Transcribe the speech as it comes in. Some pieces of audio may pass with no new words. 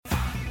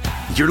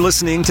You're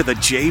listening to The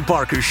Jay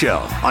Barker Show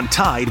on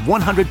Tide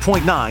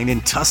 100.9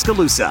 in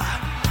Tuscaloosa.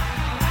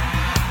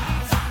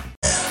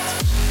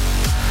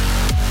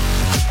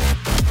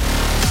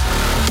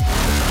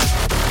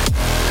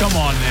 Come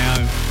on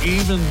now.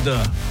 Even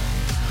the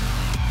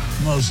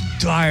most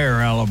dire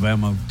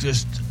Alabama,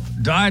 just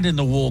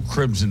dyed-in-the-wool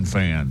Crimson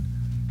fan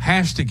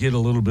has to get a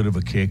little bit of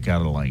a kick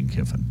out of Lane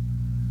Kiffin.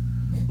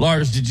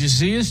 Lars, did you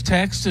see his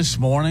text this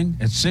morning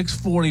at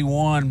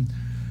 6:41?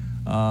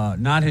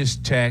 Not his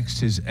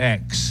text, his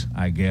ex,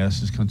 I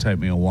guess. It's going to take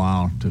me a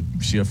while to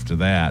shift to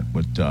that.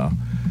 But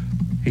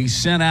he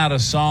sent out a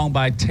song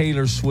by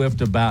Taylor Swift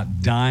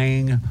about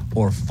dying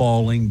or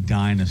falling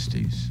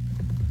dynasties.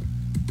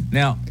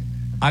 Now,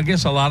 I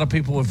guess a lot of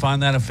people would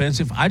find that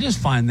offensive. I just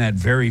find that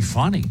very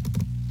funny.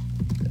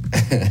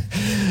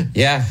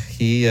 Yeah,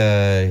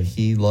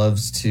 he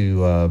loves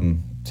to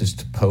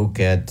just poke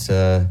at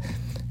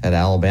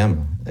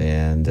Alabama,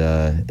 and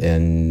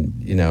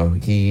you know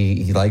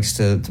he likes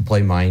to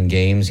play mind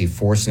games. He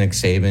forced Nick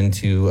Saban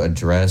to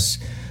address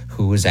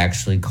who was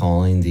actually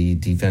calling the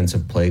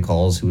defensive play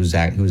calls, who was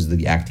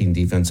the acting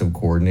defensive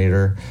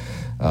coordinator.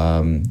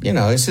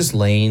 It's just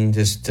Lane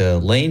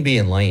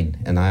being Lane.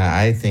 And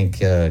I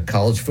think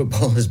college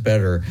football is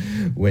better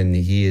when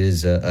he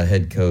is a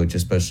head coach,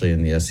 especially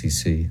in the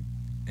SEC.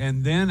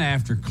 And then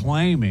after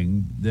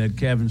claiming that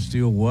Kevin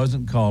Steele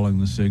wasn't calling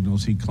the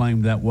signals, he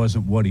claimed that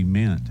wasn't what he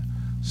meant.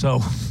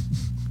 So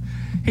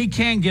he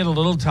can get a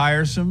little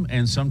tiresome,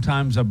 and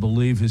sometimes I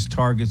believe his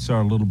targets are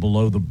a little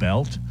below the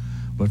belt.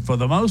 But for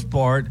the most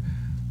part,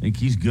 I think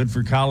he's good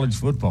for college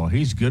football.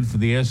 He's good for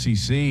the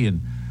SEC,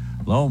 and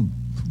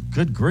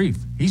good grief,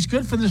 he's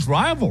good for this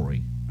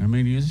rivalry. I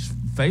mean, you just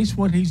face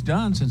what he's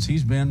done since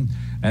he's been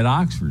at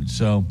Oxford.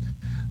 So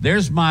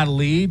there's my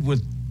lead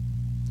with,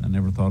 I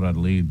never thought I'd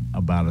lead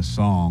about a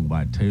song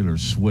by Taylor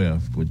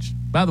Swift, which,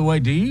 by the way,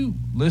 do you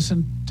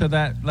listen to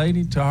that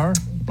lady, to her,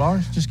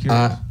 Lars? Just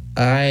curious.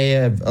 I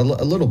have a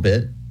little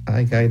bit.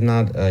 I'm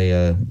not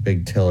a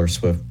big Taylor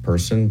Swift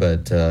person,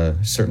 but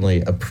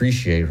certainly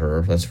appreciate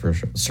her. That's for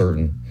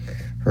certain.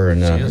 Her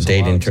and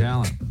dating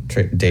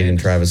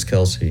Travis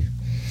Kelce.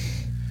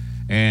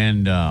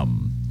 And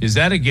is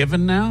that a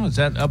given now? Is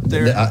that up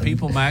there in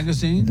People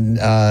magazine?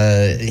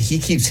 He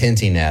keeps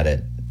hinting at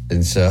it,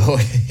 and so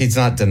he's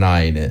not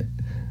denying it.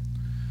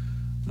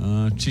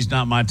 She's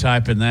not my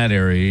type in that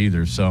area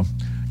either. So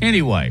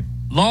anyway,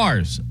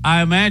 Lars,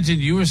 I imagine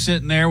you were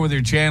sitting there with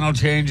your channel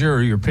changer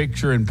or your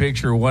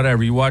picture-in-picture or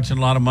whatever. You watching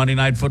a lot of Monday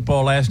Night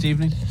Football last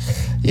evening?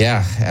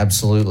 Yeah,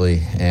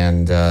 absolutely.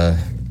 And,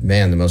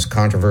 man, the most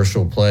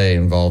controversial play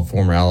involved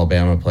former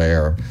Alabama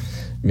player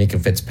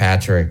Minkah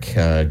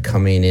Fitzpatrick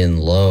coming in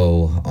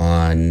low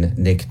on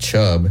Nick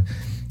Chubb.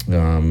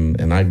 And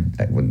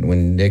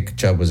when Nick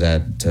Chubb was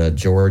at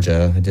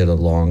Georgia, I did a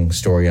long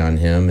story on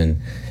him,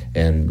 and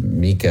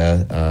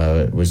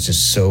Minkah was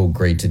just so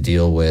great to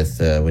deal with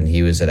when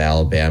he was at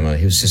Alabama.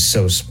 He was just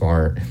so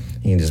smart.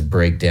 He can just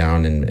break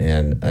down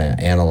and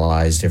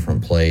analyze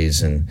different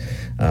plays. And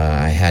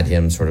I had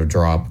him sort of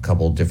drop a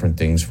couple of different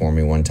things for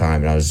me one time,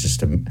 and I was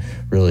just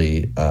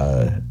really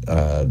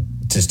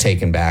just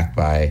taken back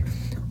by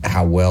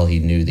how well he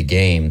knew the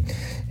game.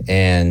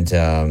 And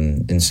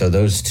so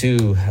those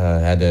two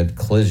had a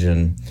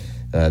collision.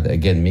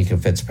 Again,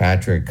 Minkah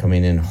Fitzpatrick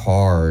coming in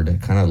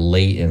hard, kind of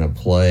late in a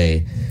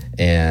play,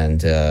 and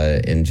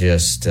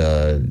just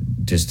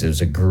it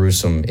was a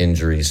gruesome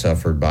injury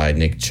suffered by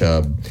Nick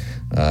Chubb,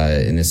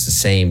 and it's the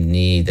same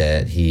knee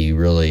that he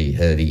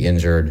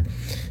injured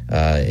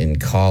in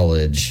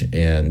college,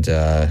 and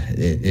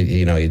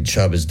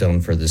Chubb is done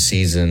for the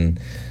season.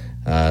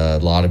 A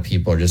lot of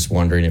people are just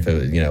wondering if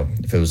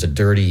it was a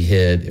dirty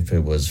hit, if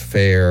it was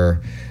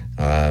fair,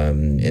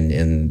 and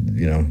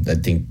I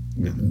think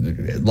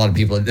a lot of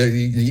people,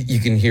 you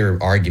can hear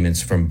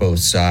arguments from both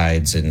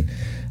sides, and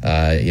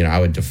I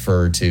would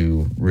defer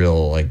to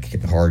real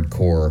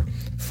hardcore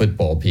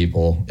football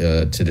people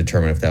to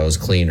determine if that was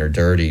clean or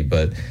dirty.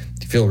 But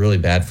I feel really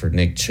bad for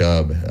Nick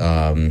Chubb.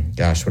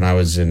 When I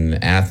was in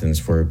Athens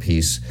for a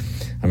piece,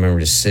 I remember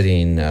just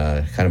sitting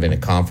kind of in a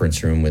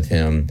conference room with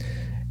him,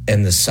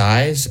 and the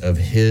size of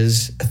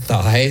his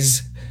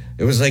thighs,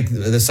 it was like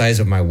the size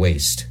of my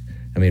waist.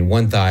 I mean,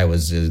 one thigh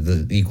was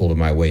equal to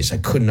my waist. I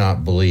could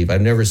not believe.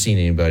 I've never seen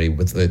anybody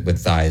with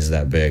thighs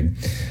that big.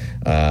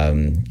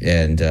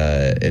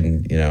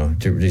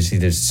 He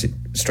just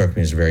struck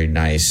me as a very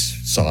nice,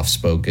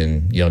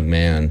 soft-spoken young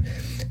man.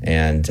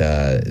 And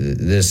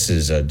this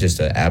is just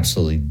an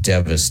absolutely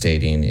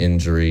devastating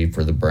injury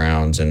for the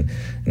Browns, and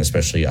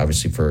especially,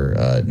 obviously,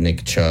 for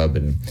Nick Chubb.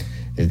 And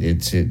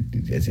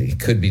it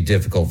could be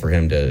difficult for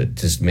him to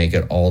just make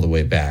it all the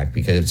way back,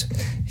 because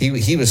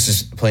he was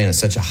just playing at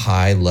such a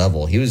high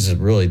level. He was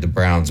really the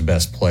Browns'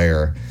 best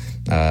player,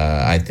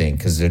 I think,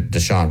 because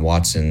Deshaun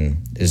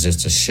Watson is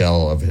just a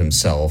shell of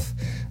himself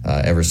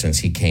ever since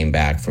he came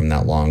back from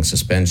that long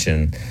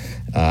suspension.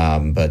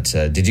 But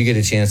did you get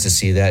a chance to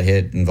see that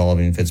hit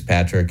involving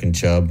Fitzpatrick and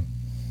Chubb?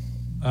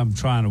 I'm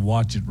trying to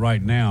watch it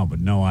right now, but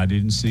no, I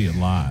didn't see it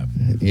live.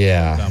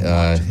 Yeah. I'm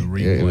watching the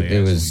replay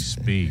as we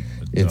speak.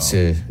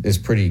 it's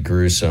pretty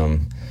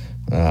gruesome.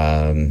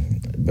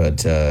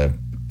 But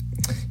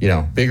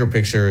bigger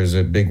picture is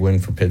a big win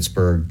for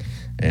Pittsburgh,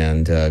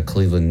 and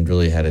Cleveland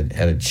really had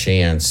a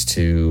chance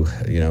to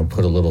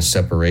put a little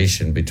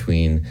separation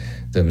between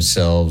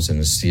themselves and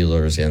the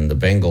Steelers and the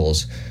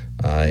Bengals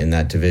in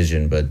that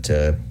division, but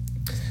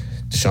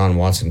Deshaun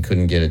Watson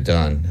couldn't get it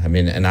done. I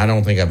mean, and I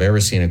don't think I've ever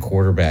seen a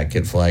quarterback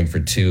get flagged for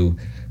 2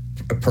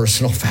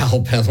 personal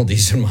foul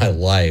penalties in my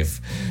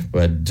life,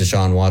 but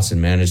Deshaun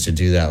Watson managed to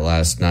do that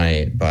last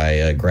night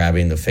by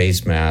grabbing the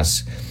face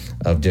masks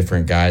of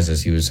different guys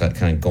as he was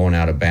kind of going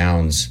out of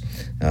bounds,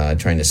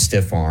 trying to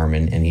stiff arm,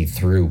 and he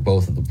threw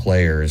both of the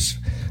players.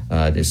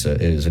 It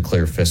is a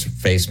clear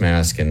face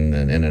mask and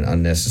an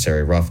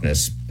unnecessary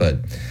roughness, but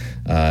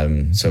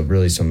so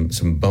really some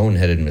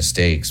boneheaded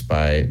mistakes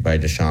by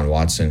Deshaun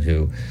Watson,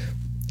 who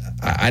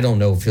I don't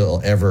know if he'll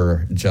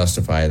ever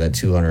justify that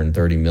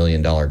 $230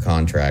 million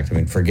contract. I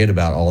mean, forget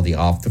about all the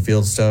off the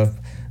field stuff,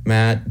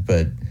 Matt,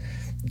 but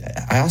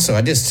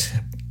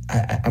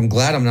I'm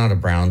glad I'm not a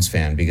Browns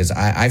fan, because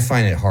I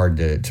find it hard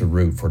to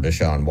root for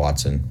Deshaun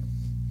Watson.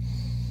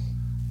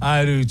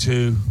 I do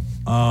too.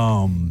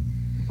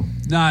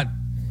 Not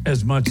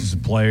as much as the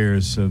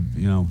players,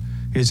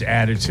 his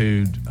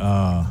attitude,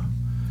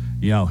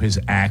 his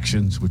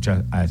actions, which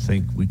I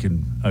think we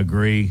can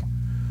agree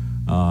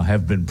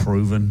have been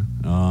proven.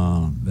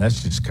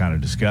 That's just kind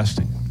of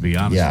disgusting, to be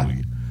honest with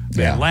you.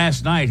 Man,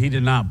 last night he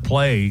did not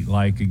play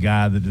like a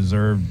guy that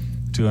deserved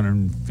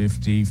 $250,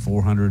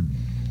 $400,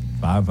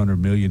 $500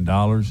 million.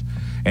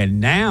 And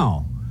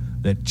now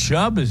that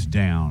Chubb is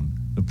down,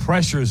 the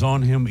pressure is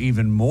on him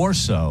even more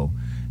so,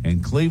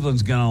 and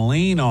Cleveland's going to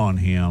lean on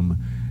him.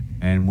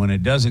 And when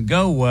it doesn't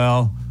go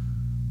well,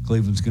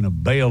 Cleveland's going to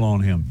bail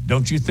on him.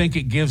 Don't you think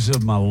it gives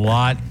him a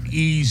lot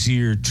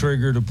easier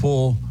trigger to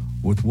pull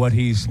with what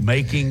he's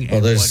making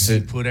and what he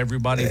put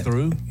everybody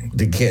through?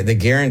 The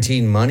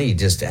guaranteed money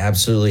just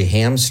absolutely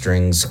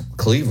hamstrings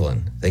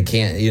Cleveland. They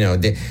can't,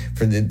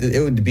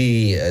 it would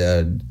be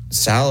a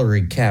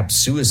salary cap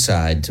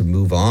suicide to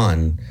move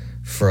on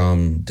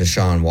from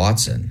Deshaun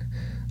Watson.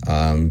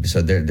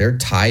 So they're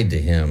tied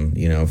to him,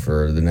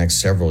 for the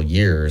next several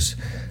years.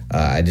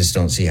 I just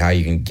don't see how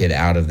you can get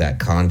out of that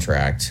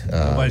contract.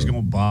 Nobody's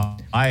going to buy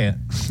it.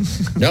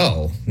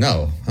 No.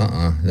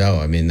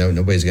 I mean,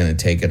 nobody's going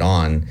to take it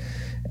on.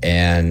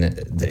 And,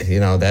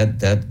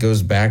 that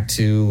goes back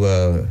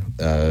to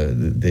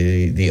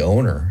the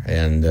owner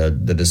and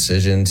the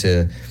decision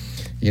to,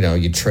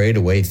 you trade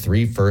away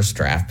 3 first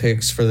draft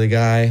picks for the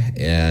guy,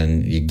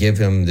 and you give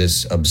him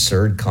this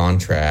absurd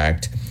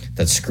contract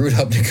that screwed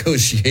up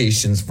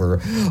negotiations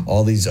for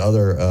all these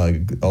other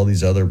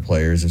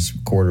players,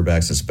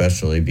 quarterbacks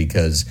especially,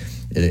 because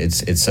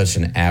it's such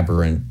an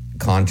aberrant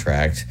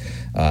contract,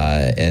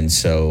 and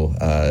so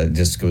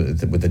just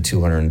with the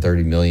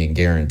 $230 million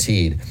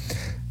guaranteed.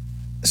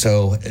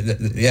 So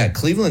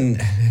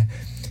Cleveland,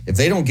 if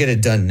they don't get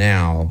it done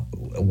now,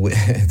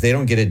 if they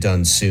don't get it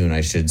done soon,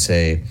 I should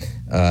say,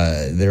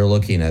 they're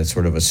looking at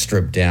sort of a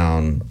stripped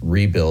down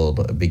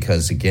rebuild,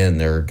 because again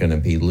they're going to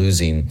be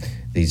losing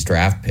these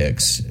draft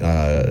picks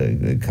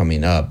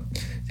coming up,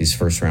 these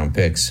first round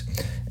picks.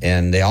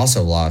 And they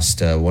also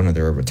lost one of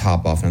their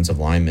top offensive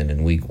linemen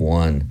in week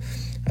 1.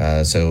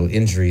 So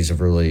injuries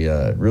have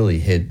really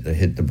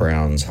hit the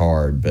Browns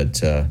hard. But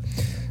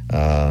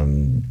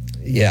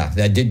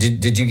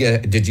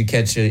did you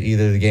catch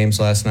either of the games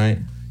last night?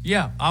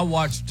 Yeah, I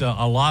watched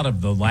a lot of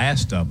the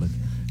last of it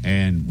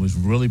and was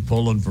really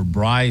pulling for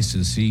Bryce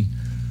as he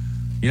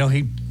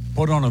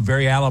put on a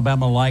very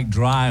Alabama-like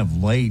drive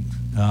late.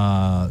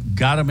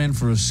 Got him in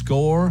for a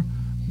score,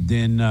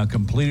 then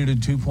completed a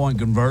 2-point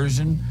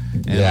conversion.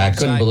 I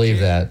couldn't believe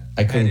that.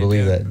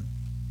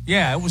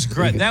 Yeah, it was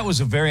great. That was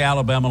a very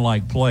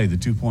Alabama-like play, the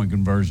 2-point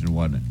conversion,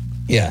 wasn't it?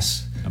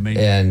 Yes. I mean,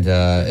 and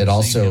it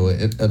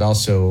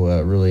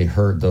also really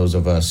hurt those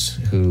of us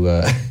who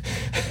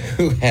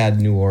had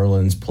New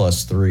Orleans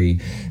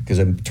 +3, because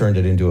it turned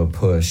it into a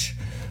push.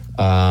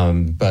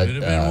 But could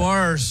have been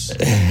worse.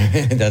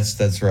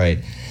 That's right.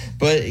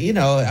 But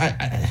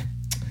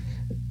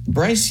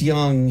Bryce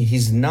Young,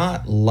 he's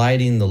not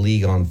lighting the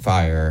league on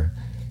fire,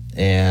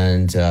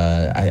 and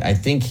I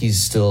think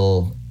he's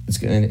still.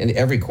 And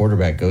every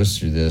quarterback goes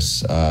through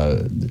this.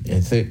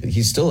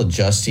 He's still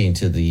adjusting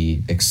to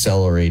the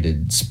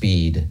accelerated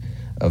speed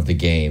of the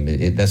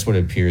game. That's what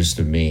it appears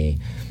to me,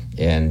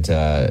 and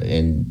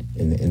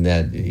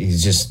that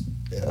he's just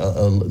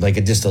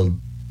a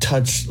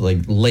touch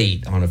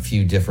late on a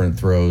few different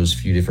throws, a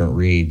few different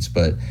reads,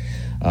 but.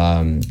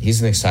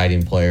 He's an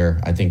exciting player.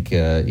 I think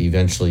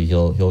eventually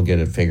he'll get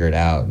it figured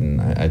out,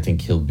 and I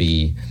think he'll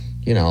be,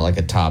 like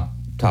a top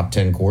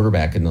 10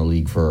 quarterback in the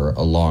league for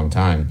a long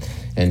time.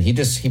 And he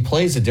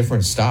plays a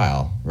different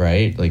style,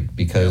 right?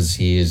 Because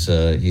he's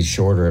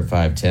shorter at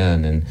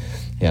 5'10", and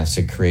he has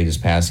to create his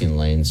passing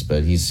lanes.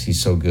 But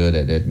he's so good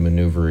at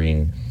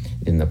maneuvering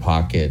in the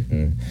pocket.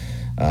 And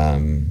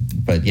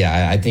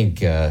I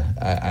think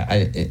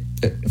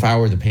if I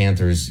were the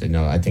Panthers,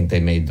 I think they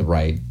made the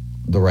right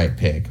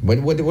pick.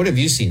 What have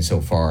you seen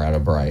so far out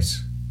of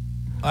Bryce?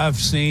 I've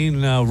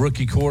seen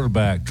rookie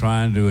quarterback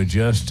trying to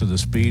adjust to the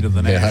speed of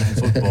the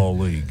National Football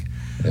League.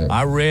 Yeah.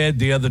 I read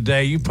the other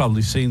day, you've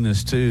probably seen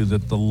this too,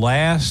 that the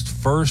last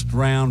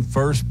first-round,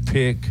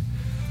 first-pick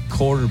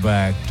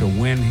quarterback to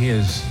win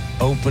his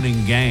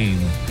opening game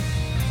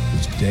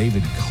was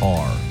David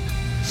Carr.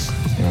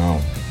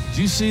 No. Did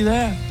you see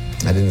that?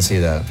 I didn't see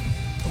that.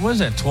 What was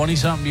that,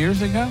 20-something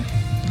years ago?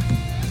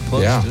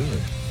 Close to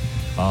it.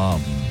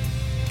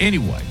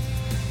 Anyway,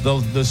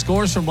 the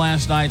scores from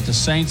last night, the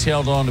Saints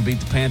held on to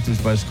beat the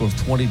Panthers by a score of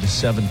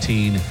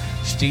 20-17.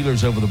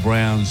 Steelers over the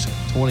Browns,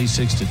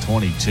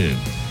 26-22.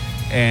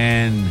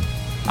 And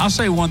I'll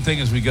say one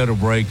thing as we go to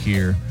break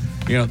here.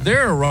 You know,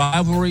 there are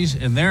rivalries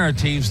and there are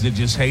teams that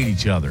just hate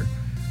each other.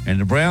 And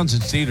the Browns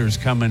and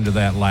Steelers come into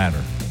that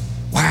ladder.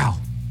 Wow.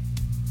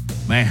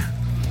 Man,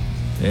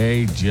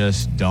 they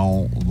just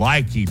don't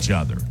like each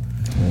other.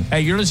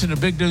 Hey, you're listening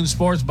to Big Noon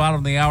Sports, bottom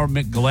of the hour,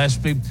 Mick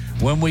Gillespie.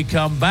 When we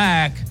come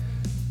back,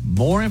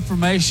 more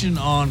information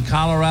on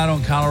Colorado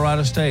and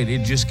Colorado State.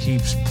 It just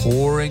keeps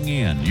pouring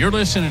in. You're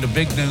listening to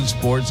Big Noon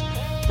Sports,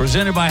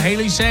 presented by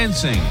Haley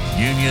Sansing,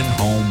 Union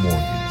Home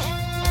Mortgage.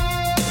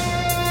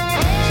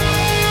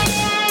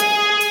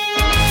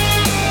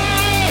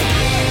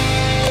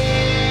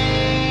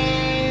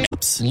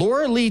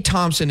 Laura Lee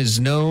Thompson is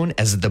known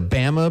as the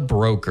Bama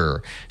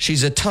Broker.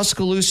 She's a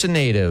Tuscaloosa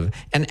native,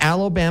 an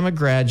Alabama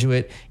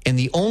graduate, and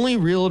the only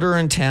realtor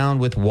in town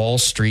with Wall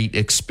Street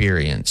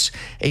experience.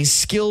 A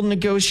skilled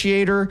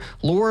negotiator,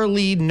 Laura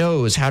Lee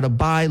knows how to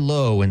buy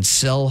low and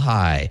sell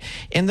high.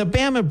 And the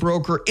Bama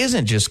Broker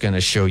isn't just going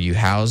to show you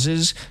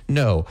houses.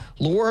 No,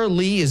 Laura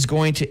Lee is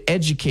going to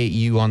educate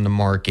you on the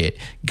market,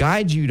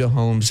 guide you to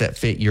homes that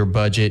fit your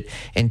budget,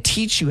 and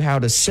teach you how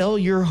to sell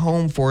your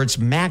home for its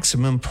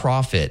maximum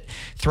profit.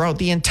 Throughout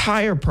the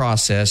entire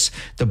process,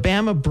 the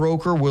Bama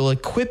Broker will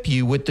equip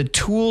you with the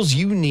tools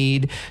you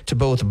need to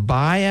both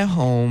buy a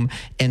home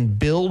and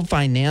build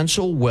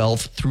financial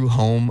wealth through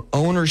home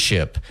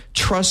ownership.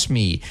 Trust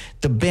me,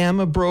 the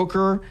Bama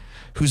Broker,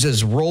 who's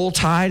as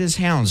roll-tide as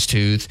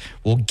houndstooth,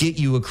 will get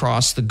you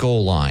across the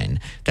goal line.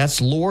 That's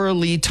Laura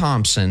Lee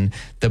Thompson,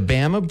 the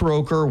Bama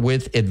Broker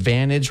with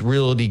Advantage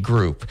Realty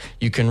Group.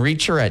 You can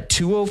reach her at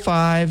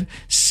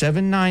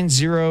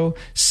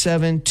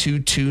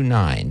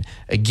 205-790-7229.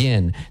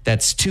 Again,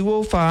 that's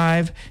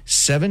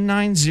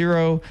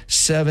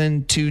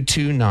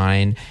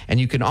 205-790-7229. And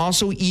you can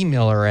also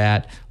email her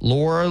at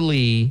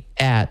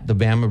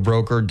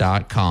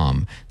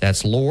lauralee@thebamabroker.com.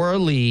 That's Laura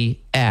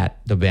Lee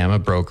at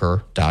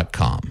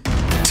thebamabroker.com.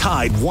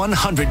 Tide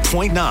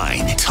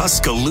 100.9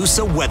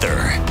 Tuscaloosa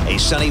weather. A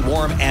sunny,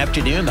 warm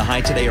afternoon. The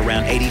high today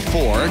around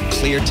 84.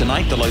 Clear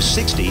tonight, the low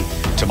 60.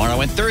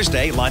 Tomorrow and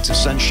Thursday, lots of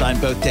sunshine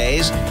both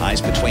days.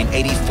 Highs between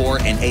 84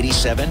 and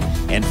 87.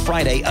 And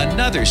Friday,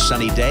 another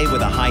sunny day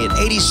with a high at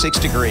 86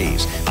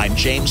 degrees. I'm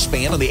James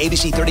Spann on the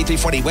ABC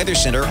 3340 Weather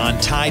Center on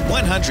Tide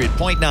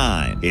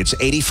 100.9. It's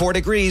 84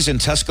 degrees in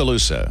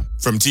Tuscaloosa.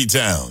 From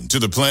T-Town to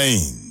the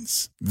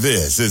Plains,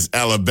 this is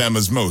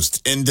Alabama's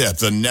most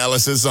in-depth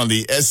analysis on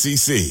the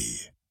SEC.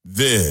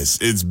 This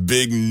is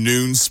Big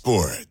Noon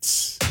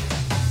Sports.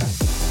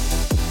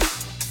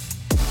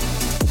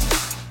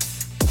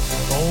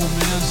 Ole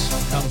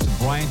Miss comes to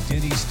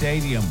Bryant-Denny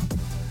Stadium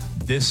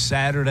this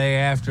Saturday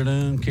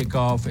afternoon.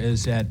 Kickoff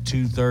is at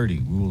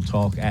 2:30. We will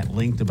talk at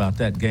length about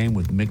that game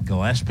with Mick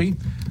Gillespie,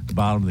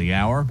 bottom of the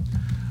hour.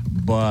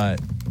 But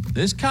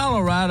this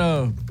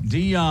Colorado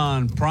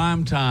Deion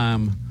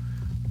primetime,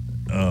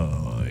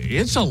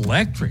 it's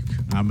electric.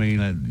 I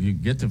mean, you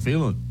get the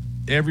feeling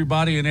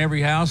everybody in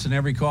every house and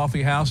every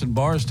coffee house and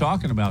bar is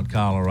talking about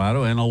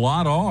Colorado, and a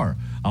lot are.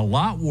 A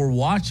lot were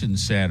watching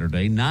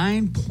Saturday.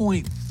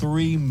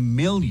 9.3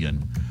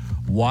 million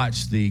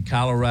watched the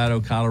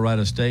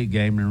Colorado State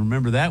game. And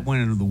remember, that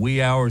went into the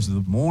wee hours of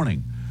the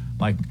morning,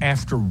 like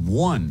after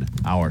 1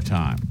 hour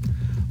time.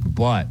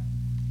 But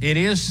it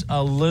is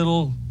a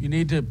little, you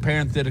need to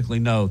parenthetically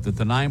note that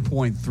the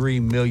 9.3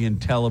 million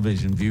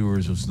television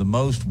viewers was the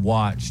most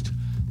watched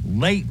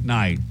late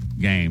night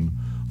game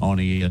on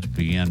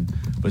ESPN.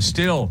 But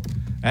still,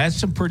 that's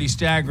some pretty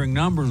staggering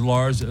numbers,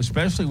 Lars,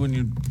 especially when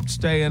you're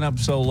staying up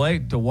so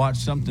late to watch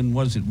something,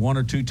 was it 1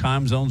 or 2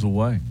 time zones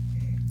away?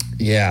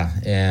 Yeah,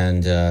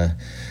 and to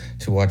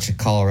watch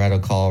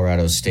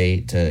Colorado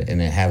State and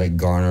have it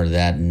garner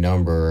that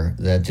number,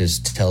 that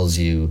just tells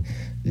you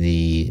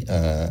the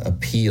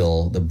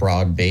appeal, the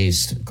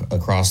broad-based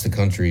across the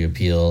country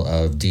appeal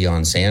of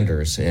Deion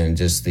Sanders and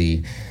just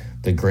the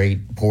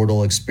great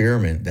portal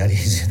experiment that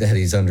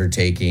he's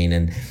undertaking.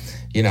 And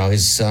you know,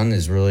 his son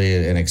is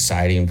really an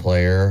exciting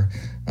player,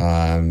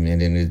 and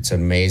it's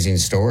an amazing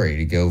story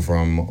to go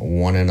from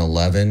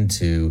 1-11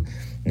 to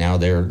now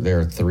they're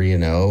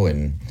 3-0,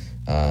 and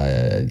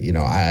you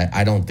know,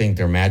 I don't think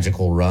their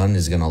magical run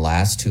is going to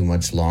last too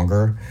much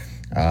longer.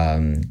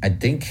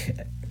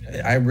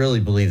 I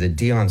really believe that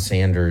Deion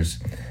Sanders,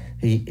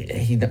 he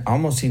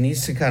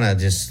needs to kind of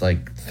just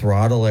like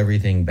throttle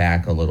everything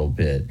back a little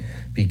bit,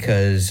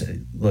 because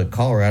look,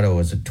 Colorado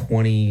was a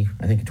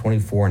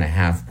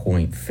 24.5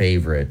 point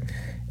favorite,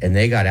 and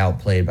they got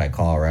outplayed by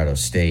Colorado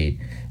State.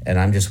 And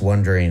I'm just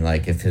wondering,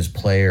 like, if his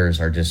players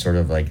are just sort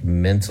of like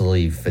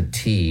mentally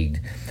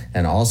fatigued,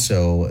 and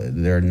also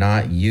they're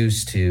not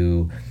used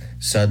to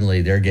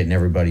suddenly they're getting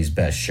everybody's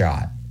best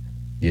shot.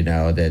 You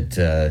know, that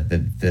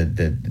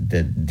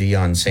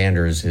Deion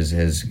Sanders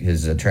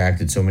has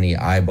attracted so many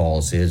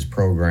eyeballs to his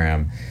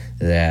program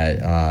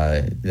that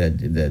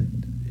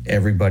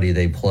everybody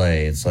they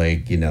play, it's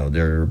like, you know,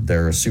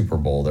 they're a Super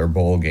Bowl, they're a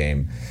bowl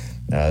game.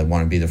 They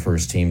want to be the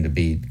first team to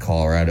beat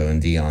Colorado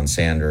and Deion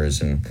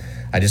Sanders, and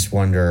I just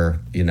wonder,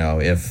 you know,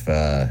 if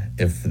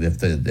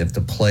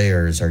the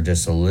players are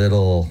just a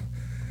little,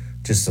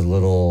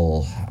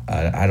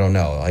 I don't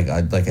know,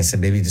 like I said,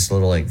 maybe just a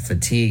little like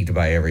fatigued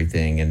by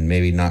everything, and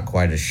maybe not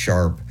quite as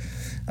sharp,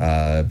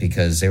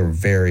 because they were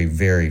very,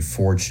 very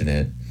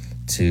fortunate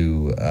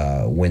to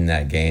win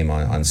that game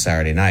on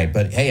Saturday night.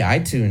 But hey, I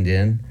tuned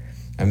in.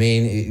 I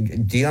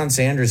mean, Deion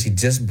Sanders, he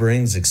just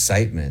brings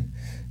excitement.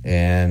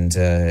 And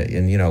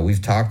you know,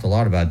 we've talked a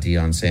lot about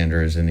Deion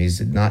Sanders, and he's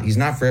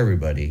not for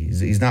everybody.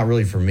 He's not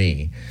really for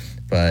me,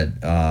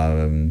 but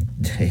the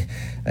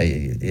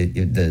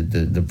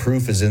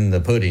proof is in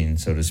the pudding,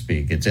 so to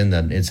speak. It's in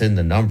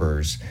the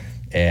numbers,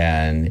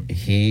 and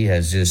he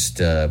has just.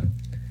 I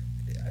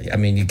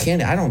mean,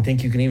 I don't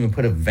think you can even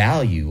put a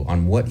value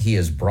on what he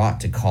has brought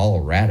to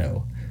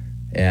Colorado,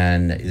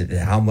 and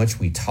how much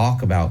we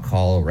talk about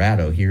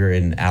Colorado here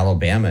in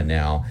Alabama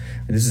now.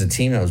 This is a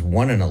team that was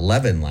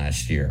 1-11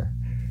 last year.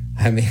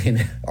 I mean,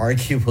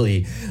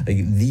 arguably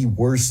the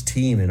worst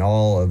team in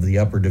all of the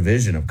upper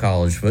division of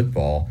college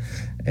football,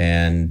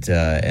 and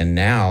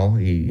now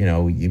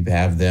you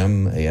have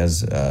them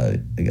as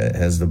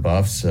the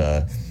Buffs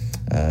in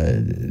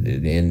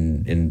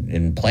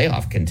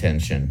playoff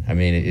contention. I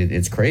mean,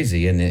 it's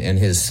crazy, and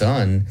his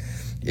son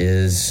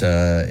is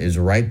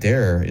right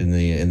there in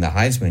the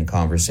Heisman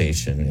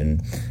conversation,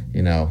 and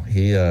you know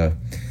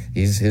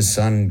his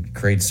son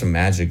creates some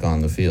magic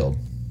on the field.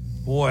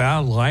 Boy, I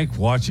like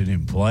watching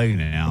him play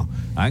now.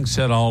 I can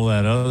set all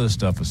that other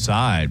stuff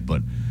aside,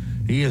 but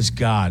he has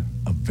got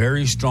a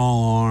very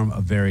strong arm,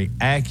 a very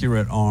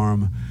accurate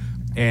arm,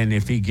 and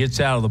if he gets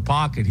out of the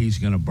pocket, he's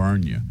going to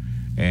burn you.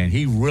 And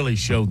he really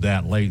showed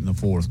that late in the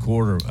fourth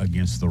quarter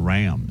against the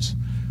Rams.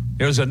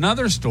 There's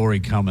another story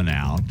coming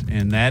out,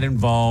 and that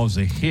involves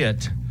a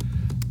hit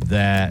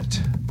that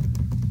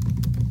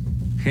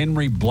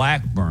Henry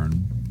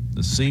Blackburn,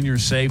 the senior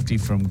safety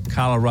from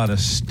Colorado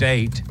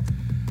State,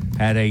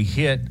 had a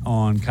hit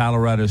on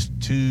Colorado's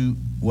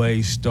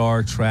two-way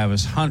star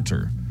Travis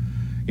Hunter.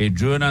 It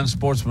drew an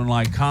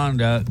unsportsmanlike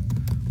conduct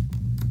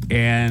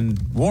and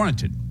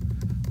warranted.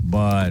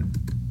 But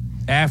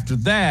after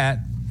that,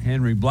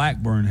 Henry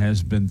Blackburn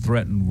has been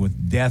threatened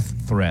with death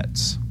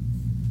threats.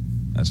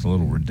 That's a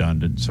little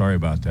redundant. Sorry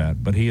about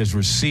that. But he has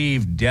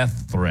received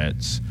death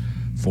threats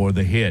for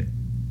the hit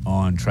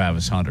on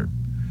Travis Hunter.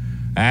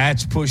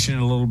 That's pushing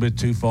it a little bit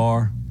too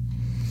far.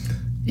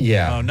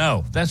 Yeah. Oh,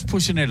 no, that's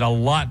pushing it a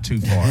lot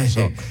too far.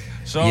 So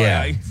sorry,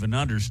 Yeah. I even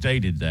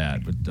understated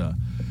that. But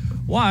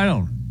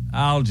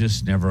I'll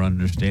just never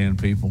understand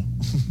people.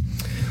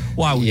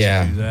 Why would you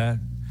do that?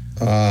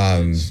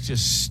 It's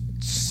just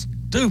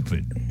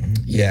stupid.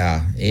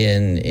 Yeah,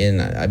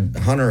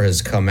 Hunter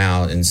has come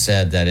out and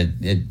said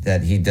that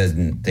that he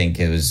doesn't think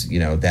it was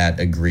that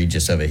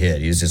egregious of a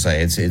hit. He was just like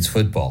it's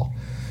football,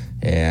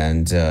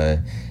 and I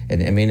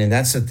mean, and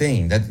that's the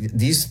thing, that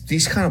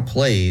these kind of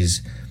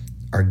plays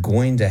are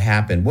going to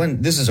happen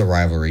when this is a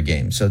rivalry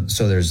game. So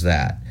there's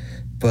that,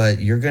 but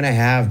you're going to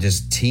have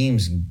just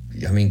teams,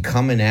 I mean,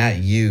 coming at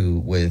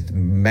you with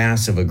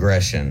massive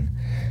aggression.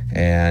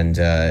 And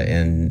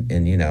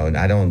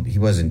he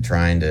wasn't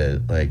trying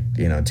to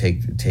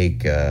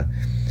take I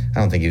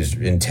don't think he was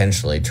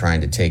intentionally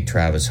trying to take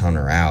Travis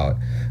Hunter out,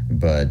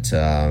 but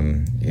a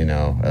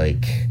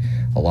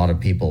lot of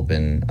people have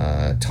been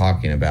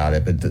talking about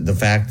it. But the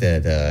fact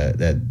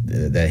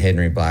that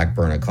Henry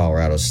Blackburn at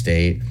Colorado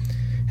State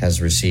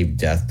has received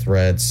death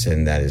threats,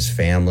 and that his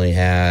family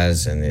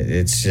has, and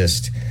it's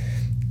just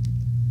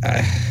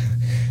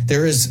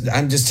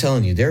I'm just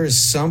telling you, there is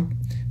some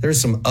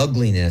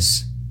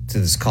ugliness to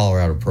this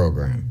Colorado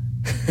program.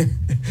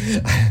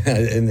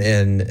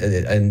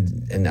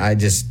 and I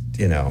just,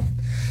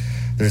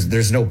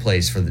 there's no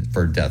place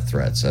for death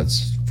threats.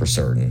 That's for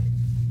certain.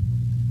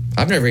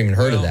 I've never even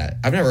heard of that.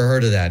 I've never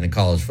heard of that in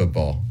college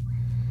football.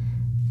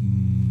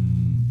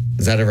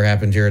 Has that ever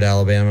happened here at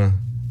Alabama?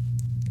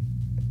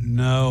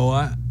 No,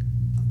 I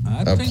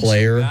a think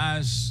player? some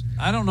guys,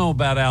 I don't know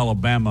about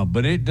Alabama,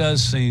 but it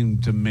does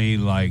seem to me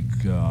like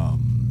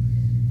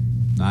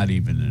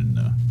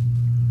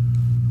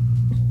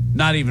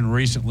not even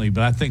recently,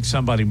 but I think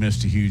somebody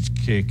missed a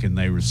huge kick and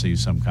they received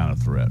some kind of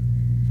threat.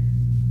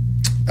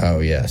 Oh,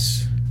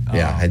 yes.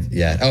 Yeah.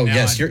 Oh,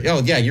 yes.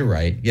 You're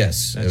right.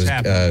 Yes. That's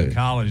happened at the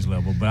college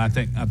level, but I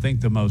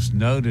think the most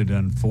noted,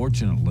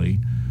 unfortunately,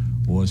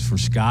 was for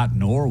Scott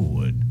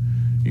Norwood.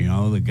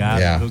 The guy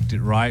that hooked it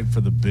right for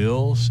the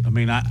Bills. I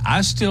mean,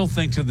 I still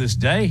think to this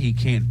day he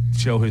can't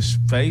show his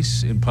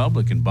face in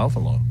public in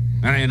Buffalo.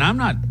 And I'm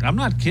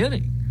not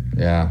kidding.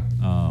 Yeah.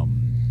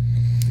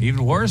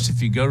 Even worse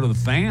if you go to the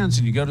fans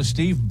and you go to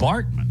Steve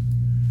Bartman.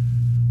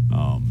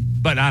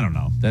 But I don't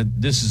know.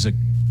 This is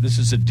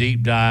a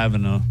deep dive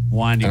and a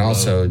winding road. And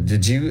also,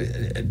 did you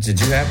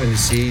happen to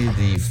see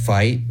the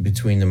fight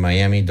between the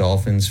Miami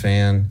Dolphins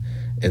fan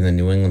and the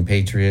New England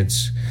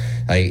Patriots?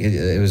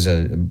 It was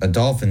a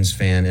Dolphins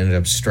fan ended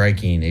up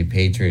striking a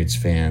Patriots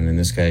fan, and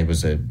this guy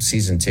was a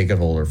season ticket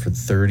holder for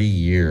 30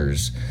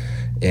 years.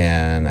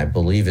 And I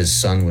believe his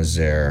son was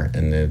there,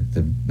 and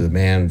the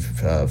man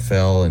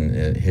fell and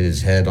hit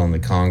his head on the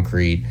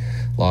concrete,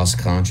 lost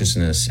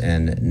consciousness,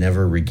 and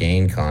never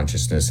regained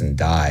consciousness and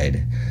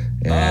died.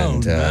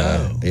 And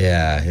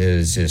yeah, it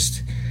was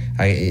just,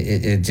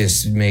 it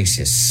just makes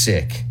you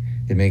sick.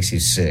 It makes you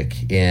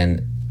sick.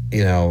 And,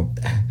 you know,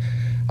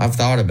 I've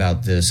thought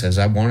about this as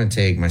I want to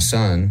take my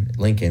son,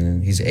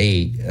 Lincoln, he's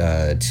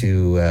 8,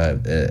 to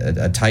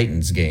a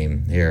Titans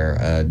game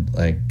here,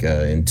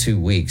 in 2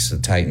 weeks. The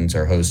Titans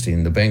are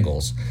hosting the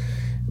Bengals.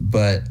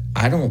 But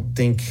I don't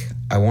think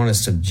I want to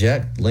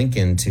subject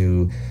Lincoln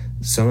to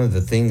some of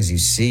the things you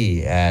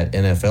see at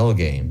NFL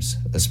games,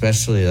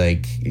 especially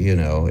like, you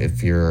know,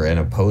 if you're an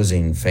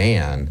opposing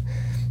fan.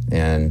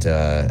 And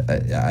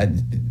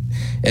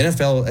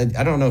NFL,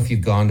 I don't know if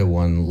you've gone to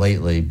one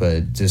lately,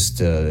 but just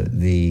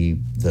the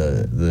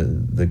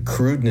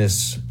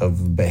crudeness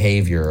of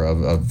behavior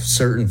of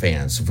certain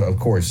fans, of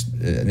course,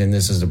 and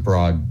this is a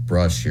broad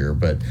brush here,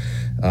 but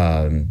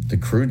the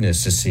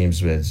crudeness just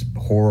seems as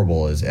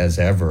horrible as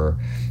ever.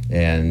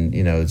 And,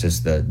 you know,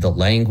 just the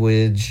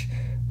language,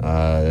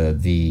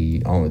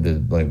 the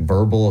like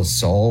verbal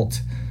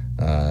assault,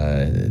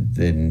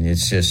 and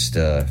it's just,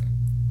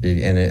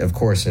 of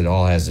course, it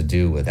all has to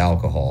do with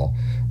alcohol.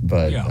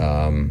 But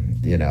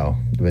you know,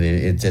 but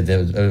it's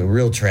a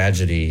real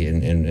tragedy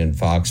in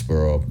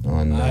Foxborough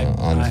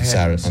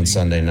on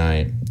Sunday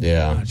night.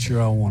 Yeah, I'm not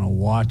sure I want to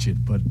watch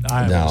it, but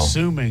I'm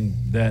assuming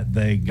that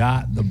they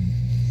got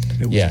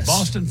it was a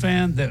Boston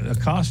fan that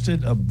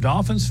accosted a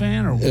Dolphins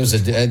fan, or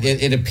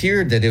it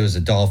appeared that it was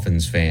a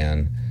Dolphins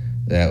fan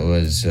that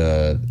was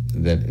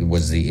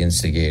the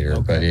instigator.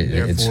 Okay. But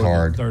it's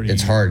hard.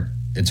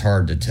 It's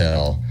hard to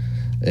tell.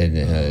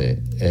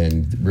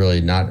 And really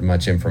not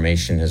much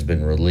information has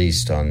been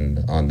released on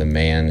the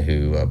man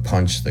who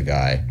punched the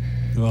guy.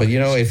 Well, but, you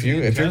know, if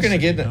you're going to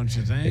get... Don't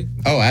you think?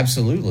 Oh,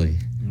 absolutely.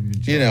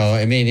 You know,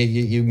 I mean,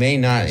 you may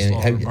not...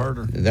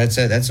 Murder. That's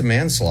a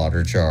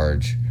manslaughter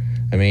charge.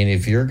 I mean,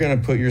 if you're going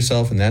to put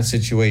yourself in that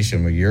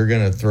situation where you're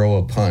going to throw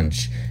a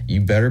punch,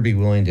 you better be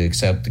willing to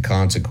accept the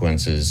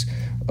consequences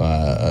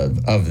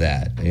of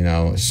that. You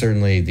know,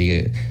 certainly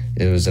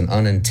it was an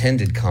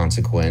unintended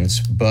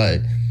consequence,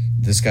 but...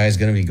 This guy's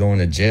going to be going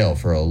to jail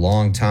for a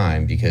long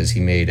time because he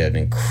made an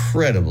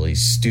incredibly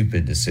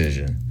stupid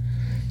decision.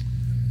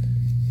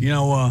 You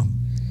know,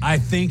 I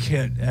think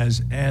it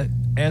has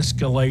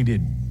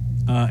escalated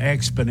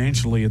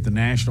exponentially at the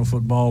National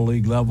Football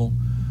League level,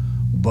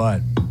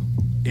 but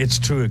it's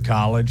true at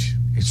college.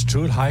 It's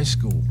true at high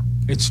school.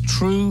 It's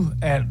true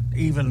at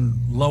even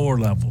lower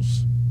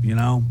levels, you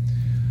know,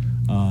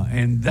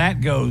 and that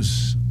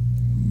goes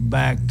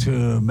back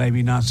to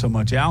maybe not so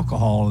much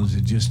alcohol as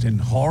it just in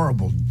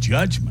horrible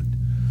judgment.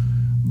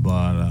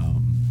 But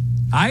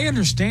I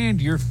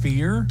understand your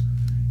fear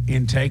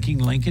in taking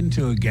Lincoln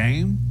to a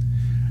game,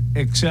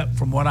 except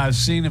from what I've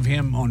seen of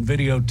him on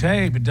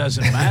videotape, it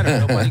doesn't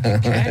matter. Nobody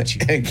can catch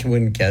you. I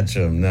wouldn't catch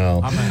him,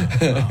 no.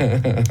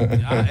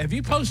 Have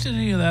you posted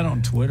any of that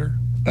on Twitter?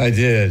 I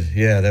did,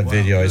 yeah, that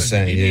video good. I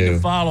sent you. You need to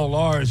follow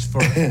Lars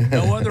for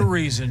no other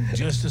reason,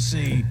 just to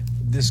see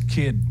this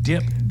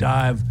kid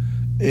dive.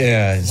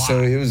 Yeah,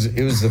 so it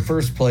was the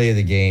first play of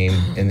the game,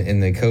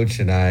 and the coach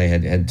and I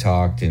had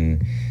talked,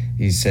 and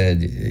he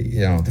said, you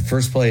know, the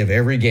first play of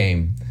every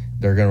game,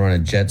 they're going to run a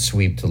jet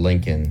sweep to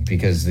Lincoln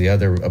because the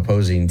other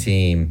opposing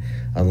team,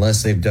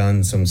 unless they've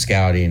done some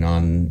scouting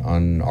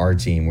on our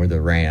team, we're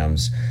the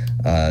Rams,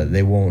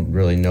 they won't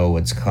really know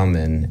what's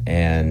coming.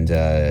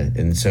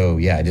 And so,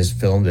 yeah, I just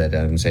filmed it.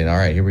 I'm saying, all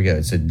right, here we go.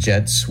 It's a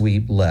jet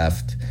sweep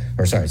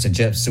it's a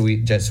jet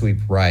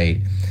sweep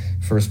right.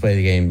 First play of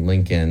the game,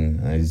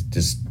 Lincoln, I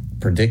just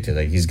predicted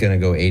that he's going to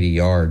go 80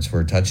 yards for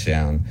a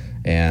touchdown.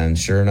 And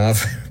sure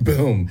enough,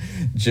 boom,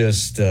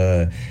 just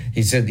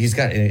he said he's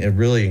got a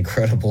really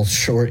incredible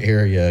short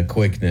area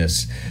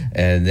quickness.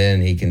 And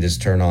then he can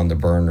just turn on the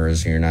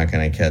burners and you're not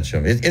going to catch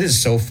him. It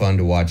is so fun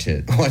to watch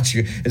it.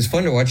 It's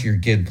fun to watch your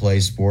kid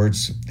play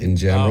sports in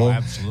general. Oh,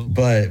 absolutely.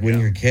 But when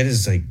your kid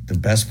is like the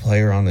best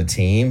player on the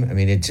team, I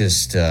mean, it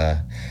just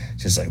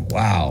like,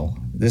 wow.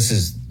 This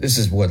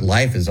is what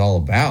life is all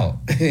about,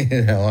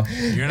 you know.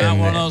 You're not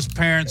one of those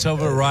parents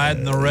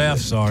overriding the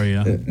refs, are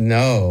you?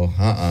 No,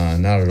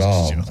 not at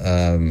all.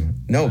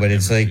 No, but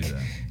it's like,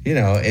 you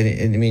know,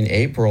 and I mean,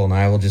 April and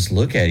I will just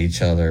look at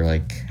each other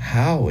like,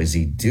 how is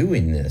he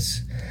doing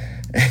this?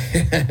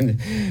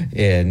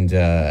 and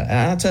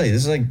I'll tell you,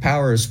 this is like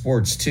power of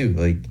sports too.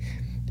 Like,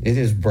 it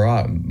has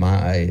brought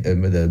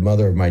the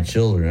mother of my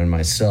children and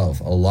myself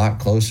a lot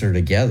closer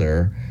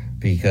together.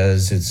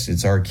 Because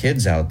it's our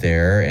kids out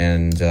there,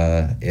 and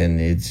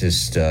it's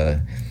just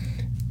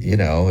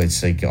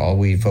it's like all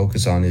we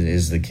focus on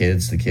is the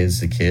kids,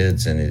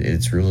 and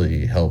it's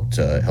really helped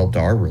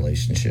our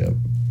relationship.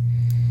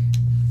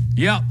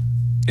 Yep,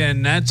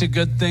 and that's a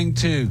good thing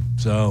too.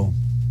 So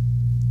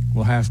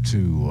we'll have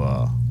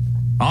to.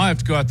 I'll have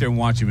to go out there and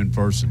watch him in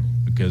person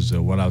because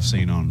what I've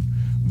seen on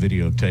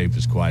videotape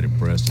is quite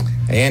impressive.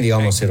 Andy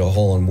almost hit a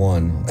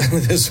hole-in-one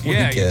this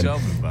weekend. Yeah, you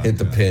told me about hit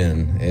the that.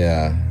 Pin.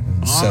 Yeah,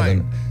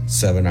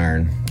 seven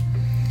iron.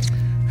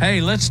 Hey,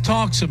 let's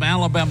talk some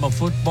Alabama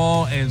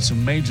football and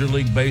some Major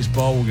League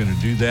Baseball. We're going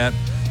to do that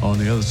on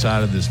the other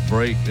side of this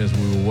break as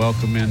we will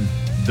welcome in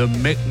the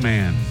Mick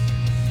Man,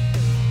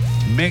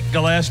 Mick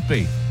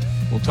Gillespie.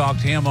 We'll talk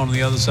to him on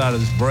the other side of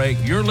this break.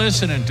 You're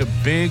listening to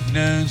Big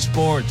Noon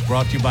Sports,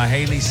 brought to you by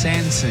Haley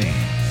Sansing.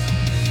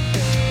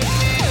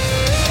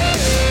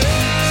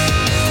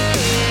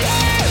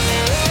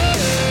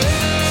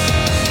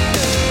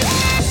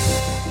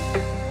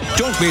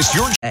 Don't miss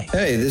your...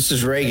 Hey, this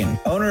is Reagan,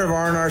 owner of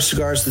R&R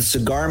Cigars, the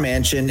Cigar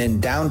Mansion in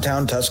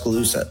downtown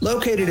Tuscaloosa,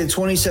 located at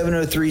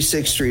 2703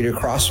 6th Street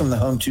across from the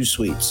Home 2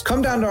 Suites.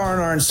 Come down to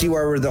R&R and see why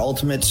we're the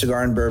ultimate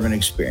cigar and bourbon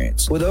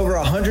experience. With over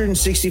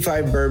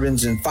 165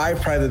 bourbons and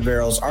 5 private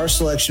barrels, our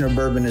selection of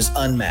bourbon is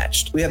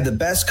unmatched. We have the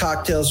best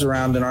cocktails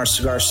around and our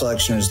cigar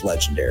selection is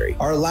legendary.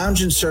 Our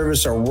lounge and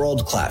service are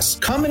world-class.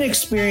 Come and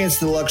experience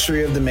the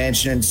luxury of the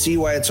mansion and see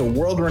why it's a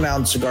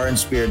world-renowned cigar and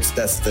spirits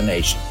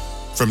destination.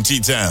 From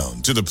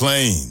T-Town to the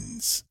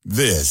Plains,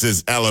 this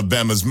is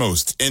Alabama's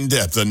most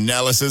in-depth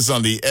analysis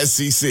on the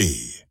SEC.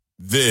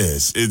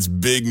 This is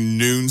Big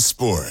Noon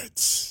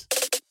Sports.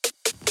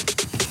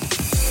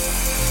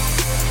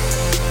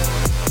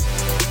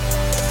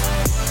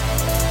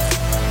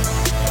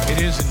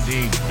 It is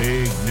indeed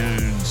Big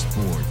Noon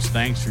Sports.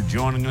 Thanks for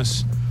joining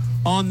us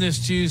on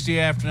this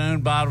Tuesday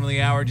afternoon, bottom of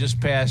the hour, just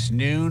past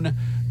noon.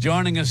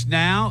 Joining us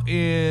now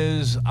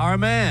is our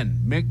man,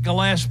 Mick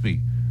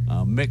Gillespie.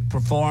 Mick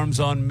performs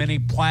on many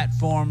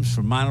platforms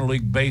for minor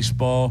league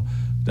baseball,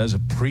 does a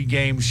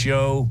pregame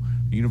show.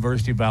 The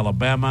University of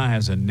Alabama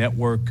has a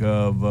network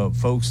of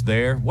folks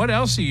there. What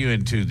else are you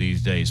into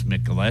these days,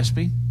 Mick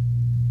Gillespie?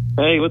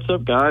 Hey, what's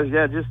up, guys?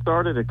 Yeah, just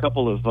started a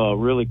couple of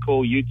really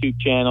cool YouTube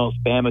channels.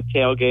 Bama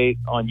Tailgate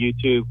on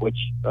YouTube, which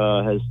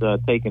has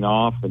taken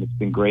off, and it's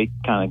been great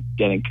kind of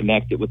getting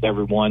connected with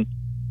everyone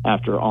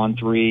after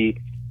On3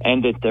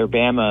 ended their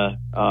Bama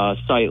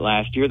site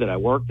last year that I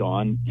worked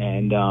on,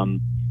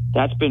 and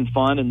that's been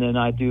fun. And then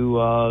I do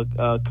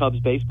Cubs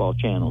baseball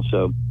channel.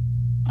 So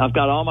I've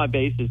got all my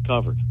bases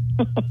covered.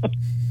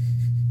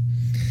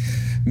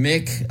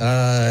 Mick,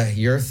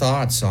 your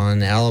thoughts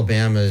on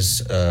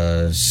Alabama's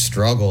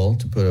struggle,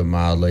 to put it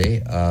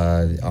mildly,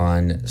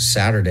 on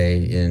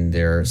Saturday in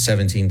their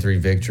 17-3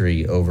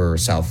 victory over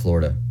South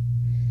Florida?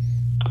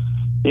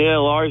 Yeah,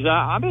 Lars,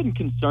 I've been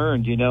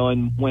concerned,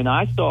 and when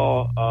I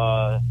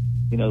saw,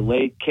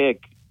 late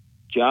kick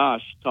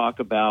Josh talk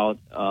about,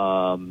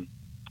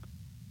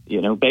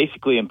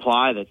 basically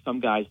imply that some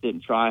guys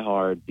didn't try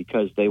hard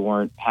because they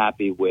weren't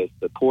happy with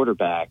the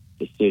quarterback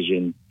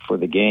decision for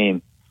the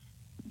game.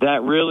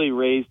 That really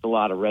raised a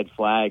lot of red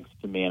flags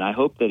to me, and I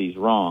hope that he's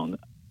wrong.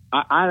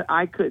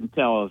 I couldn't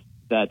tell if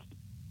that's,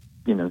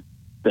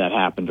 that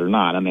happened or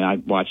not. I mean, I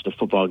watched a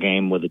football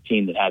game with a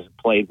team that hasn't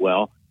played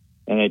well,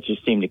 and it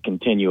just seemed to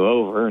continue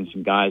over, and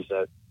some guys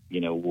that,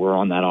 were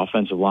on that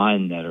offensive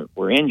line that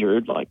were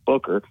injured, like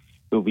Booker,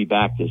 who will be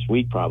back this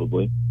week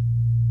probably.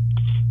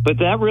 But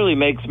that really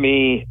makes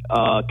me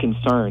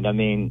concerned. I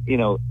mean,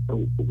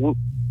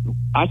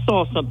 I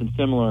saw something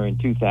similar in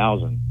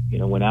 2000,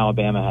 when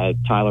Alabama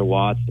had Tyler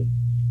Watts and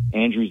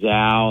Andrew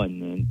Zhao,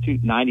 and then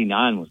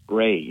 99 was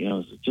great. It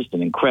was just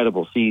an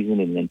incredible season.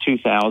 And then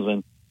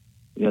 2000,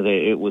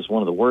 it was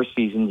one of the worst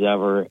seasons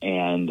ever.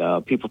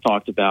 And people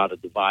talked about a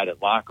divided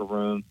locker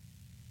room.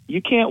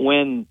 You can't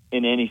win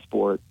in any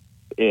sport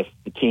if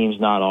the team's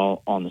not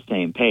all on the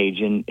same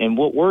page. And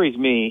what worries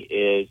me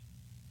is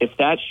if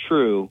that's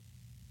true,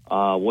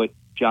 what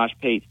Josh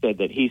Pate said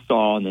that he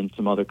saw and then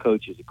some other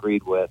coaches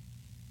agreed with,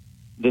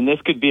 then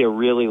this could be a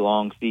really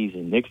long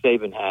season. Nick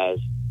Saban has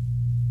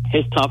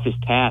his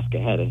toughest task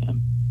ahead of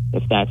him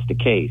if that's the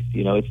case.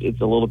 It's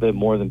a little bit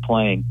more than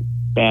playing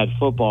bad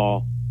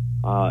football.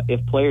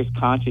 If players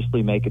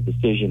consciously make a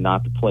decision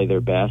not to play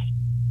their best,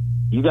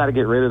 you got to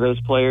get rid of those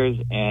players,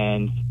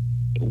 and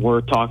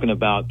we're talking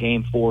about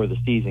game 4 of the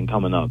season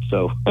coming up.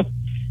 So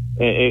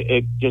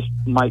it just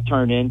might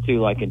turn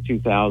into, like in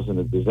 2000,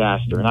 a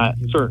disaster. And I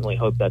certainly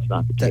hope that's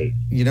not the case.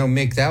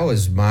 Mick, that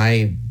was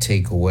my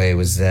takeaway,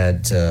 was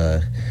that,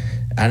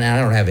 and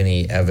I don't have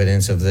any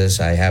evidence of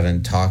this. I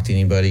haven't talked to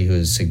anybody who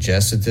has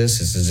suggested this.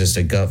 This is just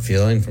a gut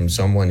feeling from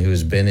someone who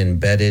has been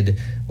embedded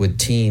with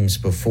teams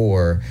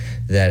before,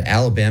 that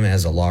Alabama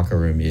has a locker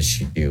room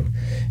issue.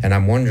 And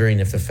I'm wondering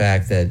if the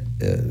fact that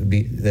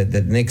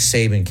that Nick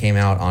Saban came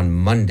out on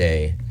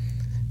Monday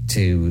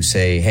to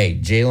say, hey,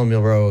 Jalen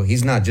Milroe,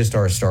 he's not just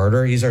our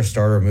starter, he's our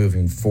starter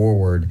moving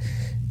forward.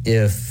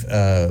 If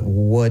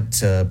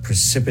what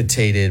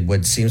precipitated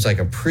what seems like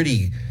a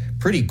pretty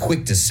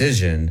quick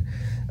decision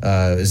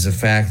is the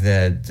fact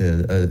that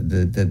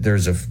that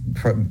there's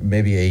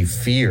maybe a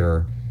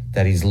fear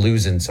that he's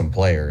losing some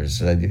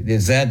players.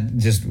 Is that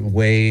just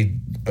way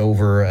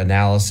over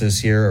analysis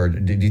here, or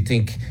do you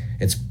think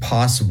it's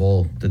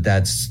possible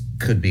that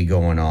could be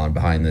going on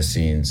behind the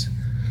scenes?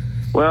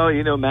 Well,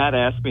 Matt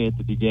asked me at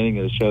the beginning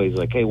of the show, he's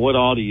like, hey, what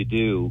all do you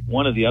do?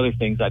 One of the other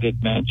things I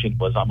didn't mention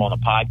was I'm on a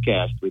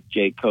podcast with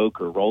Jay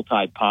Coker, Roll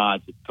Tide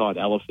Pods. It's called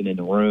Elephant in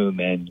the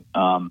Room. And,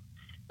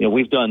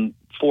 we've done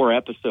 4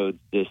 episodes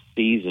this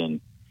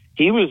season.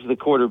 He was the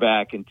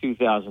quarterback in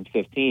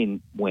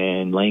 2015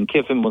 when Lane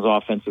Kiffin was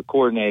offensive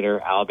coordinator.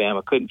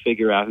 Alabama couldn't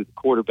figure out who the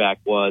quarterback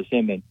was,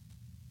 him and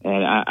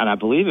I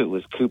believe it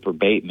was Cooper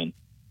Bateman,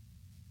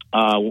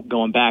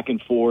 going back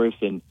and forth.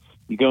 And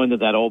you go into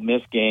that Ole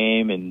Miss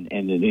game and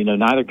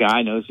neither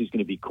guy knows who's going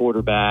to be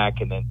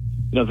quarterback. And then,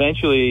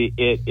 eventually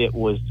it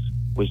was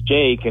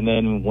Jake. And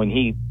then when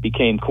he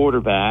became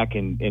quarterback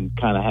and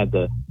kind of had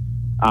the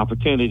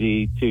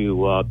opportunity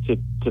to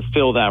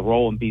fill that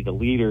role and be the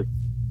leader,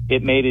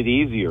 it made it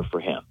easier for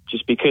him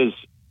just because,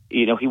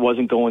 he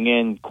wasn't going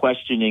in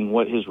questioning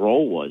what his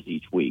role was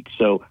each week.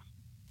 So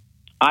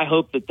I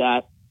hope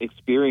that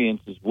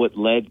experience is what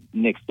led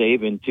Nick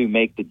Saban to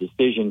make the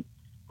decision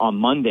on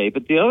Monday.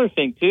 But the other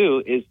thing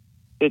too is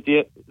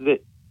that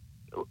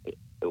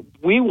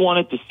we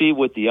wanted to see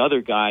what the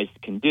other guys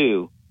can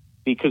do,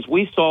 because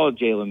we saw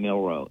Jalen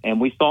Milroe and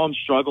we saw him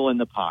struggle in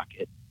the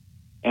pocket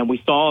and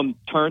we saw him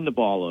turn the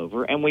ball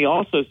over, and we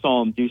also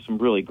saw him do some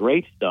really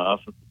great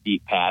stuff with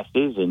deep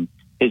passes and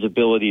his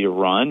ability to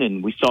run,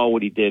 and we saw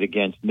what he did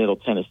against Middle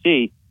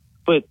Tennessee.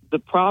 But the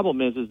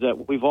problem is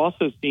that we've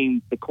also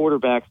seen the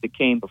quarterbacks that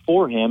came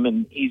before him,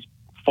 and he's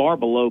far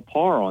below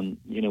par on,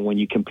 when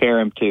you compare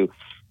him to,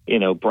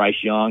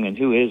 Bryce Young, and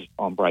who is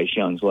on Bryce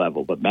Young's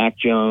level, but Mac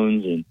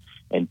Jones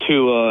and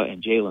Tua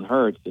and Jalen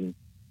Hurts. And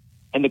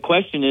the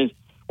question is,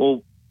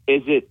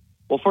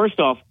 first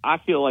off, I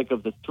feel like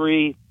of the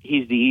 3,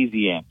 he's the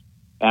easy end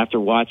after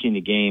watching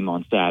the game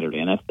on Saturday.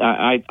 And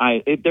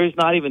there's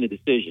not even a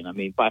decision. I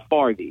mean, by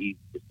far the easy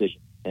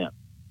decision for him.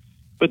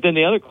 But then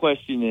the other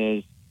question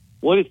is,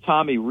 what is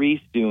Tommy Rees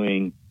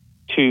doing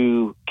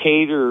to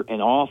cater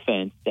an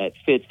offense that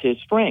fits his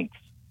strengths?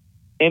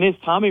 And is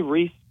Tommy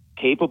Rees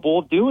capable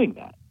of doing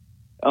that?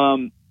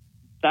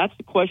 That's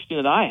the question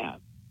that I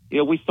have.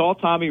 We saw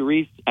Tommy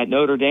Rees at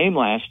Notre Dame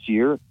last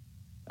year.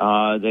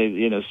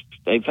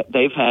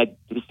 They've had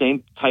the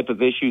same type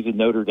of issues at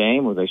Notre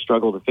Dame where they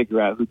struggle to figure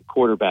out who the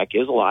quarterback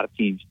is. A lot of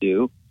teams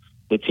do.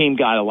 The team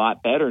got a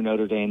lot better,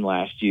 Notre Dame,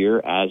 last year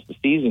as the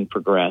season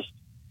progressed.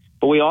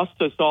 But we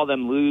also saw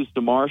them lose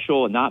to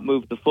Marshall and not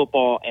move the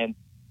football. And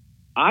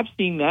I've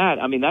seen that.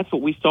 I mean, that's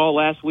what we saw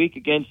last week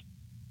against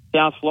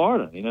South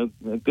Florida.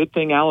 A good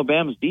thing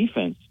Alabama's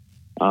defense,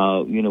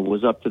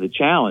 was up to the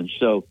challenge.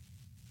 So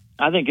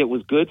I think it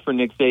was good for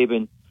Nick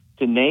Saban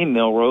to name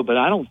Milroe, but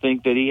I don't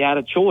think that he had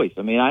a choice.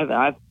 I mean,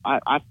 I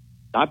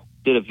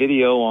did a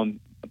video on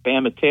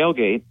Bama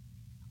Tailgate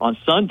on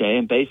Sunday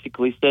and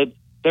basically said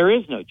there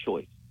is no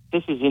choice.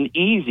 This is an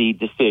easy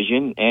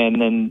decision.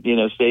 And then,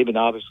 Saban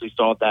obviously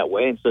saw it that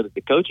way, and so did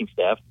the coaching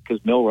staff,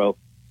 because Milroe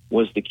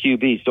was the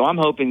QB. So I'm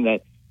hoping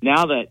that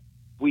now that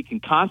we can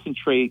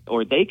concentrate,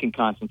 or they can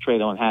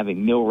concentrate on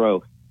having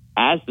Milroe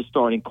as the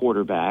starting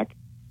quarterback,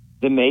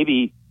 then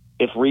maybe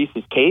if Rees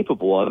is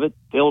capable of it,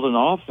 build an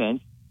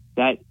offense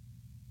that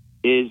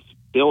is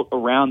built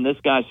around this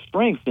guy's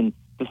strengths. And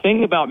the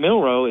thing about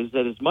Milroe is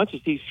that as much as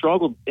he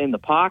struggled in the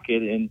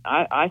pocket, and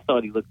I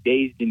thought he looked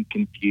dazed and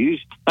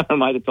confused, I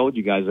might have told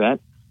you guys that,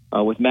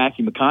 with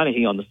Matthew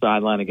McConaughey on the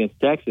sideline against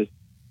Texas,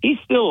 he's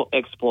still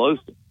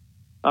explosive.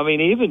 I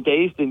mean, even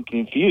dazed and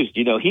confused,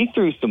 he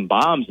threw some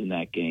bombs in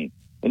that game,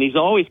 and he's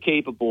always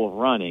capable of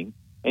running.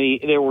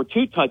 And there were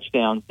 2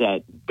 touchdowns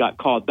that got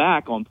called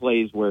back on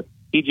plays where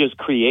he just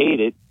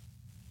created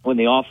when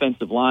the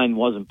offensive line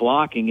wasn't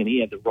blocking and he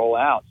had to roll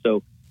out.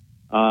 So,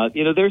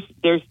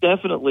 there's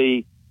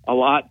definitely a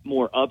lot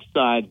more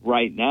upside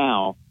right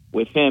now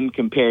with him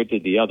compared to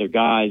the other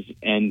guys.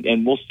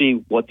 And we'll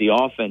see what the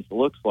offense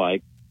looks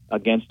like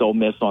against Ole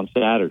Miss on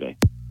Saturday.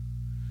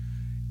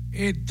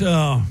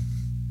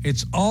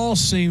 It's all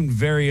seemed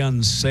very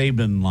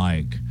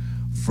un-Saban-like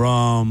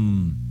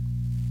from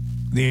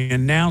the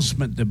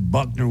announcement that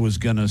Buckner was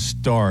going to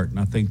start, and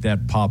I think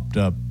that popped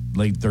up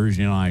late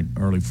Thursday night,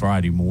 early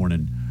Friday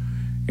morning.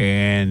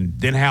 And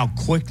then how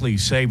quickly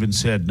Saban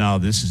said, no,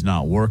 this is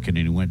not working,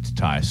 and he went to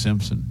Ty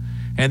Simpson.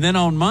 And then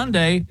on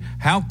Monday,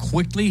 how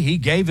quickly he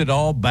gave it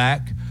all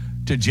back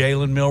to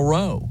Jalen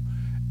Milroe.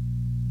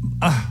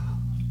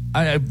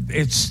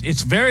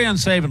 It's very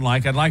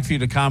un-Saban-like. I'd like for you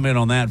to comment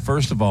on that,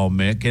 first of all,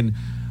 Mick. And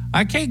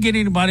I can't get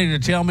anybody to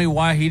tell me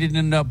why he didn't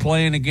end up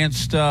playing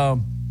against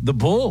the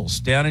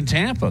Bulls down in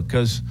Tampa,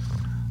 because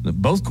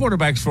both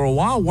quarterbacks for a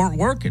while weren't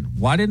working.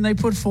 Why didn't they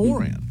put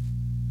 4 in?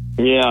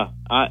 Yeah,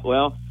 I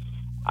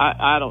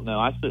don't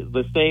know.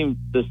 The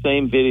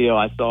same video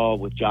I saw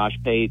with Josh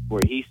Pate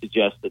where he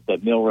suggested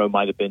that Milroe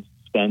might have been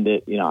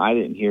suspended. I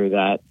didn't hear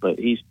that, but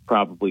he's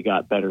probably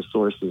got better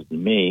sources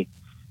than me.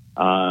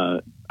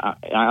 I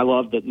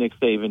love that Nick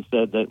Saban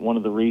said that one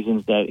of the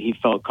reasons that he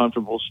felt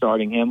comfortable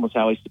starting him was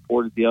how he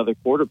supported the other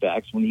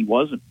quarterbacks when he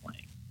wasn't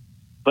playing.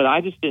 But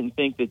I just didn't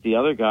think that the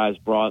other guys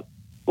brought.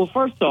 Well,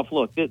 first off,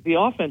 look, the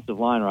offensive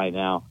line right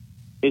now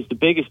is the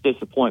biggest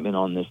disappointment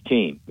on this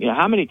team. You know,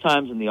 how many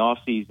times in the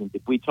offseason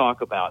did we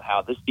talk about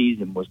how this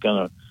season was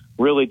going to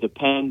really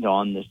depend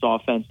on this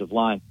offensive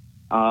line,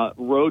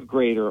 road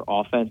grader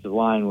offensive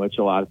line, which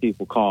a lot of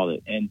people called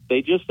it, and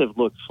they just have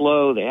looked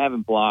slow. They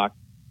haven't blocked.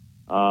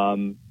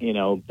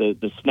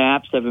 The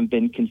snaps haven't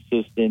been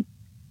consistent.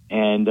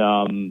 And,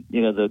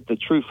 the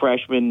true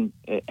freshman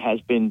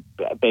has been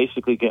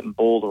basically getting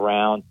bowled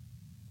around.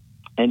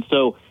 And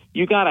so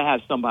you got to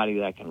have somebody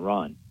that can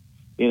run,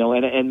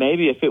 and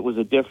maybe if it was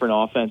a different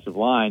offensive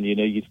line,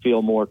 you'd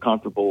feel more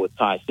comfortable with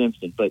Ty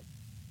Simpson. But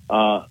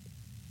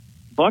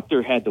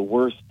Buckner had that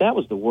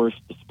was the worst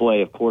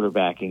display of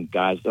quarterbacking,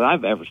 guys, that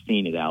I've ever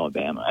seen at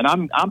Alabama.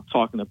 And I'm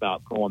talking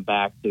about going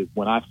back to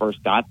when I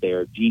first got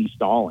there, Gene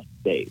Stallings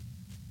days.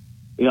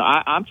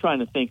 I'm trying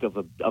to think of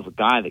a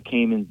guy that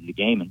came into the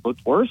game and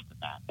looked worse than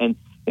that. And,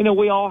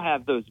 we all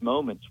have those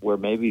moments where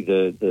maybe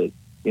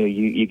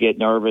you get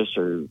nervous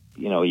or,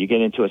 you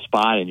get into a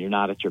spot and you're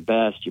not at your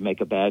best. You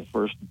make a bad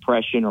first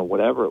impression or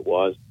whatever it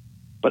was.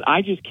 But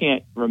I just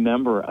can't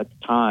remember a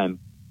time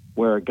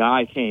where a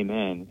guy came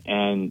in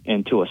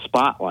and to a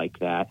spot like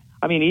that.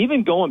 I mean,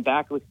 even going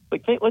back,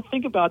 let's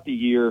think about the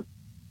year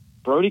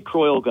Brody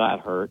Croyle got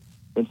hurt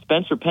and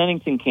Spencer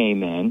Pennington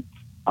came in.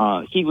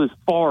 He was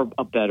far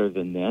better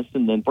than this.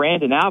 And then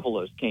Brandon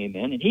Avalos came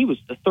in, and he was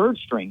the third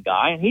string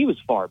guy, and he was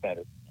far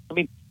better. I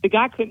mean, the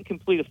guy couldn't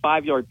complete a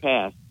 5-yard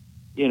pass,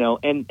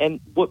 and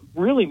what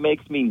really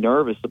makes me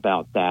nervous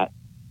about that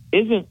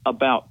isn't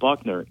about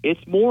Buckner.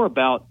 It's more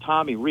about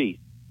Tommy Rees,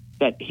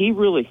 that he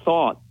really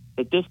thought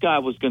that this guy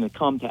was going to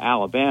come to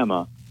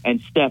Alabama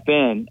and step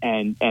in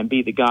and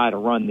be the guy to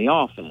run the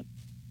offense.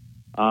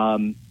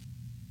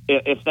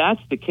 If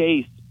that's the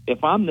case,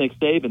 if I'm Nick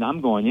Saban,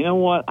 I'm going, you know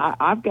what?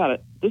 I've got to.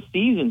 This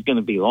season's going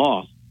to be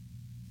lost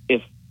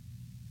if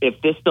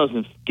this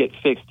doesn't get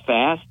fixed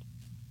fast,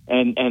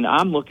 and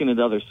I'm looking at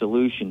other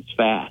solutions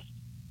fast.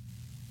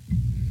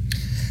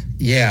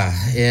 Yeah,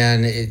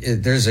 and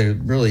there's a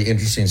really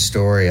interesting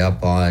story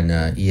up on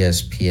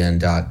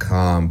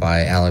ESPN.com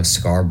by Alex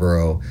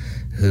Scarborough,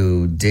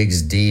 who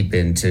digs deep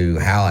into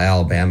how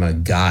Alabama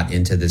got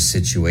into this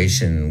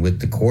situation with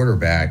the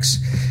quarterbacks.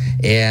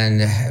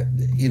 And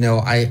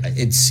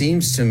it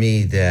seems to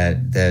me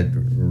that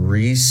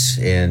Rees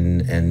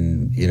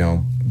and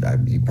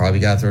you probably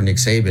got to throw Nick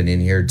Saban in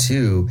here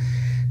too,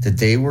 that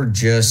they were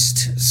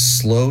just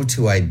slow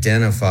to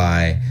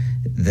identify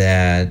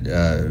that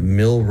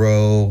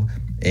Milroe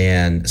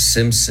and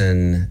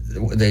Simpson,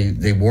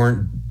 they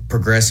weren't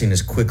progressing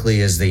as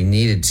quickly as they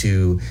needed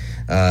to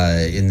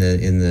in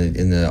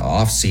the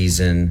off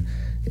season.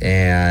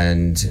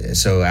 And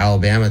so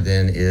Alabama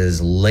then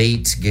is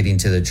late getting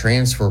to the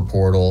transfer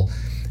portal.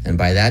 And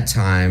by that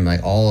time,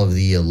 all of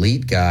the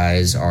elite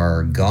guys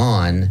are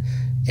gone.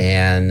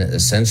 And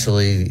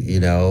essentially,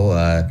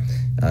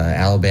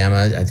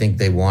 Alabama, I think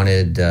they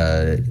wanted,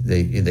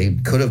 they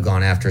could have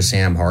gone after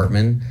Sam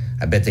Hartman.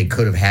 I bet they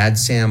could have had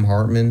Sam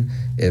Hartman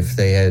if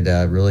they had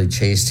really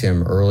chased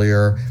him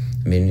earlier.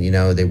 I mean,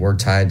 they were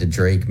tied to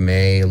Drake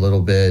May a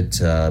little bit.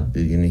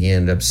 He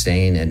ended up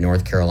staying at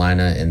North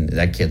Carolina, and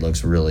that kid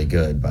looks really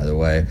good, by the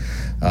way.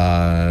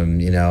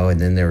 And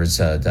then there was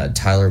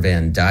Tyler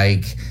Van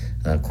Dyke,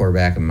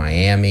 quarterback in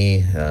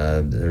Miami.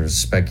 There's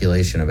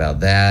speculation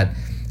about that.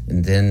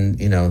 And then,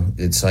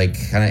 it's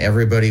like kind of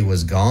everybody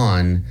was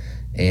gone,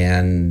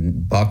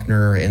 and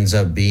Buckner ends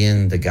up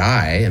being the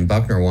guy, and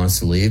Buckner wants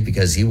to leave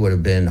because he would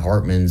have been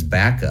Hartman's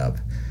backup.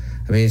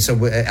 I mean,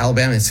 so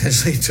Alabama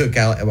essentially took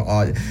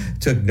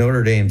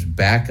Notre Dame's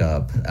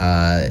backup.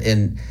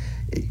 And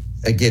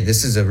again,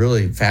 this is a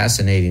really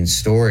fascinating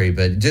story,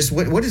 but just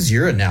what is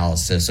your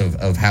analysis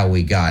of how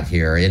we got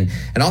here? And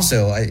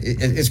also,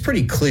 it's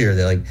pretty clear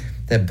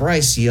that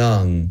Bryce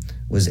Young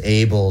was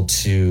able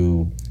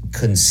to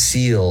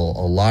conceal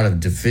a lot of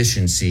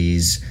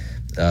deficiencies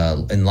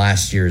in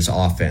last year's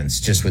offense,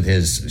 just with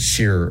his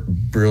sheer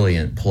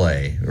brilliant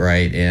play,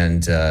 right?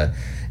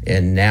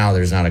 And now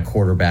there's not a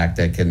quarterback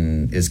that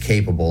is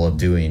capable of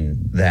doing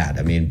that.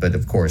 I mean, but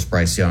of course,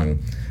 Bryce Young,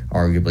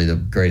 arguably the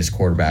greatest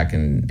quarterback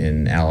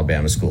in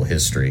Alabama school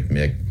history.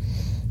 Mick.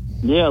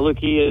 Yeah, look,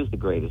 he is the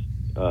greatest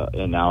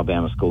in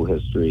Alabama school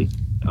history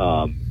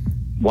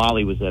while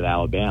he was at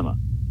Alabama.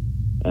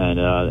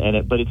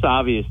 But it's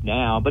obvious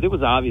now, but it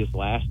was obvious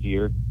last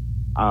year.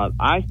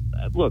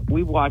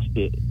 We watched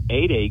the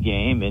 8A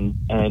game,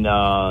 and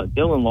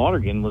Dylan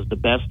Lonergan was the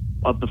best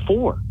of the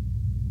four.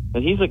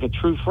 And he's like a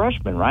true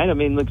freshman, right? I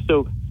mean, look,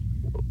 so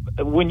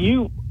when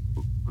you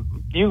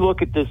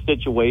look at this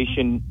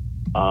situation,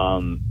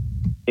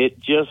 it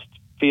just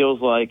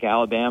feels like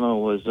Alabama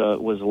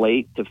was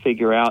late to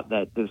figure out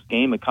that this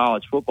game of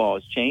college football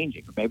is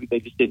changing. Or maybe they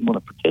just didn't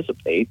want to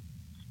participate,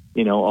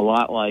 a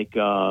lot like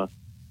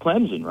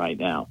Clemson right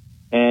now.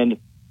 And,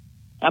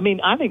 I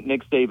mean, I think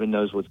Nick Saban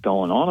knows what's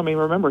going on. I mean,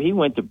 remember, he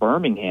went to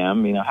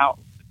Birmingham, a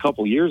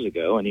couple years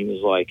ago, and he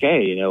was like,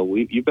 hey,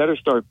 you better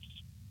start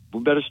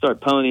we better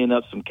start ponying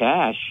up some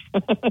cash,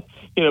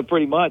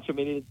 pretty much. I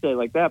mean, he didn't say it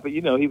like that, but,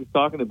 he was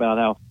talking about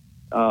how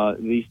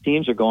these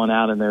teams are going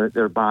out and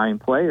they're buying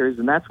players,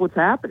 and that's what's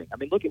happening. I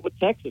mean, look at what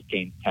Texas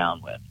came to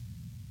town with,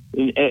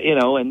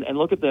 and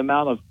look at the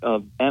amount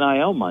of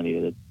NIL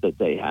money that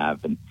they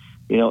have. And,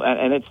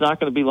 and it's not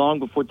going to be long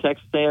before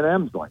Texas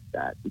A&M's like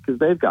that because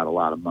they've got a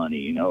lot of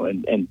money,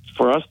 and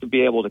for us to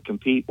be able to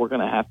compete, we're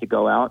going to have to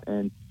go out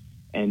and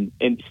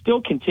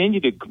still continue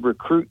to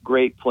recruit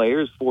great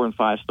players, 4- and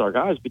 5-star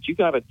guys, but you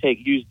got to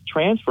use the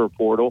transfer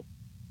portal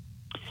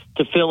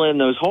to fill in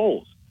those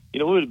holes.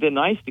 It would have been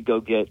nice to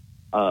go get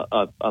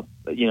a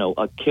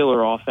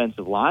killer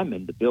offensive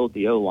lineman to build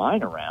the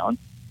O-line around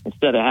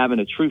instead of having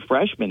a true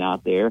freshman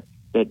out there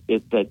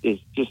that is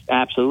just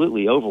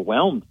absolutely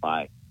overwhelmed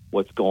by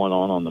what's going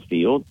on the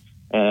field.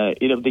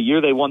 The year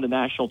they won the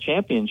national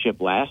championship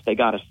last, they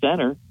got a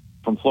center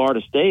from Florida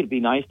State. It'd be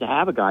nice to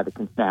have a guy that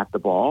can snap the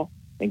ball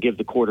and give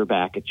the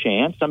quarterback a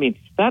chance. I mean,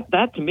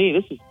 that to me,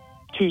 this is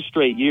 2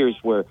 straight years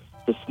where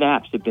the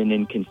snaps have been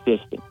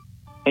inconsistent.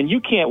 And you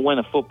can't win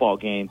a football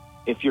game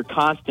if you're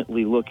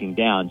constantly looking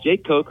down.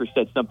 Jake Coker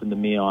said something to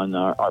me on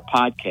our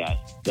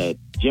podcast that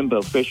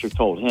Jimbo Fisher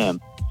told him.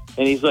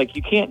 And he's like,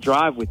 you can't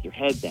drive with your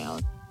head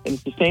down. And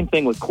it's the same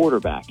thing with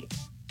quarterbacking.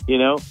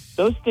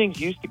 Those things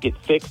used to get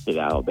fixed at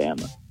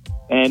Alabama.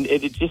 And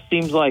it just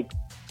seems like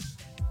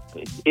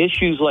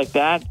issues like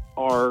that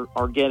are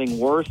getting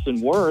worse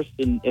and worse.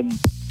 And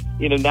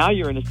now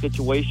you're in a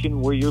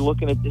situation where you're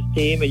looking at this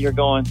team and you're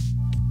going,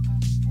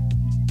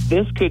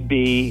 this could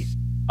be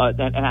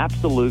an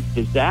absolute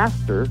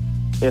disaster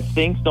if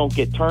things don't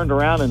get turned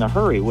around in a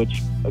hurry,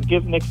 which I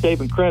give Nick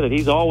Saban credit.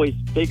 He's always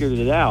figured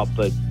it out,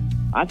 but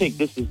I think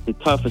this is the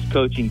toughest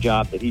coaching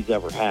job that he's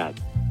ever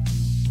had.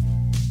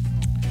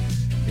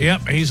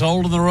 Yep, he's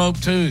holding the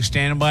rope too,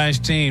 standing by his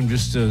team,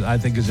 I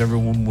think as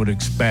everyone would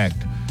expect.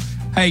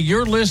 Hey,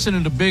 you're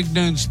listening to Big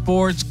Noon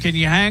Sports. Can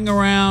you hang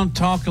around,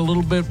 talk a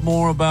little bit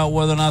more about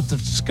whether or not the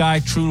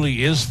sky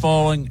truly is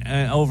falling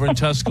over in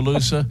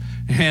Tuscaloosa?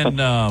 And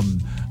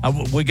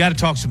we got to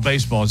talk some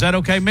baseball. Is that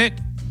okay, Mick?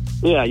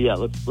 Yeah,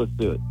 let's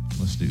do it.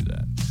 Let's do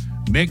that.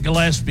 Mick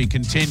Gillespie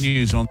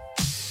continues on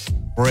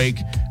break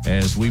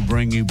as we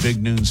bring you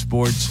Big Noon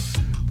Sports,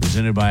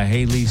 presented by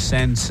Haley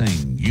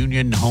Sansing,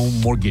 Union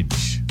Home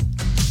Mortgage.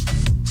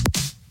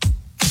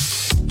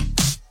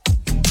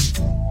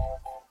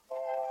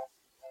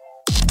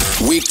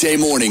 Weekday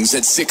mornings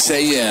at 6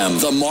 a.m.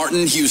 The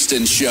Martin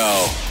Houston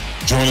Show.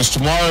 Join us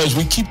tomorrow as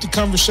we keep the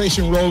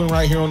conversation rolling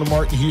right here on the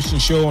Martin Houston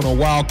Show on a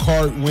Wild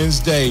Card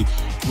Wednesday.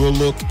 We'll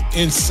look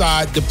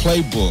inside the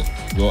playbook.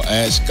 We'll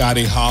add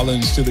Scotty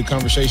Hollins to the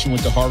conversation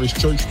with the Harvest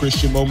Church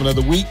Christian Moment of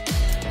the Week,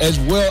 as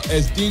well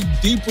as dig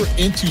deeper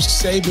into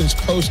Saban's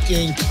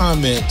post-game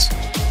comments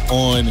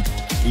on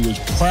he was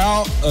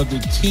proud of the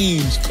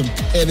team's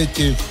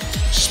competitive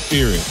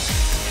spirit.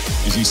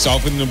 Is he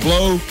softening the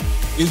blow?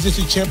 Is this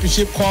a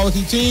championship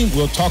quality team?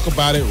 We'll talk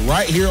about it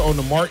right here on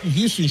the Martin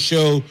Houston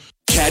Show.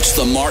 Catch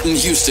the Martin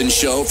Houston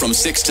Show from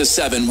 6 to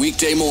 7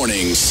 weekday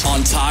mornings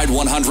on Tide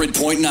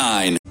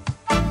 100.9.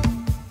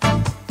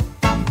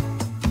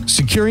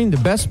 Securing the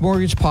best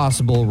mortgage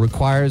possible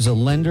requires a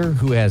lender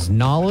who has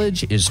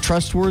knowledge, is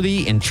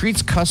trustworthy, and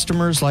treats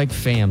customers like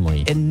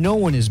family. And no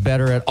one is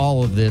better at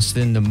all of this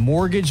than the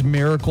mortgage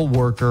miracle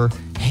worker,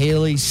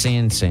 Haley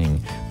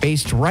Sansing.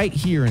 Based right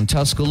here in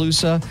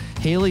Tuscaloosa,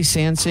 Haley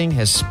Sansing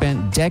has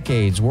spent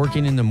decades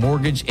working in the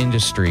mortgage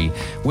industry.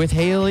 With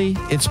Haley,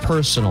 it's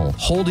personal,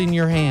 holding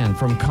your hand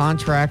from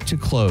contract to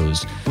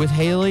close. With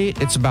Haley,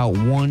 it's about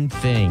one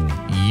thing,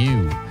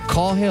 you.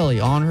 Call Haley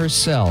on her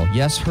cell,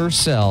 yes, her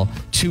cell,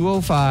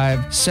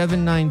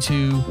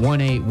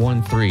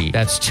 205-792-1813.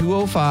 That's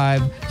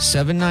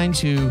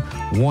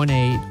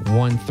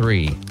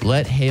 205-792-1813.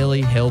 Let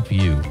Haley help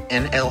you.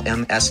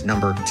 NLMS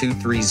number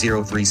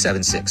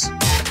 230376.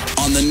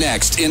 On the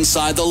next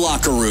Inside the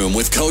Locker Room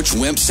with Coach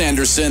Wimp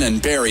Sanderson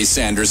and Barry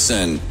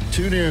Sanderson.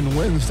 Tune in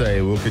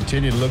Wednesday. We'll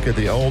continue to look at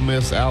the Ole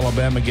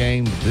Miss-Alabama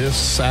game this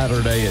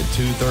Saturday at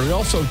 2:30. We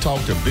also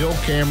talk to Bill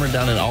Cameron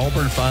down in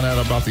Auburn, find out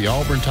about the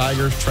Auburn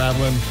Tigers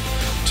traveling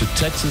to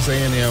Texas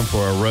A&M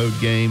for a road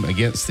game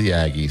against the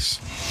Aggies.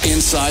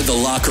 Inside the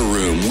Locker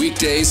Room,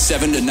 weekdays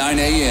 7 to 9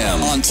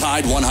 a.m. on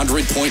Tide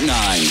 100.9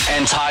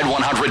 and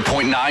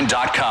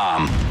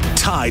Tide100.9.com.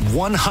 Tide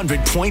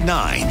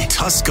 100.9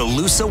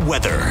 Tuscaloosa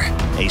weather.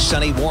 A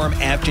sunny, warm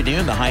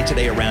afternoon. The high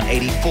today around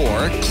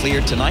 84.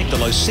 Clear tonight, the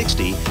low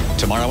 60.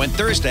 Tomorrow and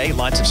Thursday,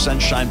 lots of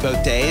sunshine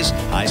both days.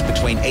 Highs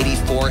between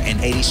 84 and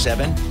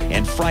 87.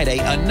 And Friday,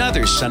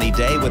 another sunny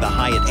day with a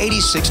high at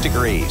 86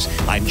 degrees.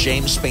 I'm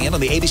James Spann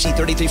on the ABC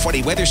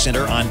 3340 Weather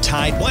Center on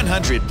Tide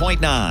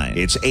 100.9.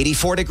 It's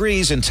 84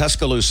 degrees in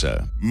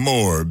Tuscaloosa.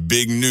 More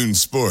Big Noon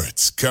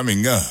Sports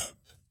coming up.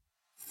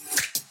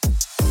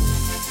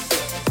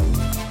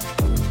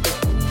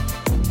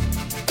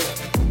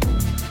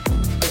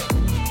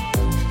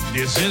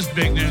 This is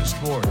Big Noon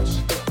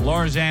Sports.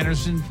 Lars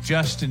Anderson,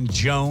 Justin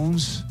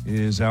Jones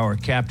is our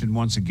captain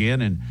once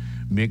again, and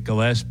Mick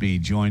Gillespie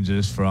joins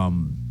us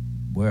from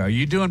Where are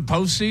you doing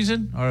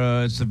postseason?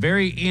 Or it's the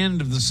very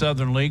end of the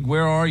Southern League.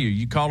 Where are you?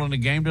 You calling a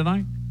game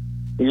tonight?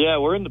 Yeah,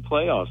 we're in the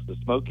playoffs. The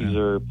Smokies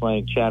are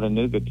playing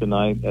Chattanooga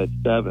tonight at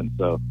 7.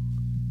 So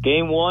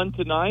game 1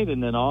 tonight,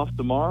 and then off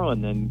tomorrow,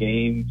 and then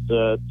games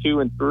 2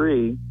 and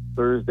 3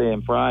 Thursday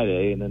and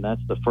Friday, and then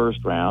that's the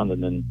first round,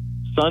 and then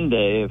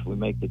Sunday if we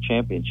make the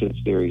championship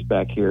series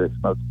back here at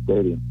Smoky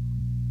Stadium.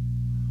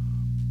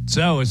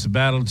 So it's the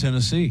Battle of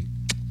Tennessee,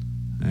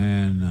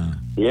 and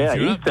if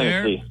you're up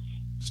there, Tennessee.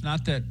 it's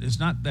not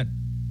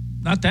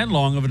that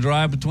long of a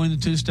drive between the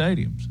two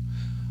stadiums.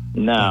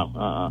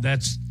 No,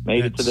 that's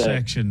made that it today.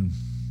 Section.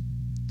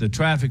 The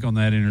traffic on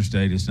that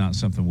interstate is not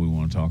something we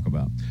want to talk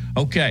about.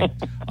 Okay.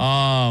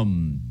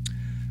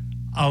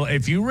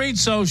 If you read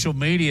social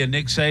media,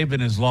 Nick Saban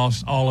has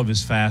lost all of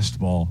his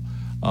fastball.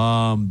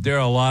 There are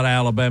a lot of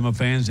Alabama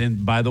fans,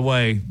 and by the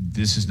way,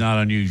 this is not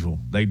unusual.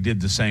 They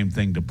did the same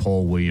thing to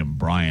Paul William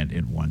Bryant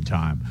at one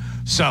time.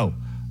 So,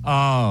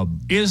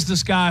 is the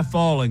sky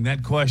falling?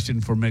 That question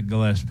for Mick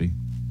Gillespie.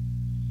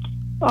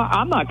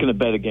 I'm not going to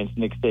bet against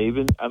Nick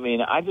Saban. I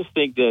mean, I just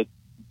think that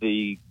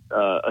the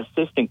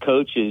assistant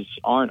coaches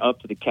aren't up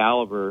to the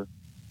caliber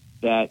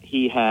that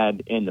he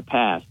had in the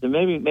past. And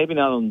maybe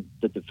not on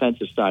the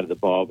defensive side of the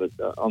ball, but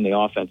on the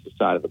offensive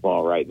side of the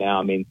ball right now.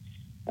 I mean,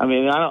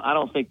 I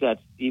don't think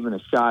that's even a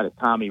shot at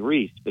Tommy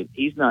Rees, but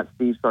he's not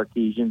Steve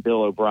Sarkisian,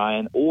 Bill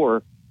O'Brien,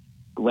 or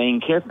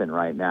Lane Kiffin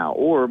right now,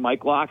 or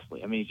Mike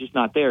Loxley. I mean, he's just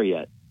not there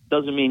yet.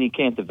 Doesn't mean he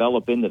can't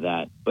develop into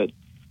that. But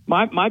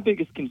my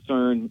biggest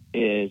concern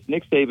is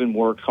Nick Saban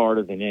works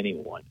harder than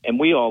anyone, and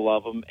we all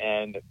love him,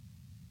 and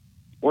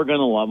we're going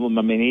to love him.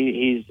 I mean,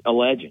 he's a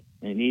legend,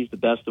 and he's the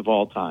best of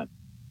all time.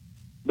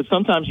 But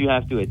sometimes you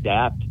have to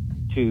adapt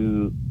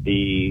to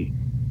the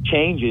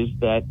changes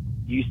that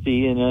you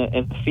see in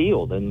the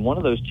field. And one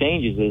of those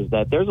changes is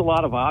that there's a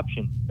lot of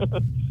options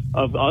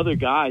of other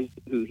guys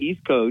who he's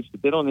coached,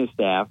 been on his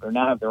staff, or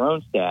now have their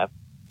own staff,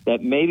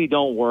 that maybe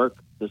don't work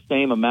the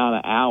same amount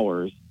of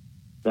hours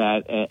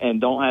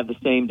and don't have the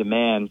same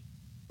demands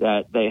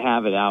that they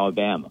have at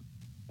Alabama.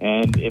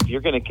 And if you're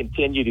going to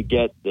continue to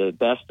get the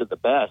best of the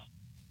best,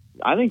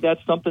 I think that's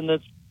something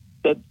that's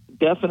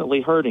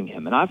definitely hurting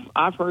him. And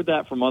I've heard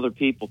that from other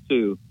people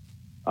too,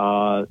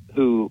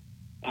 who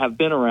have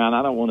been around.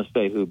 I don't want to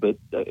say who, but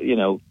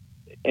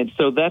and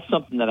so that's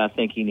something that I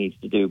think he needs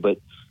to do. But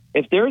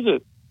if there's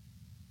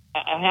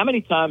how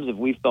many times have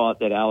we thought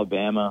that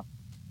Alabama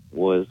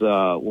was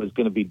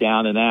going to be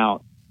down and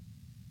out,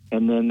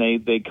 and then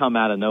they come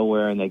out of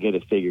nowhere and they get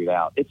it figured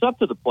out? It's up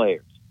to the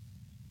players,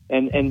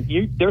 and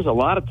there's a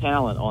lot of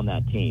talent on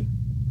that team,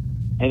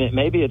 and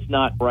maybe it's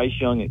not Bryce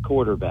Young at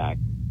quarterback,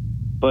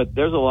 but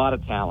there's a lot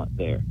of talent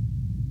there.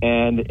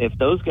 And if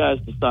those guys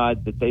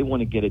decide that they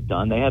want to get it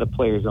done, they had a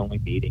players-only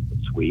meeting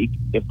this week.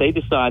 If they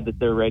decide that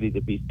they're ready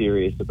to be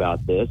serious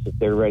about this, if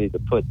they're ready to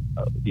put,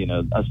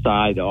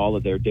 aside all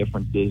of their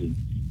differences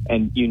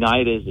and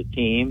unite as a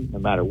team, no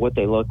matter what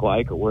they look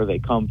like or where they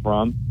come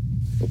from,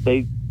 if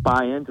they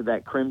buy into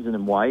that crimson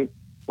and white,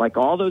 like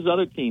all those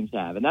other teams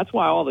have. And that's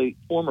why all the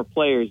former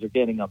players are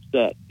getting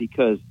upset,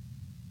 because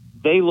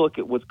they look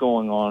at what's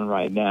going on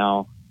right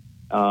now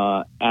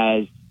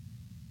as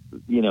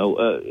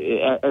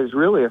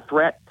really a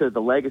threat to the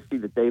legacy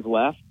that they've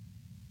left.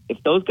 If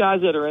those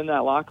guys that are in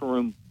that locker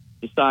room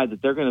decide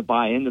that they're going to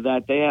buy into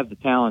that, they have the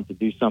talent to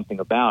do something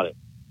about it.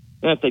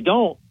 And if they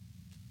don't,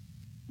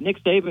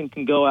 Nick Saban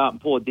can go out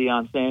and pull a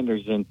Deion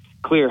Sanders and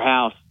clear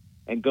house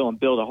and go and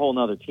build a whole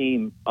nother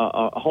team,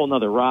 a whole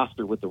nother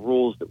roster with the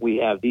rules that we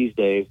have these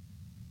days,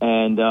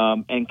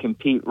 and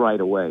compete right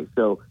away.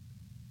 So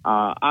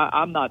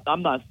I'm not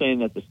saying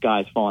that the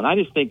sky's falling. I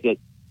just think that.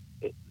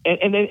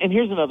 And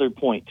here's another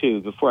point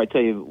too, before I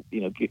tell you,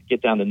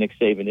 get down to Nick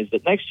Saban, is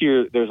that next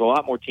year there's a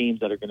lot more teams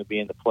that are going to be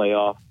in the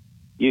playoff.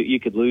 You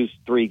could lose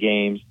 3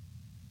 games,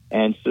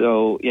 and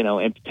so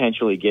and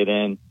potentially get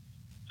in.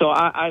 So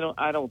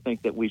I don't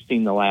think that we've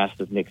seen the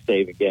last of Nick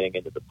Saban getting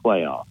into the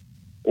playoff,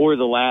 or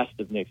the last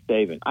of Nick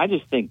Saban. I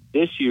just think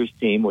this year's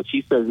team, which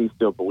he says he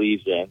still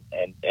believes in,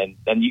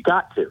 and you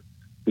got to,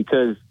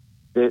 because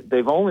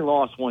they've only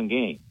lost 1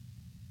 game,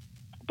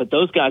 but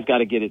those guys got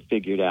to get it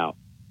figured out.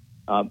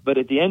 But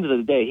at the end of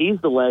the day, he's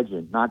the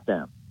legend, not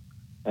them.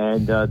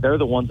 And they're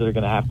the ones that are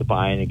going to have to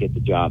buy in and get the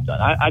job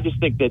done. I just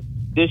think that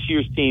this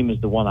year's team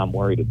is the one I'm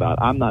worried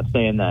about. I'm not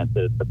saying that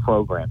the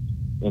program's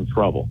in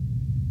trouble.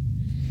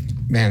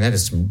 Man, that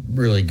is some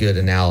really good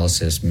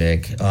analysis,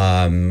 Mick.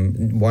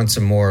 Want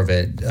some more of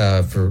it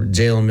for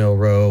Jalen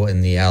Milroe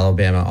and the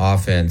Alabama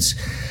offense.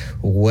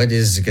 What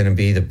is going to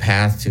be the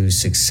path to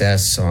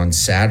success on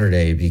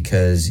Saturday?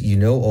 Because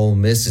Ole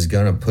Miss is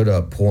going to put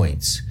up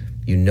points.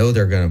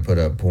 They're going to put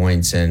up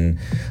points, and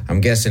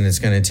I'm guessing it's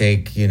going to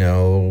take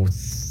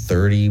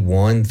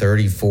 31,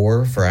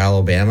 34 for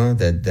Alabama.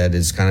 That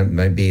is kind of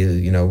might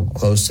be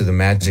close to the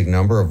magic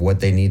number of what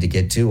they need to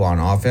get to on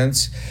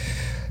offense.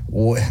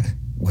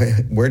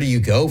 Where do you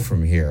go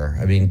from here?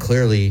 I mean,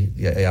 clearly,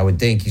 I would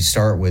think you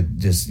start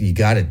with you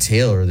got to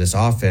tailor this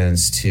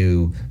offense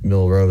to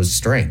Milroe's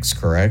strengths,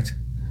 correct?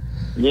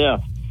 Yeah.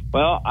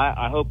 Well,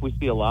 I hope we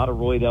see a lot of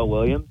Roydell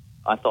Williams.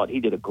 I thought he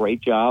did a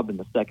great job in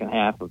the second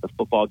half of the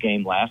football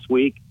game last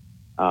week,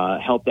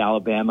 helped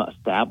Alabama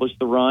establish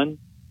the run.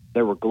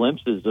 There were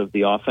glimpses of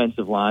the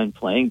offensive line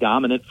playing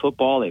dominant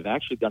football. They've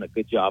actually done a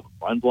good job of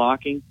run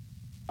blocking.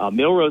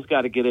 Milroe's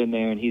got to get in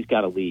there, and he's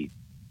got to lead.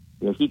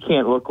 He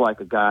can't look like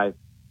a guy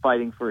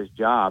fighting for his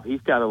job.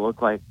 He's got to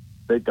look like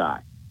the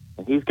guy.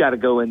 And he's got to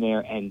go in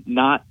there and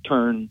not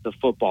turn the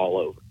football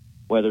over.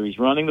 Whether he's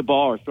running the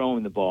ball or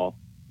throwing the ball,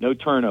 no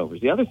turnovers.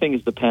 The other thing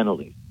is the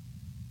penalties.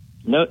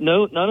 No,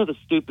 none of the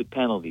stupid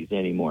penalties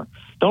anymore.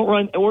 Don't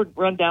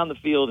run down the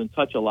field and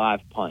touch a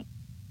live punt.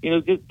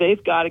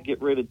 They've got to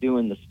get rid of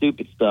doing the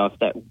stupid stuff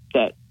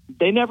that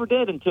they never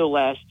did until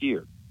last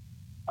year.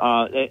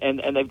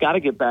 And they've got to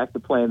get back to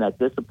playing that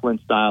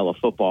disciplined style of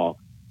football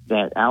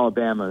that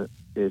Alabama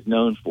is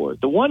known for.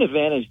 The one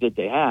advantage that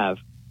they have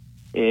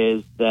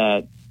is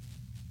that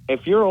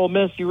if you're Ole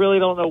Miss, you really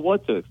don't know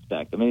what to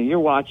expect. I mean, you're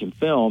watching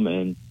film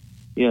and,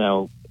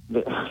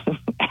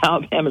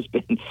 Alabama's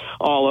been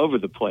all over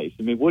the place.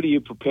 I mean, what do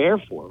you prepare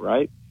for,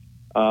 right?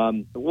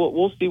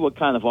 We'll see what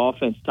kind of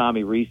offense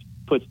Tommy Rees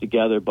puts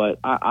together, but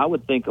I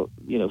would think,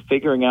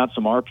 figuring out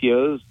some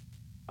RPOs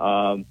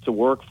to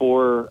work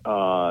for,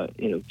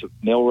 to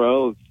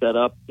Milroe, set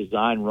up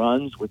design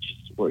runs, which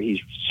is where he's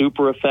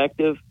super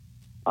effective.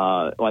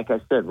 Like I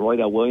said,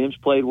 Roydell Williams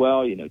played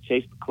well.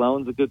 Chase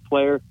McClellan's a good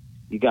player.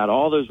 You got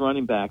all those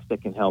running backs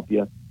that can help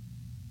you.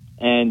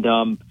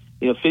 And,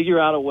 figure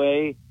out a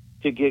way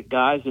to get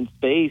guys in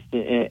space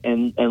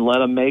and let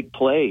them make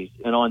plays.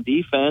 And on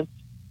defense,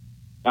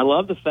 I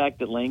love the fact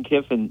that Lane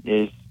Kiffin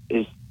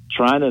is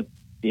trying to,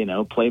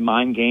 play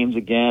mind games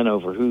again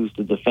over who's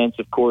the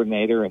defensive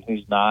coordinator and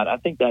who's not. I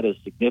think that is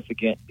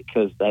significant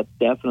because that's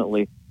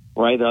definitely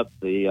right up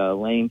the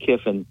Lane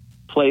Kiffin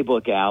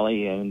playbook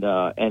alley. And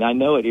I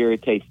know it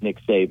irritates Nick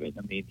Saban.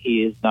 I mean,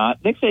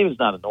 Nick Saban's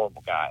not a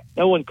normal guy.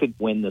 No one could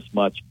win this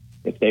much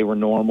if they were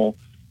normal.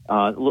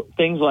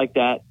 Things like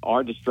that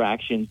are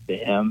distractions to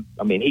him.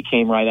 I mean, he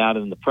came right out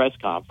in the press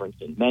conference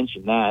and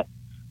mentioned that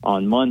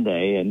on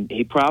Monday, and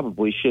he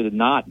probably should have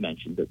not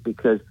mentioned it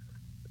because,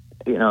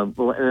 and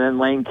then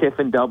Lane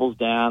Kiffin doubles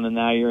down, and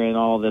now you're in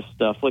all this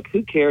stuff. Look,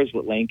 who cares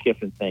what Lane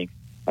Kiffin thinks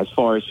as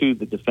far as who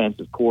the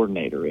defensive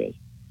coordinator is?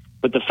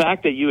 But the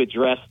fact that you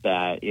address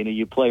that,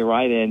 you play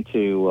right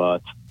into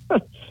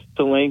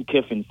to Lane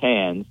Kiffin's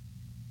hands.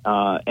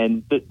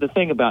 And the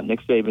thing about Nick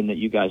Saban that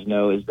you guys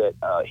know is that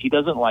he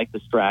doesn't like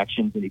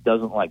distractions and he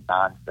doesn't like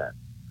nonsense.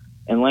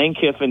 And Lane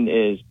Kiffin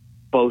is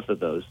both of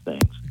those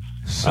things.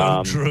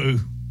 So true.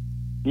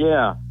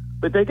 Yeah,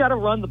 but they got to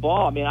run the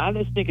ball. I mean, I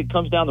just think it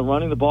comes down to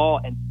running the ball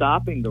and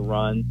stopping the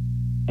run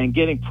and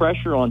getting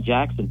pressure on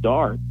Jackson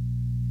Dart.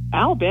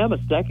 Alabama's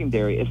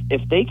secondary,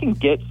 if they can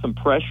get some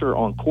pressure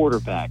on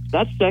quarterbacks,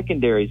 that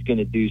secondary is going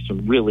to do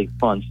some really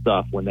fun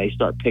stuff when they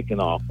start picking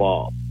off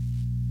balls.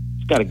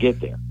 It's got to get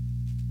there.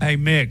 Hey,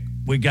 Mick,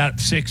 we got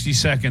 60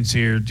 seconds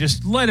here.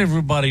 Just let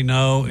everybody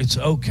know it's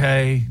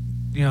okay.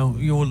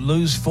 You'll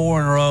lose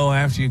 4 in a row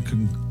after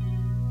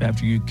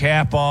you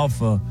cap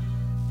off a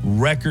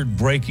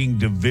record-breaking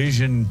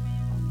division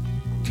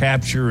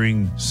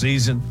capturing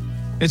season.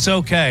 It's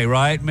okay,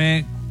 right,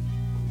 Mick?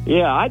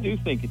 Yeah, I do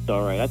think it's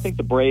all right. I think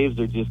the Braves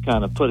are just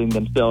kind of putting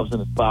themselves in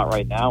a spot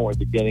right now where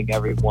they're getting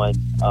everyone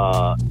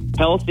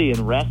healthy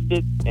and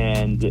rested.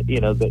 And,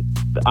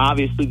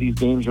 obviously these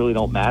games really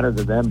don't matter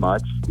to them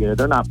much.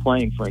 They're not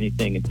playing for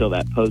anything until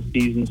that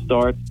postseason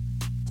starts.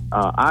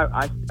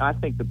 I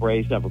think the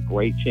Braves have a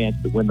great chance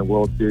to win the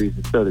World Series,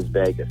 and so does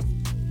Vegas.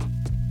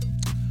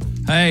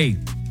 Hey,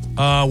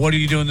 what are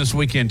you doing this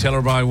weekend? Tell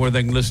everybody where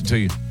they can listen to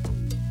you.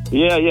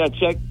 Yeah.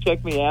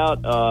 Check me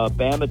out.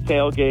 Bama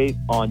Tailgate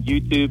on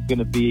YouTube. Going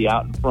to be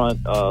out in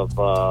front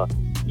of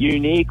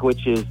Unique,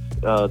 which is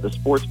the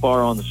sports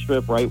bar on the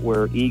Strip, right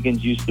where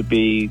Egan's used to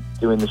be,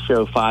 doing the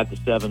show 5 to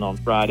 7 on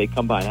Friday.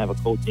 Come by and have a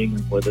cold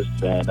ding with us.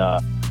 And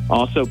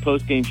also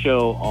post-game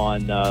show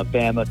on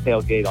Bama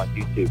Tailgate on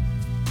YouTube.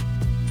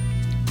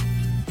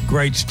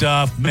 Great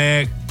stuff,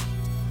 Mick.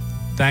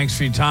 Thanks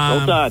for your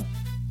time. Roll Tide.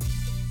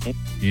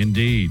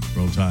 Indeed.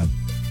 Roll Tide.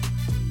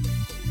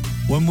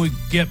 When we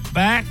get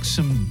back,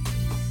 some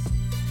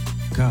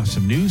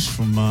news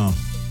from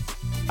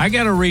I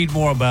got to read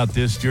more about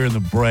this during the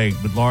break,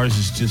 but Lars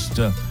has just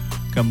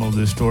come up with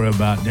this story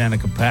about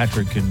Danica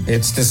Patrick. And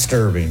it's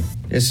disturbing.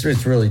 It's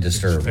really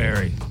disturbing. It's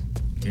very.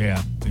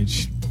 Yeah.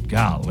 It's,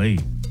 golly.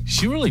 Did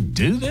she really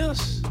do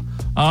this?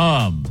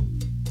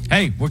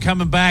 Hey, we're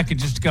coming back in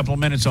just a couple of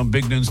minutes on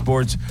Big Noon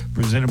Sports,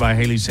 presented by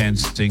Haley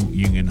Sansing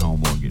Union Home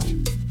Mortgage.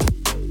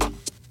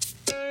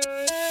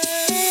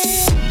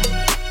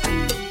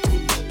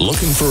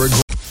 Looking for a...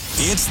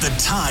 It's the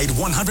Tide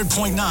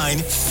 100.9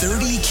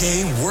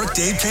 30K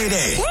Workday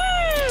Payday. Woo!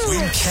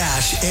 Win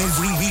cash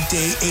every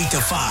weekday 8 to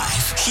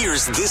 5.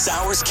 Here's this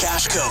hour's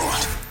cash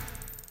code.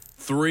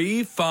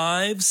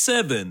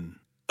 357.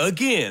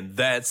 Again,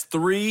 that's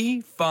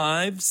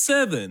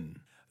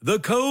 357. The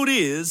code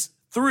is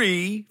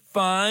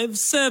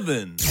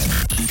 357.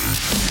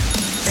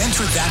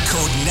 Enter that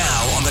code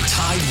now on the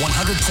Tide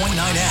 100.9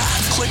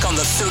 app. Click on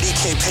the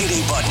 30K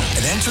payday button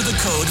and enter the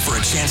code for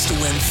a chance to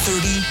win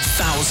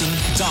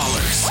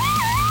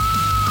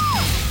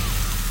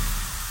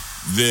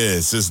 $30,000.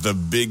 This is the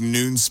Big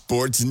Noon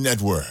Sports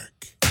Network.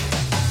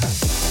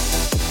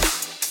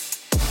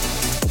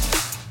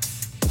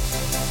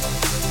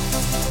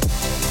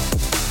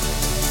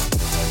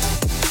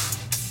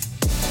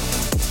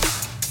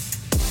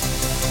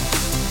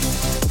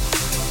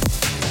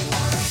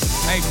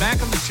 Hey,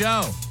 back on the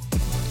show.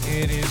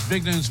 It is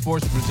Big Noon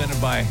Sports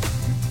presented by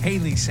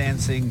Haley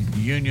Sansing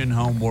Union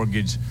Home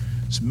Mortgage.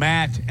 It's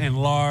Matt and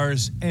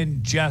Lars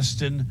and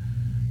Justin.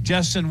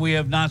 Justin, we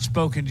have not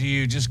spoken to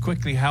you. Just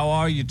quickly, how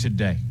are you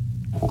today?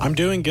 I'm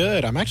doing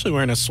good. I'm actually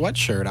wearing a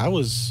sweatshirt. I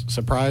was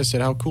surprised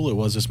at how cool it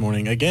was this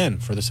morning, again,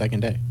 for the second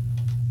day.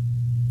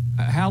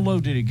 How low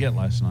did it get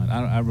last night?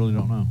 I really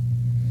don't know.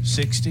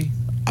 60?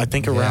 I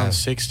think around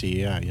 60,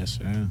 yes,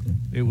 sir. Yeah,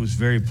 it was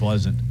very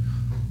pleasant.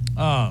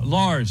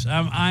 Lars,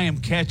 I am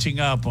catching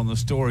up on the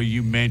story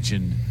you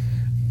mentioned,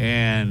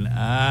 and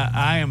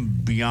I am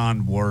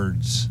beyond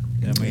words.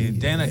 I mean,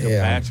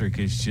 Danica Patrick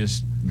is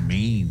just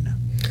mean.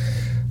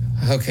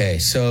 Okay,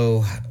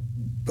 so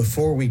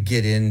before we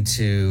get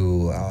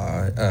into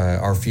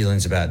our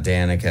feelings about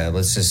Danica,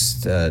 let's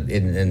just,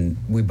 and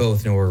we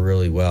both know her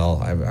really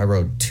well. I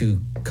wrote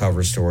 2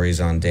 cover stories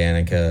on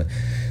Danica,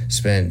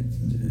 spent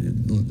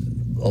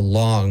a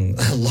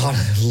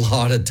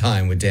lot of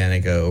time with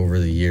Danica over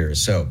the years.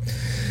 So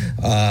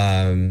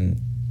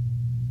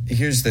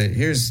here's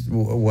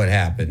what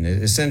happened.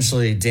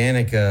 Essentially,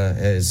 Danica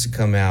has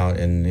come out,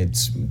 and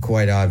it's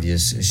quite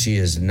obvious she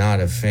is not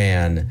a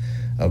fan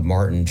of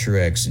Martin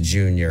Truex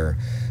Jr.,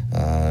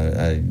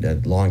 a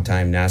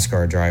longtime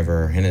NASCAR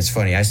driver. And it's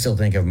funny, I still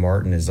think of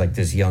Martin as like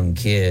this young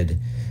kid,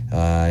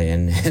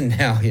 and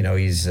now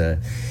he's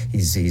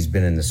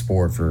been in the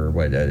sport for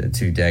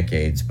 2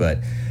 decades, but.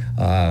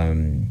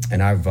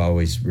 And I've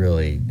always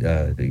really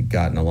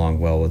gotten along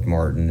well with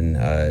Martin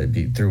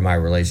through my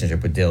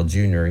relationship with Dale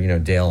Jr.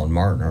 Dale and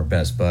Martin are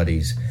best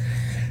buddies.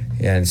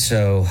 And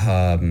so,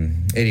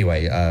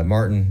 anyway,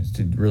 Martin,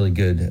 really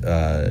good,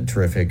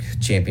 terrific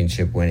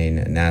championship-winning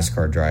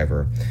NASCAR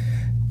driver.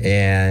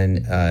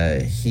 And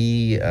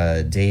he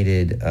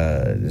dated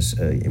this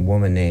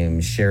woman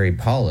named Sherry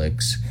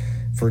Pollux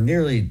for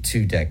nearly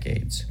 2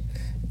 decades.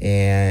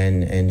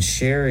 And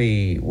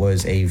Sherry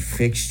was a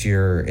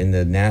fixture in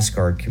the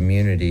NASCAR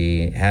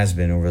community, has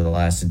been over the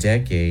last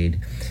decade,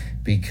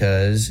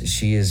 because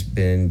she has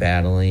been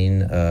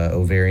battling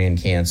ovarian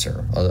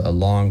cancer, a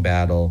long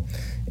battle.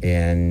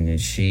 And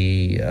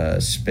she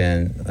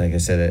spent, like I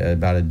said,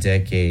 about a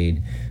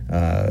decade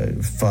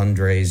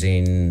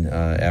fundraising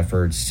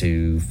efforts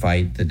to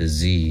fight the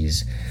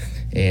disease.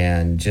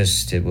 And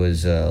it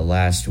was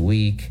last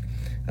week,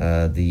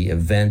 the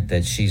event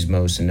that she's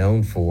most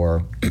known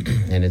for,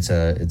 and it's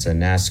a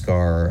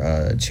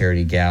NASCAR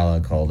charity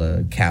gala called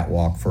a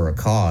Catwalk for a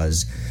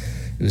Cause.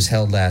 It was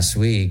held last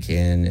week,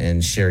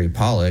 and Sherry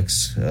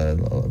Pollux,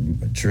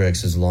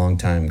 Truex's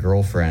longtime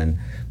girlfriend,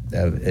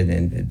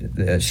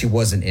 and she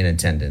wasn't in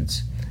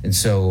attendance. And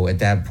so at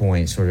that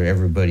point, sort of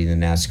everybody in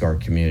the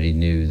NASCAR community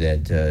knew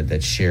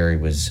that Sherry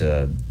was,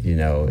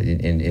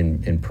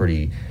 in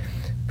pretty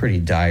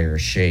dire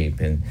shape.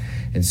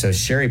 And so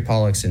Sherry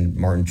Pollux and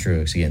Martin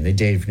Truex, again, they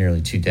dated for nearly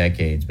 2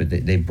 decades, but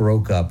they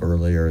broke up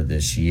earlier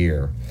this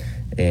year.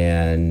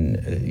 And,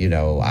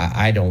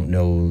 I don't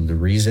know the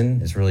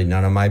reason. It's really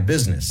none of my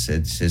business.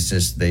 It's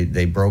just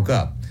they broke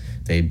up.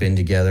 They'd been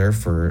together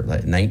for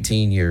like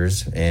 19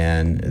 years,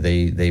 and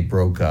they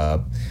broke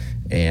up.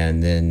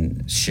 And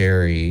then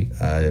Sherry,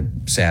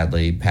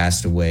 sadly,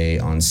 passed away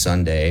on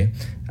Sunday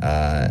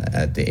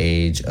at the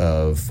age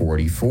of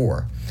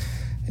 44.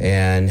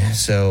 And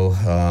so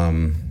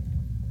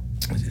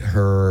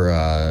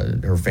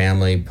her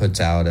family puts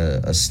out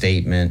a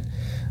statement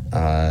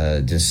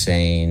just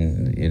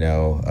saying,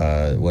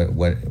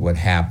 what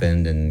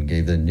happened, and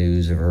gave the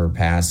news of her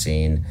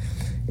passing.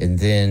 And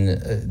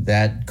then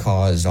that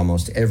caused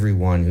almost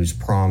everyone who's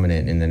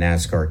prominent in the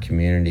NASCAR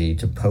community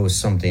to post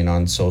something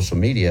on social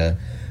media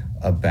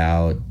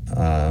about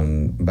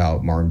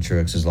Martin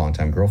Truex's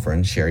longtime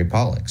girlfriend, Sherry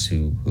Pollux,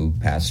 who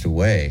passed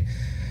away.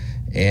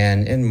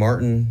 And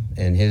Martin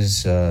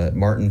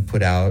Martin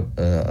put out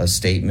a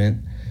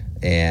statement,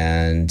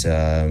 and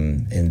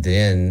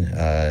then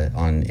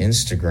on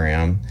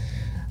Instagram,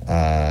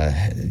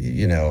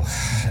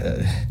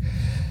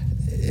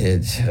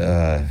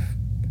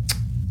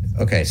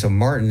 okay. So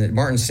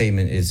Martin's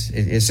statement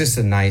it's just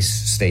a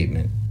nice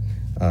statement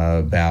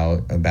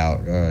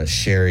about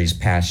Sherry's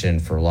passion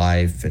for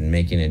life and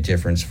making a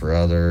difference for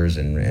others,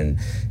 and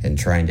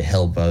trying to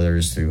help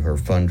others through her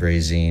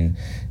fundraising,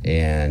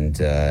 and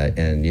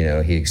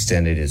he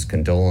extended his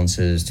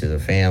condolences to the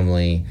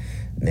family,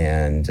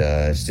 and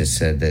just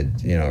said that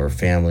her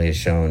family has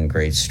shown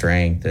great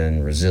strength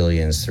and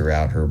resilience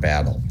throughout her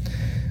battle.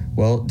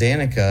 Well,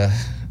 Danica,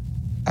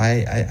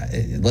 I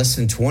less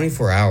than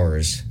 24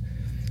 hours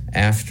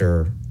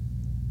after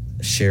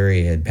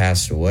Sherry had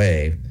passed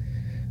away,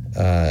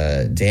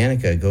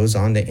 Danica goes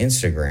on to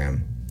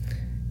Instagram,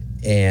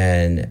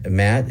 and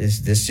Matt,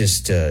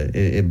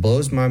 it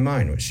blows my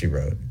mind what she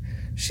wrote.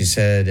 She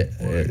said,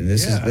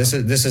 "This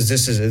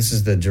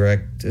is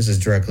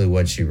directly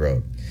what she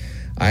wrote.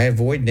 I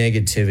avoid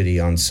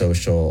negativity on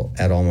social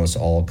at almost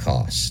all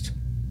cost,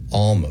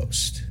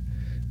 almost.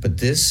 But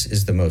this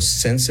is the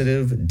most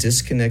sensitive,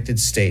 disconnected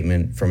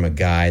statement from a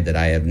guy that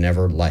I have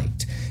never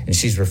liked." And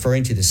she's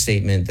referring to the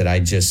statement that I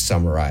just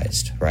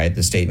summarized, right?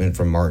 The statement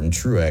from Martin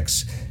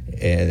Truex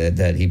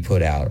that he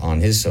put out on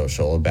his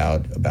social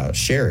about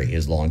Sherry,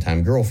 his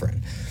longtime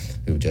girlfriend,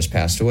 who just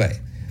passed away.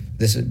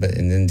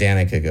 And then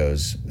Danica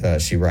goes,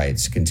 she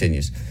writes,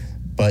 continues,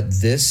 "But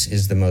this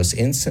is the most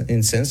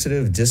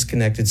insensitive,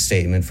 disconnected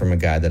statement from a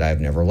guy that I've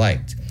never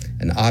liked.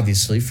 And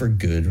obviously for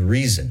good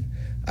reason.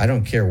 I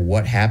don't care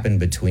what happened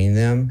between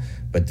them,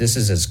 but this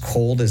is as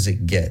cold as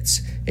it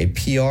gets. A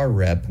PR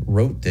rep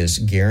wrote this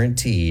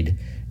guaranteed.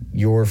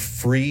 You're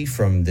free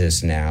from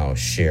this now,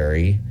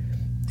 Sherry."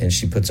 And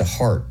she puts a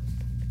heart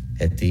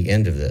at the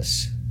end of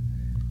this.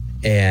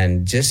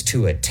 And just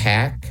to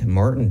attack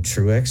Martin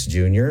Truex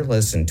Jr.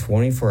 less than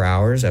 24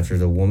 hours after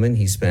the woman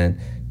he spent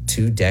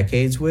 2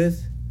 decades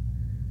with?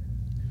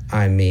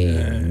 I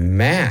mean,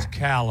 Matt. It's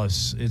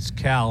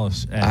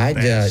callous at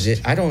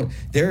best.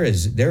 There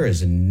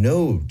is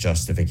no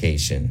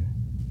justification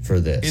for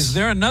this. Is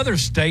there another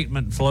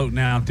statement floating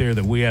out there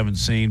that we haven't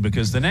seen?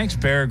 Because the next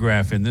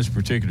paragraph in this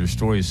particular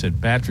story said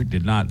Patrick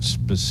did not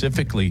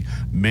specifically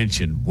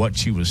mention what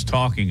she was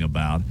talking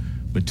about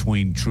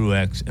between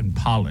Truex and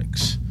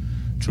Pollux.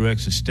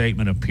 Truex's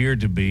statement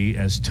appeared to be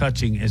as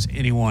touching as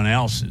anyone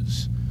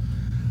else's.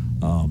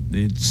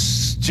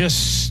 It's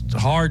just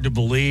hard to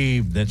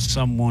believe that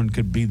someone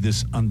could be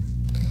this.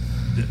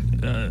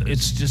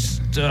 It's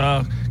just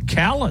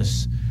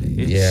callous.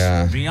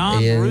 It's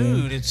beyond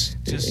rude. It's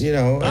just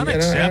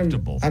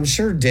unacceptable. I'm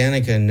sure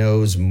Danica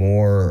knows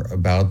more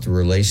about the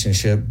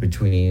relationship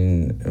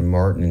between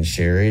Martin and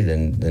Sherry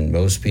than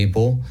most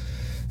people,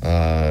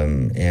 that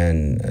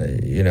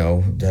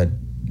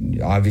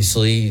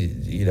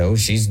obviously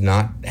she's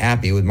not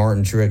happy with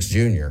Martin Truex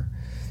Jr.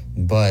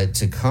 But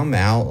to come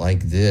out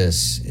like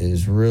this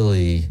is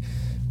really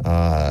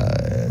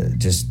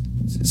just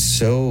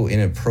so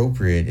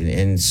inappropriate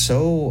and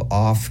so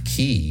off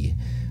key.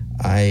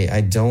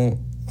 I don't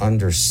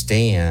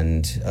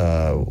understand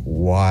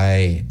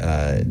why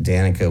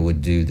Danica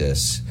would do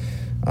this.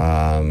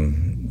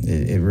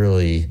 It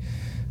really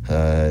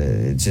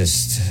it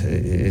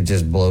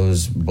just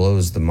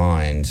blows the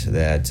mind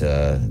that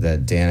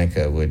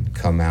Danica would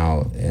come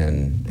out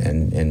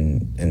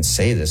and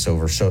say this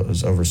over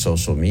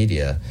social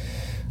media.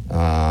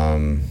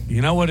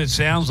 You know what it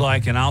sounds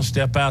like, and I'll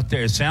step out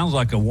there. It sounds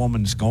like a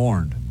woman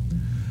scorned.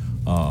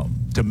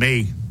 To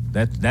me,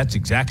 that's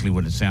exactly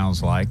what it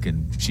sounds like,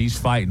 and she's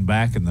fighting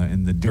back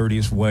in the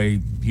dirtiest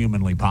way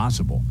humanly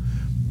possible.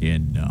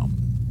 And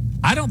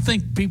I don't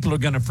think people are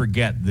going to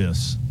forget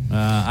this.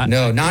 Not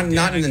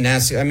in the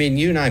NASCAR. I mean,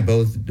 you and I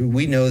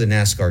we know the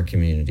NASCAR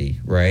community,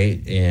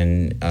 right?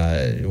 And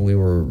we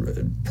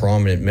were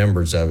prominent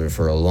members of it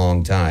for a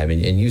long time,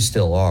 and you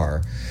still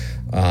are.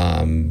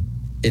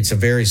 It's a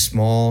very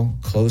small,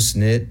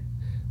 close-knit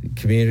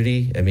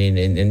community. I mean,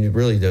 and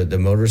really the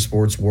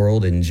motorsports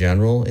world in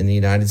general in the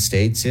United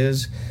States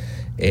is.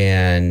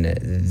 And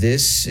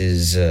this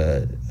is,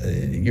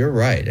 you're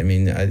right. I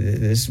mean,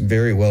 this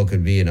very well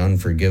could be an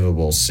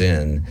unforgivable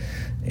sin.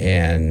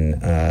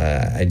 And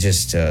I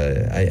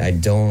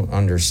don't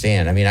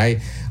understand. I mean,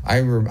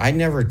 I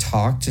never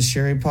talked to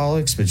Sherry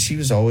Pollux, but she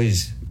was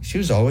always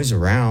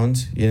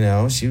around.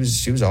 She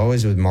was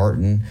always with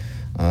Martin,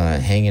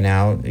 hanging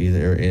out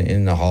either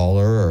in the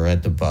hauler or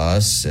at the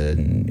bus,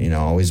 and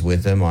always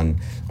with him on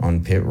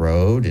pit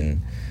road.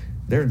 And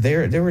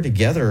they were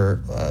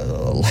together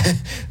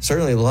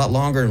certainly a lot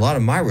longer. A lot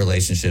of my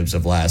relationships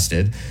have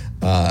lasted,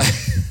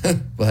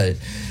 but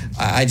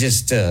I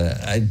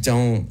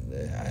don't.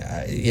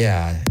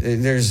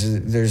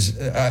 There's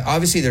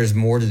obviously there's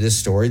more to this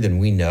story than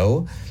we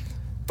know,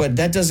 but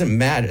that doesn't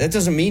matter. That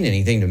doesn't mean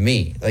anything to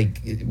me.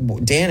 Like,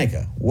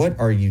 Danica, what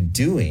are you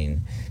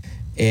doing?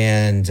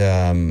 And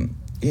Danica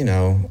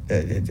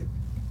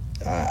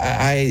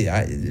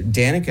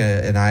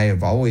and I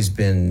have always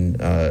been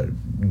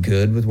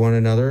good with one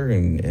another,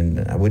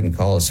 and I wouldn't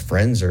call us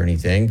friends or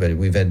anything, but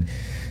we've had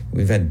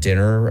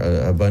dinner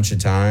a bunch of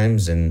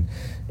times, and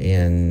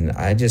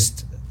I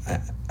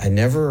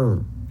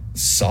never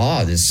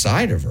saw this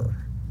side of her.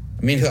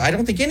 I mean, I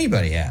don't think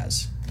anybody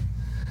has.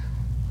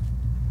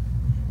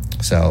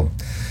 So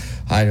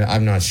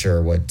I'm not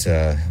sure what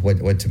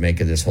to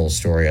make of this whole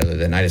story, other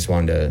than I just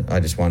wanted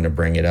to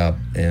bring it up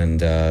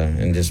and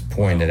just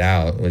point it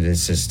out.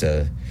 It's just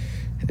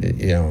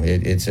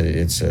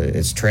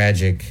it's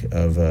tragic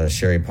of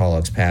Sherry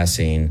Pollux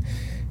passing,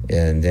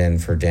 and then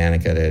for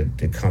Danica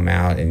to come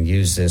out and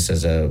use this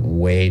as a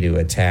way to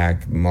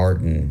attack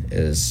Martin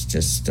is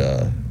just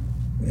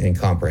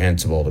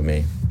incomprehensible to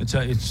me.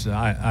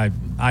 I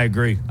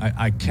agree.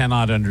 I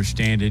cannot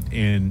understand it,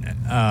 and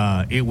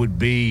it would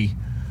be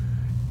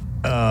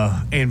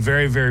in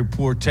very, very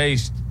poor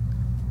taste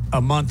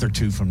a month or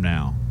two from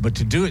now. But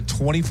to do it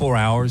 24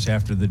 hours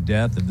after the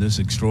death of this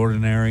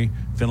extraordinary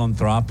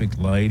philanthropic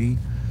lady,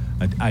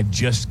 I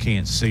just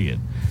can't see it.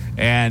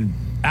 And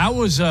I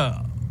was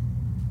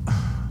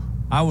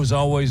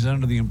always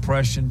under the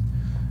impression,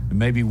 and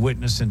maybe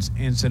witnessed an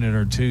incident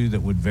or two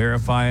that would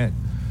verify it,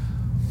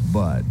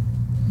 but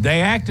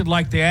they acted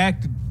like they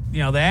liked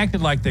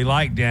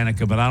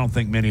Danica, but I don't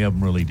think many of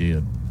them really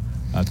did.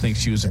 I think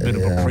she was a bit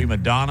of a prima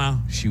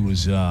donna. She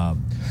was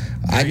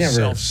very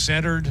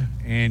self-centered,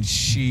 and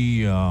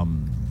she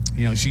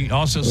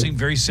also seemed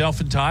very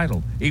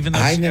self-entitled, even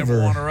though she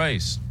never won a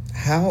race.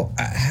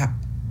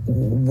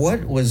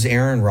 What was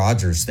Aaron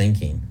Rodgers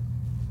thinking?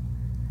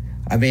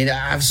 I mean,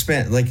 I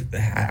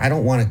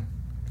don't want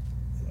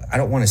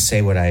to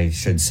say what I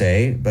should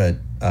say, but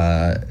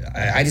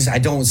I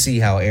don't see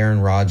how Aaron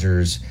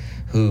Rodgers,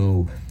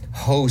 who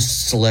hosts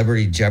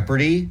Celebrity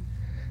Jeopardy,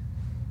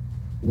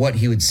 what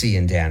he would see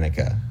in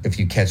Danica, if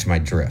you catch my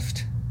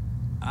drift.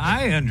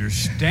 I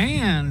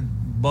understand,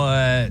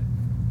 but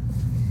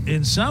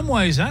in some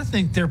ways, I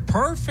think they're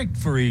perfect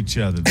for each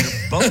other.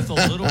 They're both a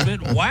little bit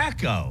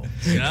wacko.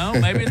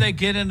 Maybe they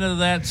get into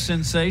that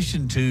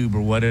sensation tube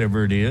or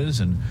whatever it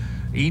is and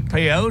eat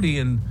peyote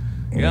and,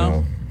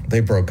 They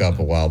broke up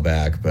a while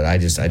back, but I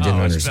didn't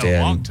understand. It's been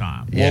a long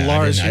time. Yeah, well,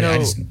 Lars,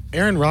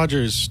 Aaron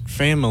Rodgers'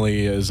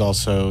 family is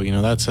also,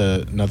 that's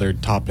another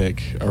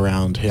topic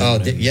around him. Oh,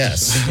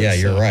 yes. Yeah,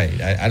 you're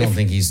right. I don't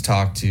think he's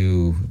talked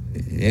to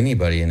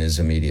anybody in his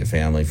immediate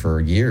family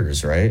for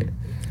years, right?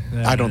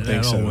 I don't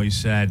think so. That always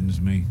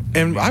saddens me.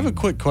 And I have a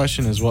quick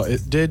question as well.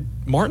 Did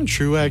Martin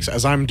Truex,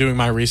 as I'm doing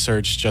my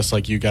research, just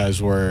like you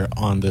guys were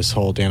on this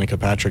whole Danica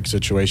Patrick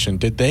situation,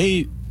 did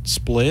they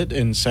split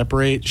and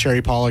separate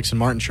Sherry Pollux and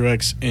Martin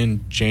Truex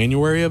in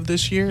January of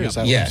this year? Is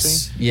that what I'm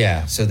saying?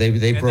 Yeah. So they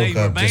broke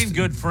up. They remained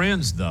good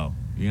friends, though.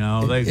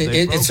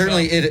 It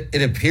certainly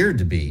appeared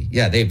to be.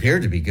 Yeah, they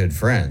appeared to be good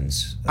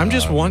friends. I'm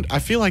just I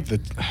feel like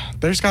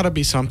there's got to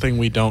be something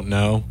we don't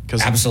know,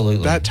 because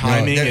absolutely that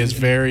timing is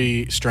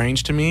very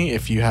strange to me.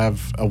 If you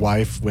have a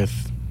wife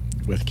with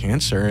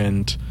cancer,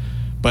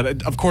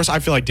 but of course I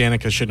feel like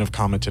Danica shouldn't have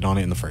commented on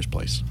it in the first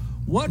place.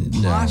 What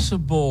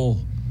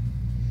possible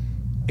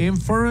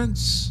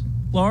inference,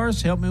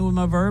 Lars, help me with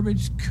my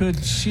verbiage,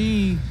 could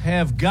she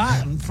have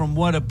gotten from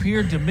what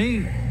appeared to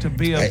me to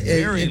be a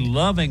very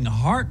loving,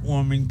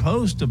 heartwarming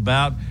post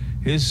about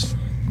his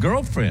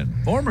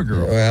girlfriend, former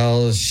girlfriend?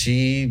 Well,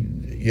 she,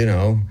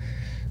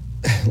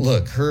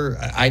 look, her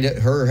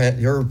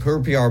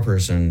PR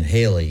person,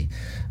 Haley,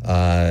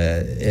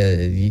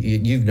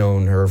 you've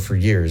known her for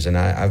years, and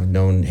I've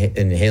known,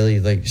 and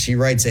Haley, like, she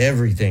writes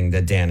everything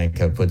that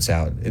Danica puts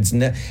out.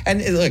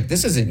 And look,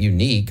 this isn't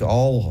unique.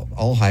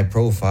 All high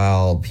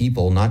profile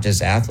people, not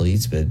just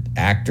athletes, but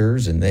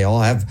actors, and they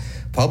all have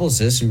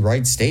publicists who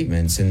write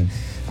statements. And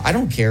I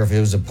don't care if it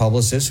was a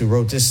publicist who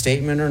wrote this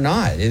statement or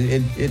not.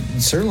 It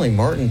certainly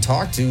Martin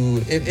talked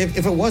to.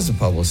 If it was a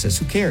publicist,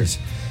 who cares?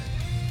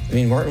 I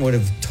mean, Martin would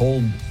have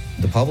told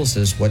the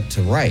publicist what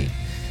to write.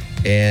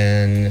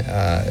 And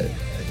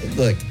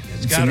look,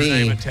 it's got her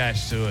name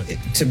attached to it.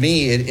 To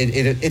me,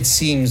 it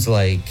seems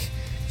like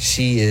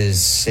she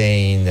is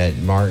saying that,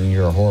 Martin,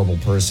 you're a horrible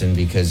person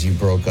because you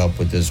broke up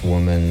with this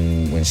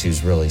woman when she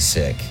was really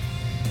sick,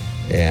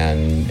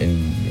 and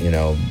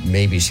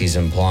maybe she's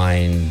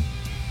implying,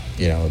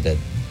 that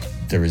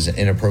there was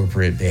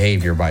inappropriate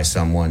behavior by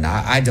someone.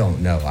 I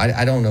don't know.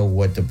 I don't know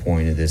what the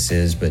point of this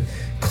is, but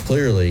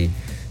clearly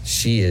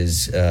she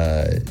is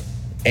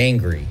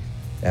angry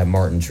at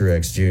Martin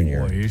Truex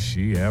Jr. Boy, is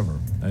she ever.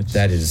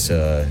 That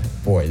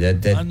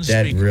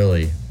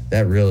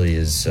really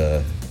is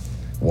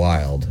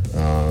wild.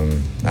 I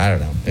don't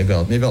know.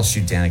 Maybe I'll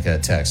shoot Danica a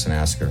text and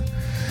ask her.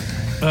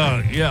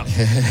 Yeah.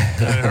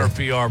 Her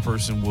PR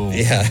person will.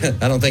 Yeah,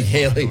 I don't think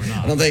Haley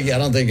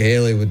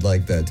would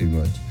like that too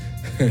much.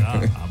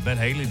 I bet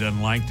Haley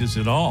doesn't like this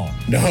at all.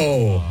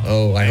 No.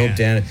 I hope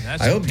Danica.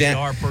 That's a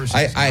PR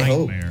person's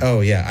nightmare.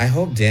 I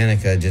hope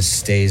Danica just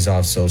stays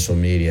off social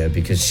media,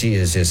 because she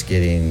is just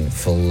getting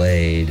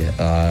filleted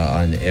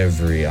on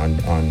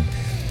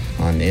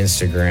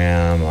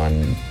Instagram,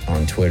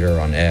 on Twitter,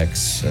 on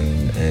X,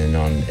 and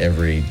on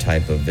every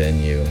type of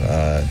venue.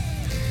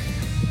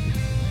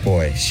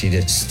 Boy, she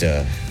just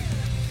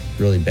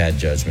really bad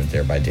judgment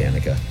there by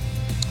Danica.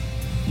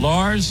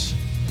 Lars,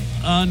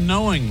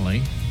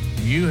 unknowingly,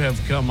 you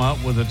have come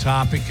up with a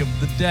topic of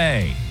the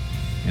day,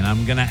 and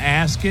I'm going to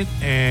ask it,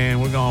 and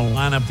we're going to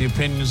line up the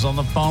opinions on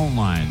the phone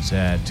lines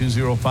at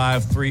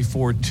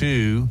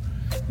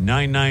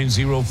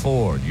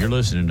 205-342-9904. You're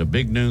listening to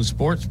Big Noon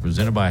Sports,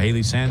 presented by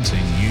Haley Sansing,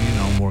 Union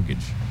Home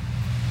Mortgage.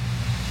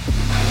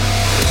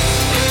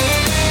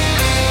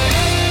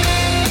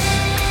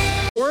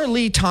 We're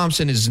Lee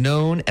Thompson is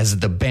known as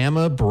the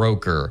Bama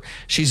Broker.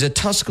 She's a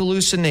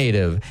Tuscaloosa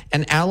native,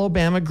 an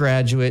Alabama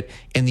graduate,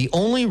 and the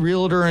only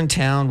realtor in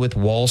town with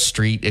Wall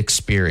Street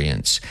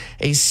experience.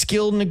 A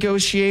skilled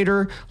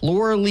negotiator,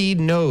 Laura Lee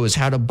knows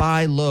how to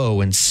buy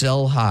low and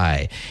sell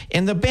high.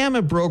 And the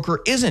Bama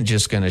Broker isn't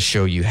just going to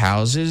show you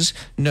houses.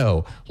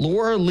 No,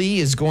 Laura Lee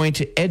is going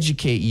to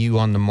educate you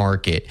on the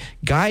market,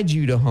 guide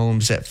you to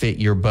homes that fit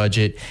your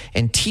budget,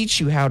 and teach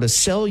you how to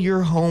sell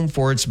your home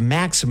for its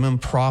maximum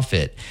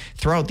profit.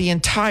 Throughout the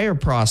entire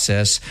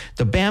process,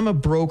 the Bama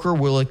Broker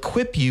will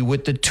equip you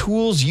with the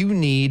tools you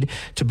need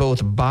to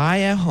both buy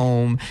a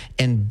home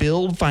and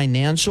build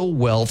financial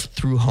wealth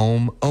through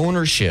home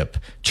ownership.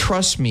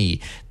 Trust me,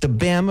 the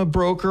Bama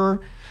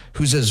Broker,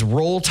 who's as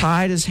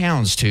roll-tide as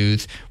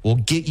houndstooth, will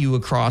get you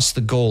across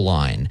the goal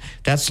line.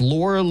 That's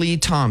Laura Lee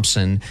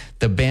Thompson,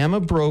 the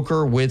Bama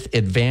Broker with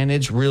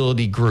Advantage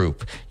Realty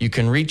Group. You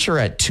can reach her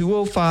at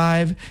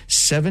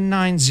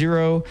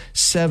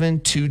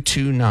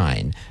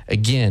 205-790-7229.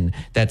 Again,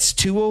 that's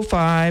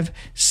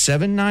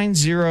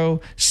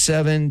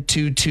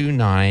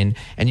 205-790-7229.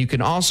 And you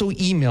can also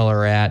email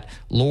her at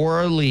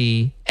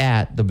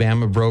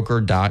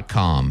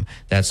lauralee@thebamabroker.com.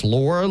 That's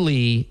Laura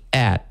Lee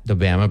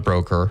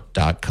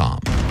 @thebamabroker.com.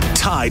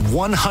 Tide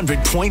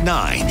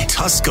 100.9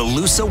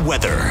 Tuscaloosa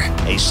weather.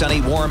 A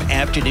sunny, warm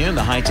afternoon.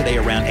 The high today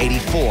around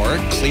 84.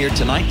 Clear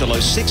tonight, the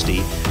low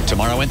 60.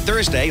 Tomorrow and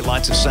Thursday,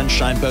 lots of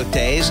sunshine both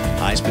days.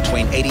 Highs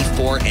between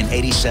 84 and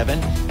 87.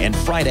 And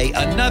Friday,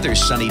 another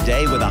sunny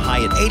day with a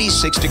high at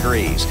 86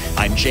 degrees.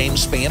 I'm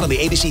James Spann on the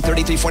ABC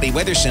 3340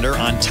 Weather Center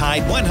on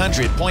Tide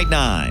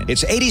 100.9.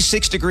 It's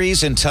 86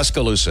 degrees in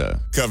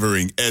Tuscaloosa.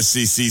 Covering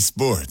SEC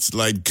sports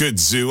like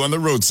kudzu on the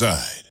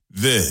roadside.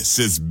 This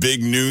is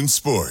Big Noon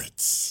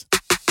Sports.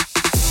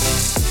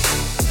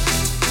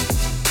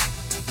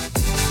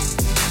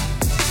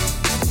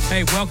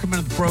 Hey, welcome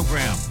into the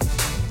program.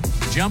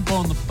 Jump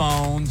on the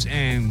phones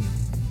and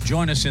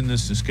join us in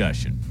this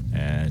discussion.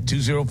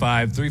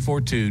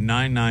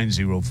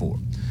 205-342-9904.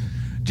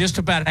 Just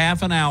about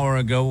half an hour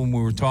ago when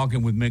we were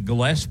talking with Mick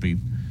Gillespie,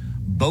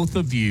 both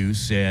of you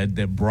said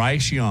that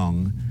Bryce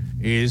Young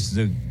is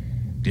I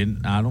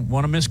don't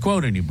want to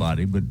misquote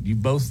anybody, but you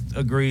both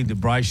agreed that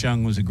Bryce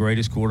Young was the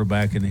greatest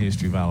quarterback in the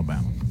history of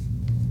Alabama.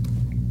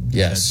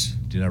 Yes.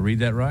 Did I read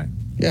that right?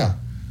 Yeah.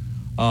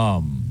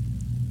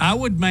 I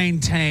would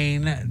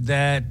maintain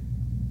that,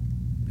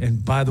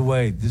 and by the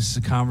way, this is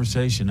a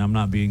conversation. I'm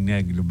not being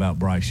negative about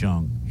Bryce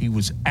Young. He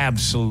was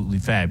absolutely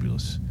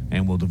fabulous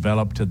and will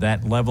develop to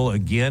that level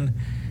again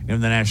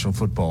in the National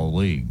Football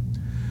League.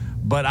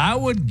 But I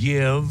would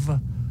give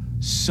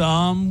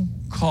some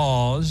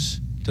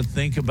cause to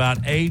think about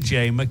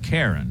A.J.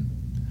 McCarron.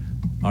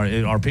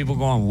 Are people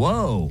going,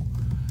 whoa?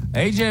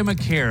 A.J.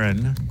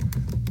 McCarron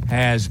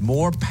has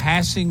more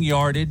passing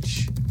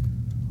yardage,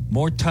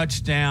 more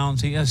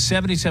touchdowns. He has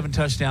 77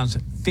 touchdowns,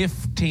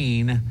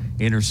 15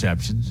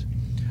 interceptions.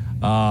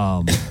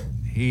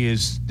 He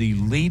is the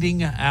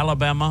leading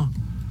Alabama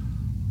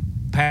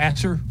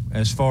passer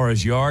as far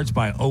as yards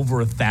by over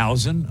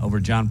 1,000 over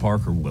John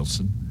Parker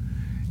Wilson.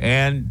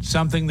 And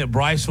something that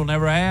Bryce will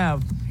never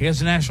have, he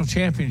has a national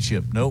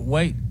championship. No,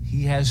 wait,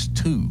 he has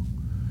 2.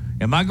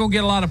 Am I going to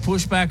get a lot of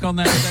pushback on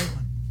that statement?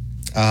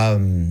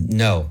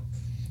 No.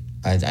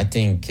 I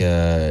think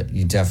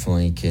you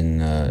definitely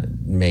can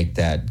make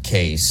that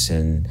case.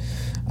 And,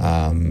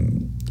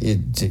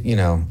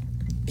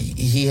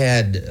 he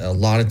had a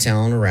lot of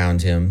talent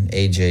around him.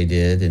 AJ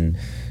did.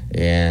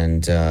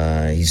 And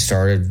he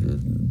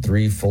started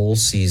 3 full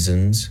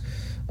seasons.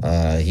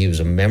 He was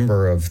a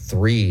member of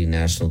 3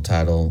 national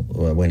title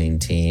winning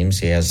teams.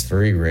 He has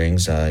 3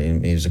 rings.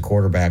 He was a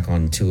quarterback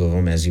on 2 of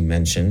them, as you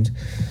mentioned.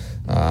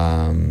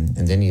 And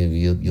then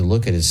you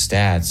look at his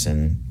stats,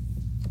 and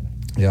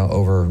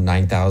over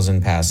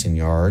 9,000 passing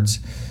yards,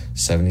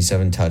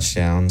 77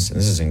 touchdowns.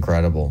 This is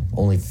incredible.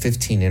 Only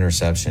 15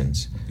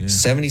 interceptions. Yeah.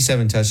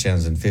 77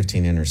 touchdowns and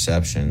 15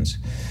 interceptions.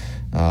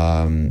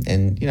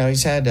 And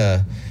he's had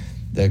the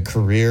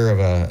career of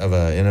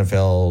a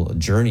NFL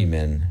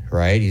journeyman,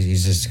 right?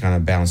 He's just kind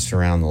of bounced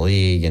around the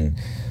league, and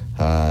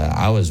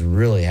I was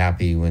really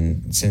happy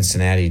when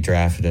Cincinnati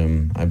drafted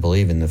him, I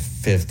believe, in the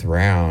 5th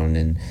round,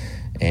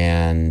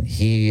 and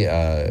he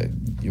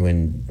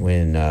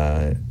when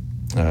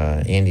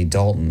Andy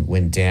Dalton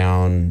went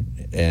down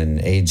and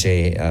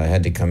AJ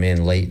had to come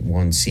in late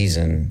one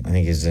season, I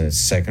think it's the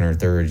 2nd or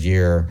 3rd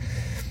year.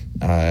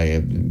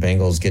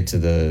 Bengals get to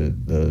the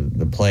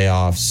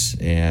playoffs,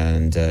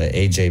 and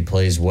AJ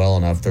plays well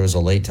enough. There was a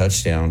late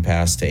touchdown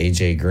pass to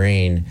AJ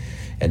Green,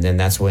 and then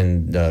that's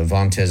when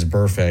Vontaze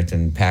Burfict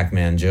and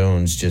Pac-Man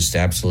Jones just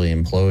absolutely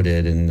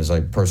imploded, and it was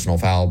like personal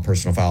foul,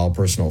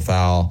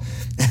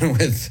 and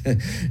with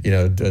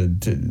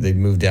they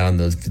moved down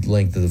the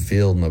length of the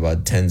field in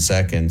about 10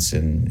 seconds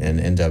and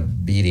end up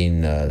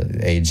beating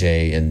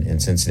AJ in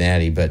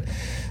Cincinnati, but.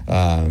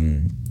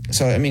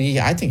 So, I mean,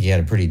 I think he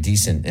had a pretty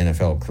decent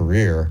NFL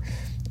career.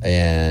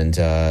 And,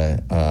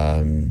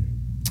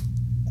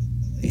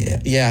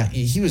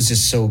 he was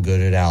just so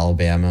good at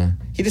Alabama.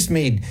 He just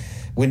made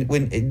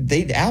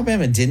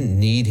Alabama didn't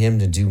need him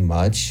to do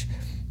much,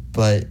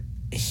 but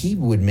he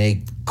would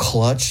make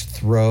clutch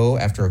throw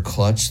after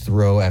clutch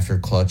throw after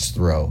clutch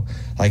throw.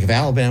 Like if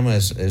Alabama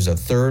is a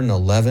 3rd and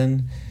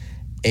 11,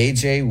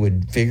 AJ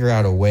would figure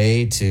out a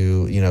way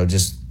to,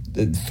 just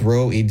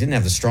throw. He didn't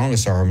have the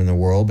strongest arm in the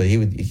world, but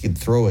he could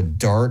throw a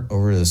dart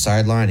over to the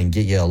sideline and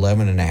get you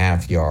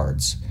 11.5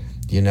 yards.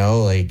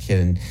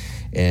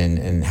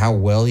 And how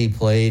well he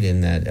played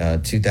in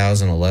that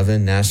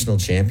 2011 national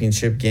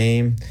championship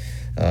game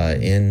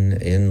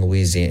in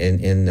Louisiana,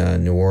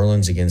 in New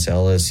Orleans against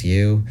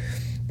LSU.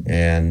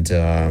 And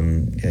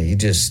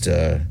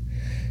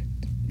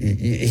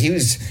he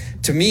was,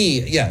 to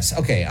me, yes,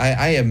 okay,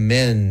 I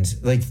amend.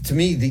 Like, to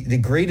me, the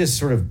greatest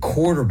sort of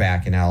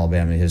quarterback in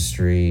Alabama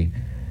history,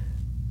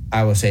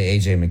 I would say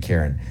A.J.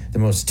 McCarron. The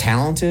most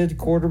talented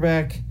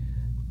quarterback,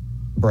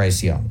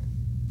 Bryce Young.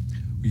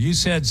 You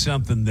said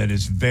something that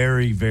is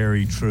very,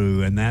 very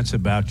true, and that's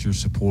about your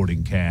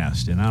supporting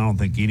cast. And I don't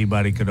think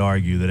anybody could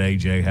argue that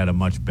A.J. had a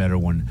much better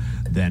one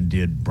than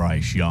did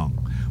Bryce Young.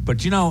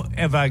 But,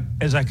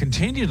 as I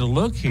continue to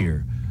look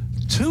here,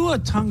 Tua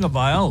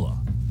Tagovailoa,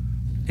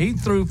 he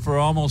threw for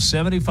almost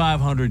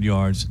 7,500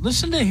 yards.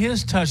 Listen to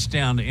his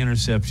touchdown to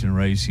interception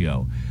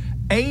ratio.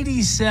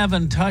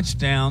 87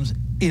 touchdowns,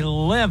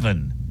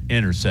 11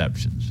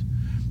 interceptions.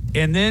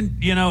 And then,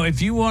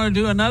 if you want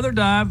to do another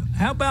dive,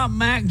 how about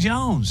Mac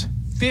Jones?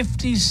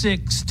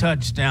 56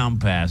 touchdown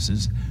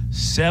passes,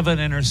 7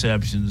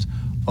 interceptions,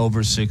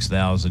 over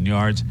 6,000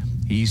 yards.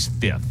 He's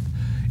 5th.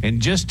 In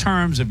just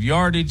terms of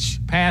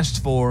yardage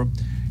passed for,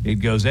 it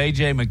goes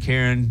A.J.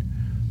 McCarron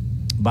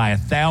by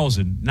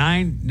 1,000,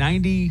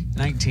 19.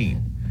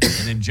 And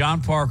then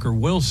John Parker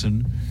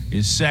Wilson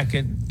is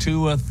 2nd,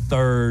 Tua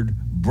 3rd.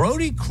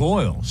 Brody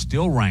Croyle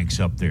still ranks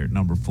up there at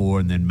number 4,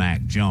 and then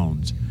Mac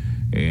Jones.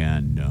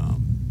 And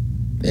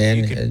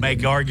you can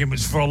make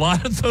arguments for a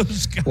lot of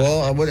those guys.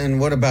 Well,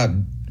 what about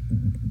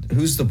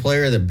who's the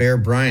player that Bear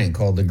Bryant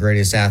called the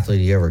greatest athlete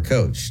he ever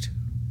coached?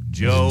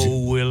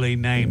 Joe Willie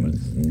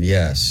Namath.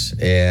 Yes,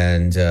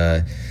 and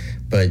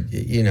but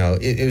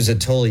it was a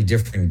totally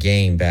different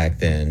game back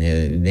then.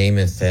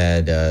 Namath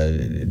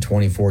had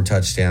 24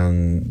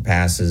 touchdown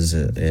passes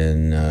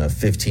and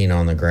 15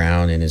 on the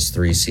ground in his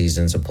 3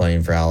 seasons of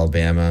playing for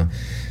Alabama.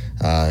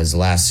 His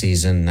last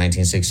season,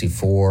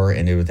 1964,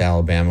 ended with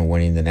Alabama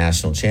winning the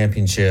national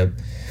championship.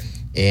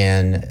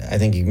 And I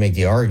think you can make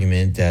the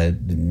argument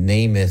that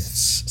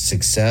Namath's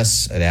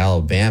success at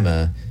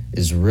Alabama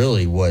is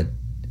really what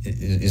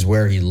is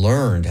where he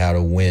learned how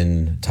to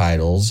win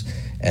titles.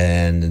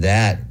 And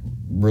that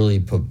really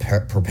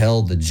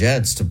propelled the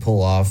Jets to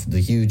pull off the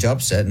huge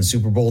upset in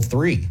Super Bowl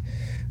III.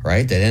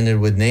 Right, that ended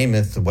with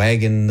Namath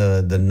wagging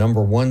the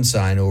number 1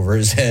 sign over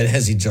his head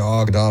as he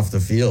jogged off the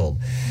field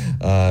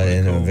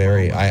in a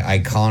very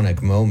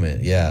iconic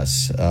moment.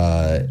 Yes,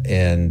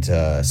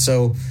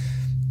 so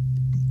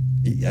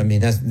I mean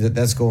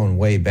that's going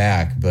way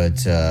back, but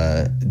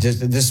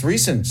just this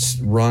recent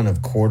run of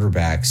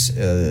quarterbacks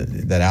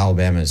that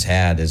Alabama has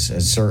had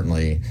has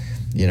certainly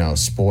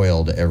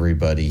spoiled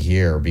everybody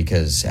here,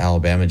 because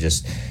Alabama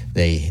just.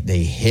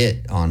 They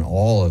hit on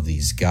all of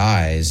these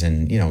guys,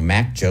 and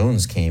Mac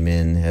Jones came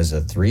in as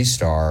a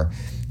 3-star,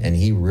 and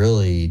he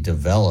really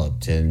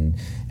developed, and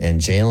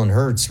Jalen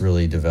Hurts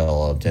really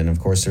developed, and of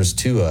course there's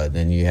Tua.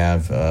 Then you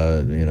have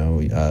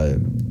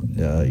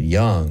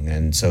Young,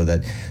 and so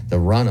that the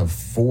run of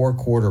 4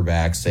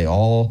 quarterbacks, they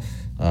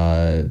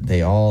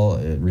all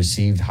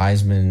received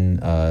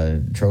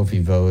Heisman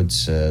Trophy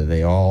votes.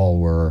 They all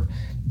were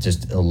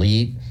just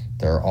elite.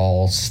 They're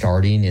all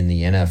starting in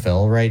the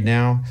NFL right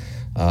now.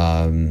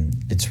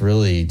 It's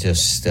really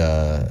just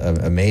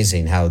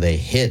amazing how they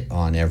hit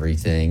on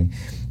everything,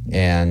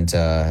 and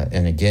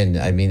again,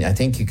 I mean, I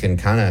think you can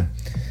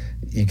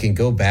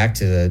go back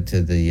to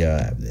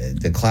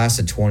the class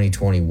of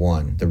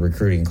 2021, the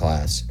recruiting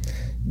class.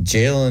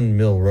 Jalen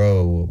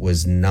Milroe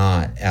was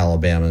not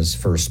Alabama's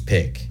first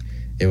pick;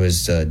 it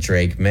was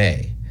Drake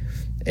May,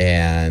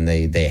 and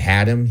they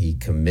had him. He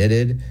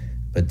committed.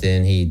 But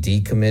then he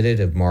decommitted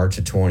in March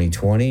of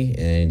 2020,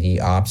 and he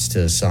opts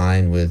to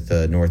sign with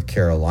North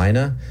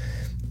Carolina.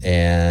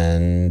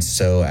 And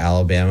so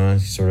Alabama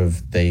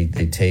they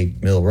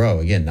take Milroe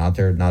again, not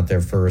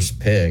their first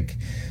pick,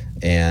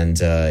 and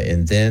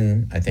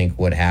then I think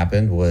what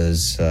happened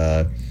was,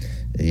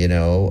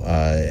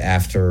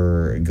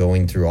 after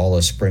going through all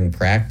of spring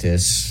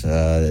practice,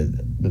 Saban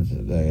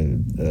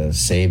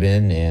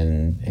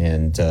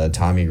and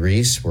Tommy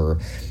Rees were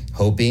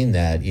hoping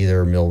that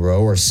either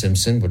Milroe or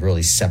Simpson would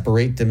really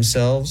separate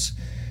themselves,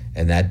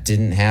 and that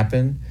didn't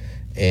happen.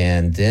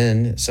 And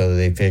then, so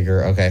they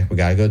figure, okay, we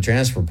got to go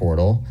transfer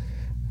portal.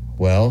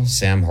 Well,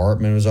 Sam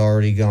Hartman was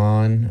already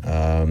gone.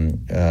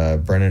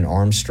 Brennan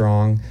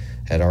Armstrong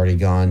had already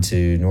gone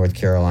to North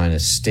Carolina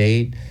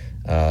State.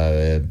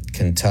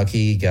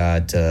 Kentucky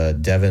got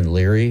Devin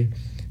Leary,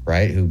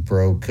 right, who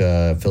broke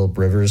Phillip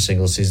Rivers'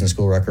 single-season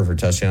school record for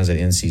touchdowns at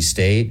NC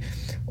State.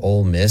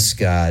 Ole Miss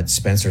got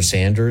Spencer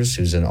Sanders,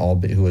 who was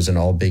an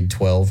all Big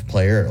 12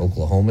 player at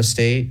Oklahoma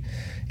State.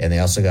 And they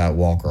also got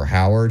Walker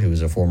Howard, who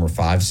was a former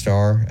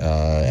 5-star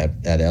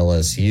at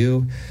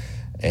LSU.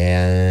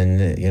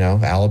 And,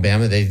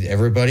 Alabama,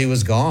 everybody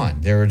was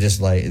gone. They were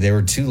just they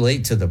were too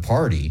late to the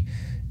party.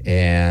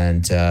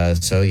 And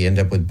so you end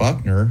up with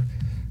Buckner.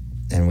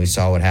 And we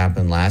saw what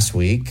happened last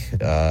week.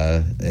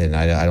 And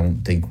I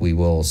don't think we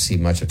will see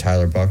much of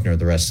Tyler Buckner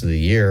the rest of the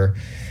year.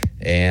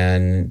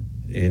 And,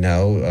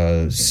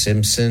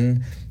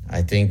 Simpson,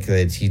 I think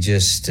that he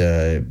just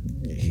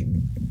he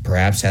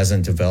perhaps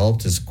hasn't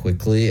developed as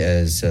quickly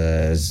as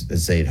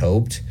they'd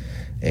hoped.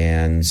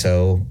 And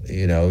so,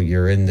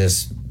 you're in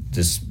this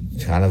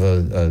kind of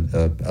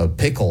a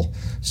pickle,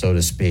 so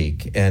to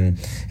speak. And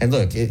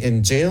look,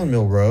 in Jalen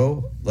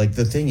Milroe,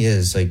 the thing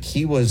is,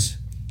 he was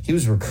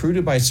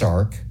recruited by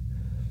Sark,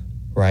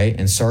 right?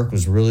 And Sark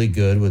was really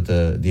good with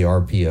the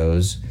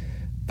RPOs.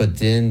 But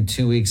then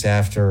 2 weeks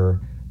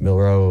after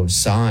Milroe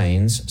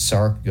signs,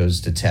 Sark goes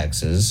to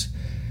Texas.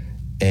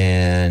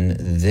 And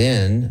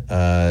then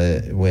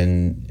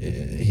when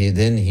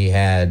he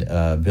had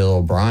Bill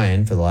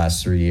O'Brien for the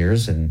last 3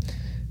 years, and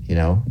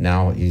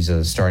now he's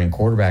a starting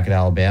quarterback at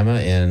Alabama,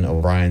 and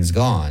O'Brien's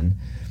gone.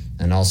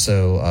 And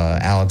also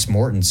Alex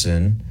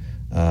Mortensen,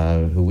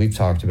 who we've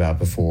talked about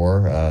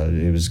before,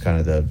 he was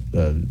kind of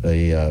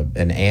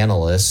an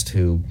analyst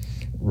who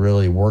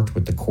really worked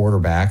with the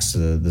quarterbacks,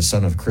 the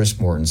son of Chris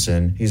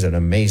Mortensen. He's an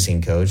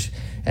amazing coach,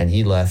 and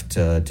he left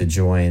to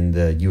join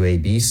the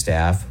UAB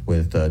staff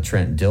with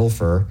Trent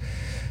Dilfer.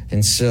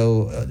 And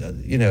so,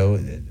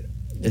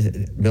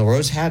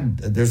 Milroe's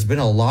there's been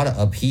a lot of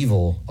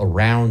upheaval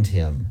around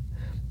him.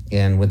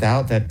 And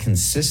without that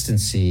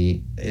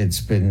consistency, I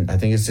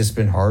think it's just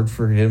been hard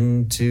for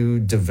him to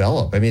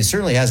develop. I mean, it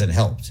certainly hasn't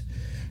helped,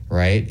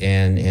 right?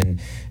 And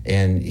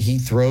he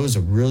throws a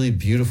really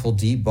beautiful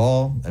deep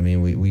ball. I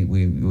mean,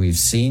 we've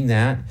seen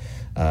that,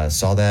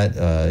 saw that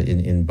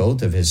in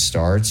both of his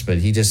starts, but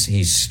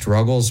he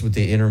struggles with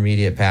the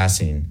intermediate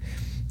passing,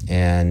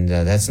 and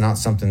that's not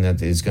something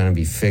that is going to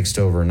be fixed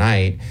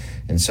overnight.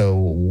 And so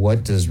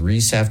what does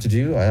Reese have to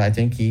do? I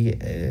think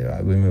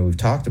we've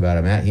talked about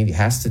it, Matt. He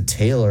has to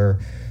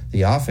tailor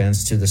the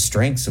offense to the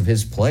strengths of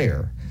his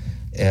player.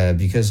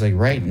 Because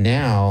right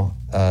now,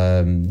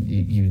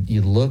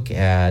 you look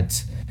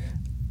at,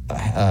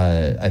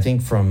 I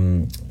think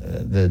from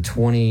the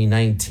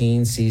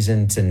 2019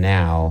 season to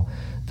now,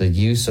 the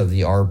use of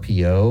the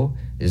RPO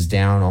is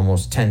down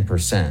almost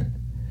 10%.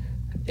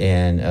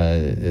 And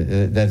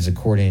that's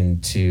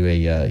according to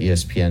a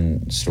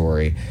ESPN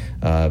story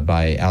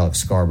by Alex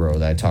Scarborough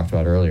that I talked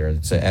about earlier.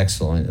 It's an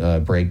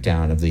excellent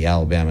breakdown of the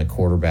Alabama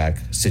quarterback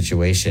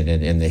situation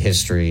and the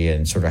history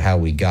and sort of how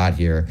we got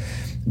here.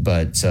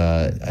 But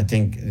I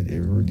think I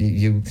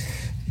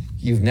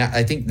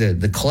think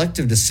the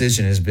collective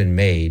decision has been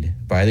made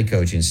by the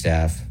coaching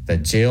staff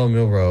that Jalen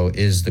Milroe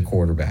is the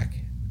quarterback.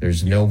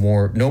 There's no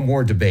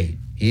more debate.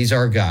 He's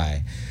our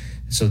guy.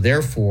 So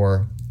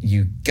therefore,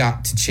 you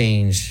got to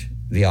change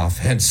the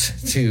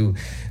offense to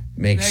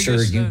make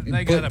sure you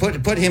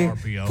put him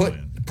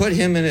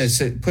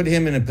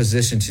in a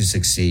position to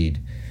succeed.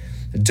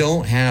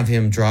 Don't have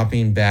him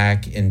dropping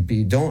back and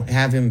don't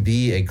have him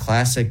be a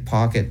classic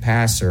pocket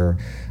passer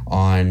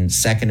on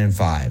 2nd and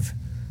 5.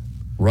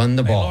 Run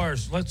the ball.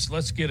 Lars,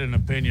 let's get an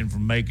opinion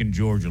from Macon,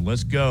 Georgia.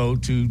 Let's go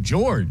to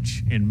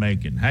George in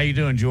Macon. How you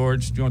doing,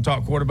 George? Do you want to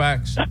talk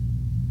quarterbacks?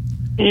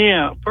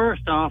 Yeah.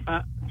 First off,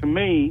 to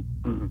me,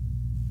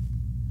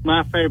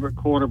 my favorite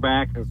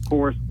quarterback, of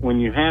course, when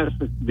you have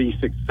the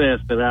success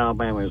that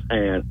Alabama has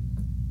had,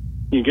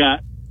 you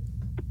got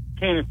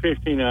 10 or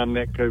 15 of them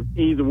that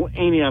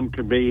any of them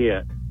could be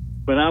it.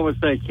 But I would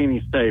say Kenny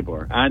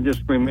Stabler. I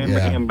just remember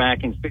him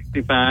back in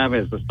 '65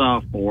 as a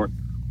sophomore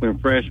when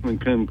freshmen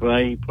couldn't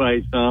play. He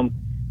played some.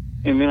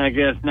 And then I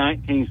guess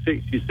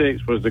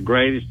 1966 was the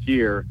greatest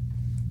year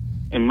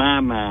in my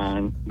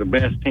mind, the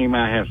best team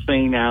I have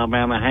seen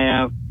Alabama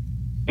have.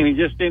 And he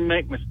just didn't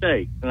make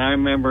mistakes. And I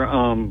remember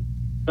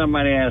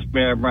somebody asked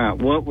Bear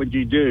Bryant, what would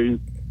you do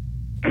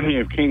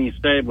if Kenny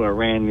Stabler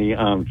ran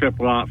the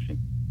triple option?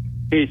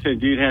 He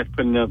said, you'd have to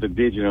put another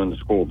digit on the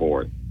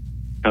scoreboard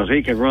because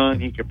he could run,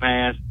 he could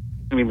pass,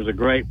 and he was a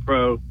great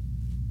pro.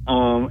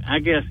 I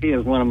guess he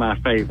is one of my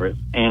favorites.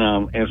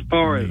 And as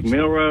far as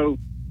Milroe,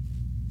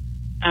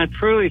 I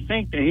truly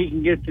think that he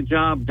can get the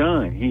job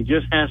done. He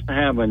just has to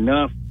have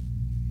enough.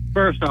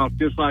 First off,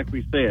 just like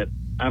we said,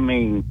 I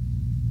mean,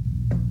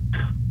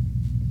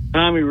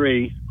 Tommy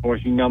Reese, of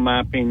course, you know my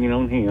opinion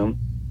on him.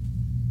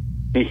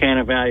 He can't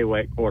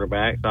evaluate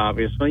quarterbacks,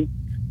 obviously.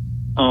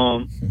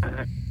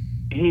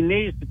 He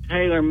needs to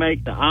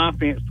tailor-make the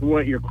offense to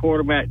what your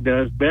quarterback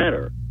does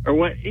better or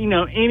what,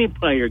 any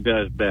player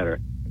does better.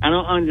 I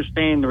don't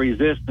understand the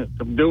resistance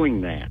of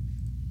doing that.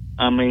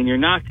 I mean, you're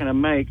not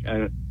going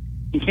to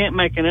you can't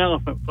make an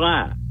elephant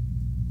fly.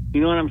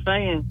 You know what I'm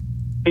saying?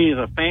 He is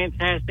a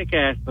fantastic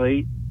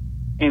athlete,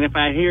 and if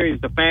I hear he's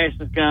the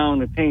fastest guy on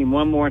the team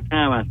one more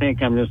time, I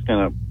think I'm just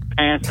going to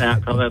pass out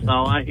because that's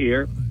all I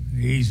hear.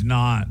 He's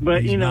not.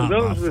 But, he's not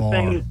those are the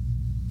things.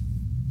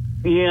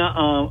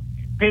 Yeah,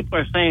 people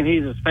are saying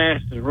he's as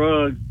fast as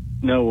Ruggs.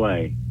 No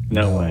way.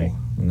 No way.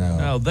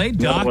 No, they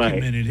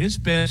documented his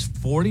best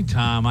 40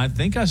 time. I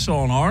think I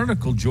saw an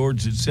article,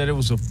 George, that said it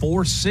was a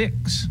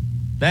 4.6.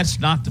 That's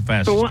not the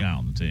fastest guy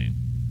on the team.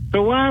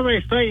 So why are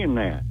they saying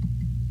that?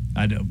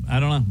 I don't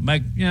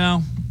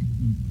know.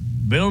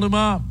 Build him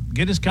up,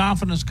 get his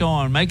confidence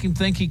going, make him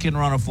think he can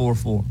run a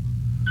 4.4.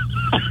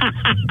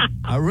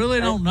 I really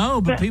don't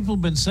know, but people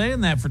have been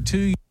saying that for 2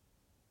 years.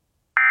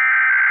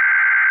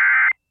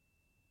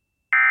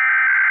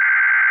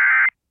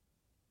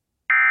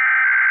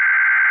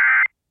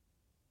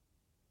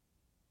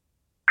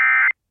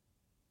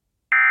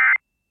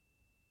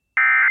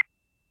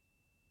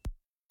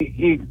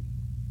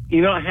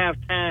 You don't have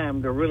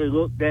time to really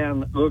look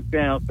down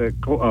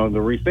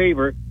the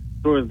receiver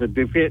so the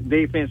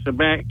defensive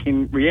back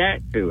can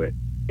react to it.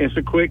 It's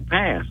a quick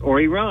pass, or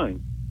he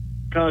runs,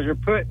 because you're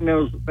putting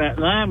that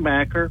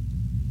linebacker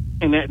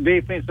and that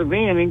defensive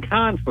end in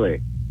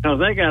conflict, because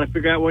they got to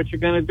figure out what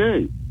you're going to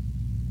do,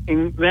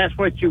 and that's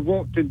what you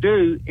want to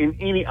do in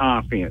any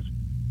offense.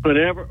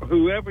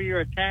 Whoever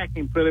you're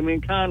attacking, put them in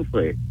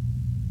conflict.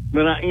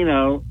 But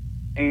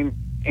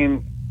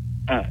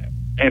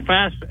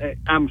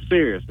I'm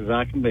serious as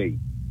I can be.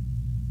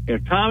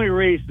 If Tommy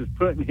Rees is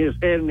putting his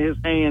head in his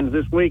hands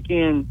this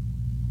weekend,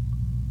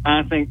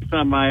 I think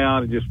somebody ought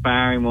to just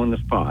fire him on the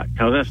spot,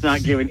 because that's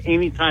not giving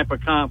any type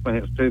of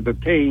confidence to the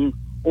team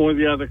or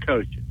the other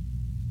coaches.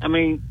 I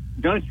mean,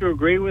 don't you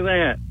agree with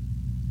that?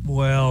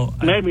 Well,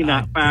 maybe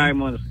not fire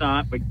him on the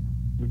spot, but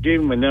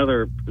give him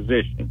another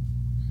position.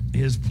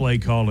 His play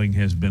calling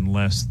has been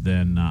less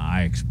than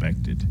I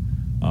expected,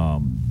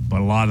 but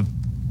a lot of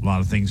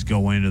things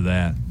go into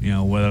that. You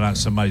know, whether or not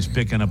somebody's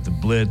picking up the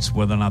blitz,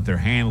 whether or not they're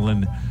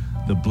handling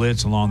the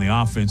blitz along the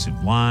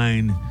offensive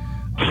line.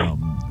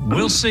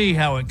 We'll see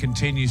how it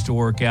continues to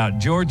work out.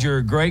 George, you're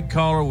a great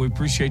caller. We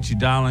appreciate you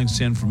dialing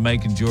us in from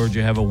Macon,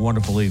 Georgia. Have a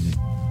wonderful evening.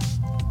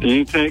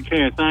 You take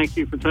care. Thank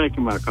you for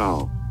taking my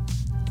call.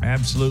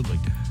 Absolutely.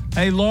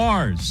 Hey,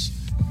 Lars,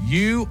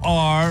 you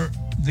are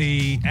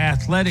the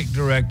athletic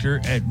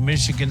director at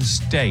Michigan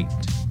State.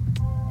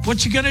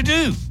 What you going to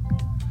do?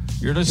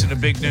 You're listening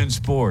to Big Noon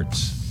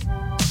Sports.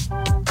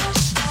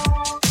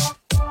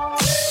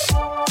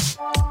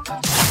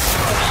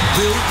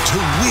 Built to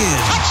win.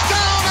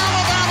 Touchdown,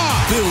 Alabama!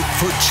 Built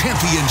for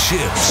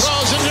championships.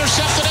 Throws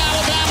intercepted,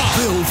 Alabama.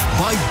 Built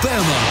by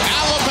Bama.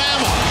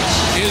 Alabama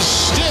is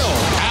still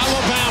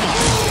Alabama.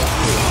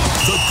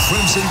 The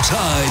Crimson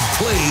Tide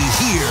play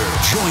here.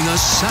 Join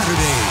us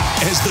Saturday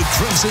as the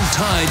Crimson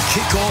Tide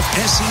kick off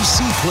SEC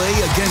play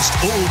against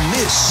Ole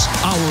Miss.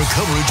 Our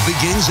coverage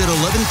begins at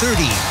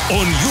 11:30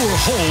 on your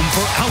home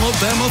for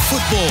Alabama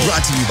football.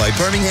 Brought to you by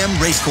Birmingham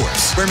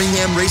Racecourse.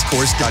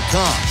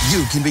 BirminghamRacecourse.com.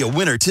 You can be a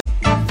winner too.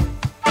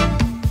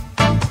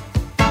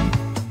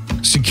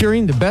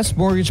 Securing the best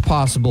mortgage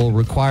possible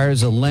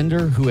requires a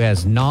lender who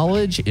has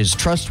knowledge, is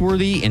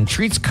trustworthy, and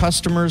treats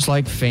customers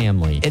like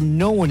family. And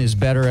no one is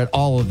better at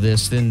all of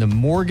this than the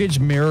mortgage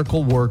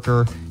miracle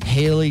worker,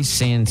 Haley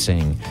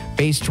Sansing.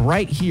 Based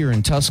right here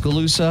in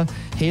Tuscaloosa,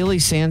 Haley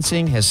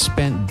Sansing has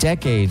spent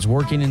decades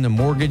working in the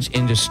mortgage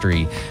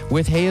industry.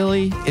 With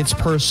Haley, it's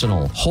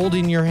personal,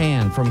 holding your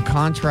hand from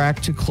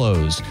contract to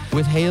close.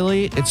 With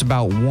Haley, it's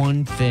about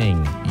one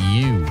thing,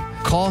 you.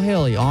 Call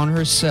Haley on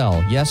her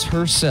cell, yes,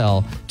 her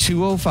cell,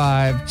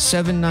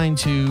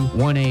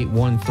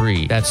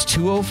 205-792-1813. That's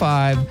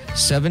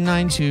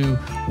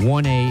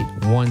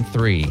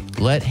 205-792-1813.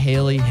 Let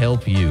Haley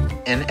help you.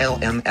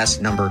 NLMS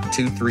number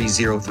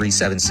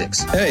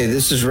 230376. Hey,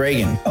 this is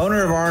Reagan,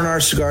 owner of R&R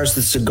Cigars,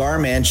 the Cigar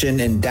Mansion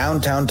in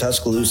downtown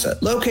Tuscaloosa,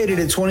 located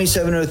at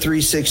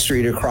 2703 6th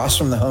Street across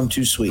from the Home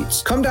 2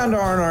 Suites. Come down to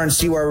R&R and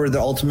see why we're the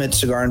ultimate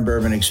cigar and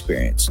bourbon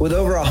experience. With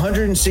over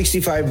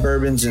 165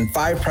 bourbons and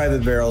 5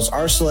 private barrels,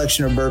 our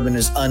selection of bourbon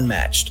is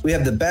unmatched. We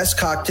have the best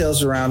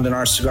cocktails around, and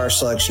our cigar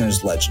selection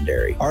is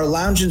legendary. Our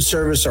lounge and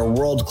service are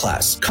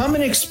world-class. Come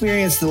and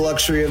experience the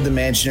luxury of the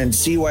mansion and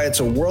see why it's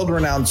a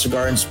world-renowned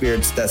cigar and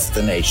spirits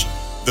destination.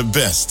 The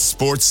best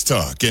sports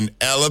talk in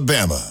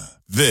Alabama.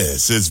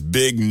 This is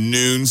Big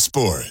Noon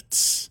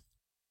Sports.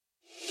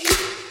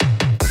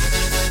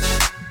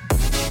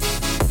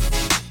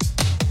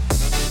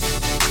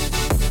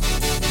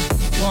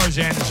 Lars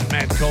Anderson,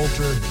 Matt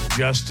Coulter,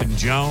 Justin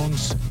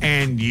Jones,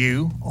 and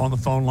you on the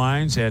phone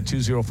lines at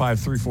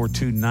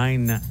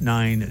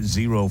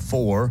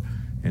 205-342-9904.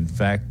 In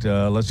fact,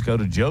 let's go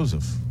to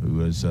Joseph, who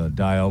has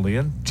dialed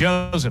in.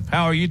 Joseph,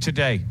 how are you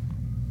today?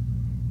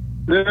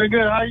 Very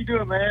good. How you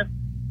doing, man?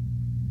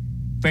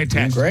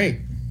 Fantastic.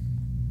 Great.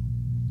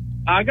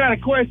 I got a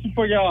question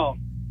for y'all.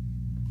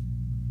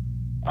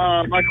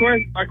 My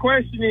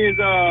question is,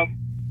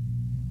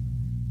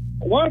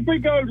 what if we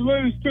go to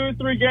lose 2 or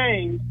 3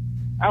 games,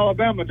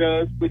 Alabama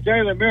does, with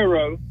Jalen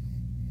Milroe,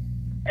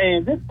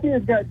 and this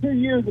kid's got 2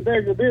 years of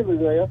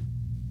eligibility left,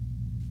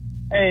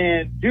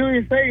 and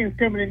Julian Sagan's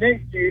coming in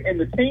next year, and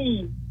the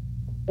team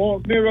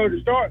wants Milroe to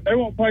start. They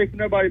won't play for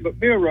nobody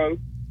but Milroe.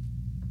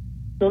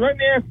 So let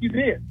me ask you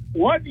this.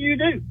 What do you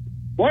do?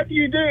 What do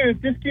you do if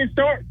this kid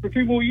starts for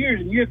 2 more years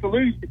and you have to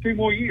lose for 2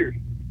 more years?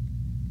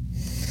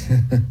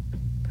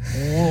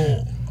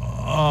 Well,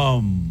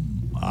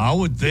 I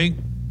would think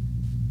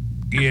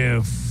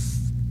if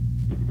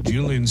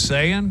Julian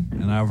Sayin,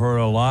 and I've heard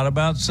a lot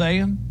about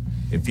Sayin,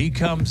 if he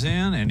comes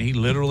in and he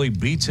literally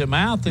beats him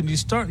out, then you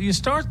start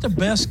the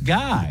best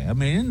guy. I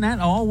mean, isn't that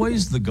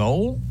always the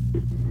goal?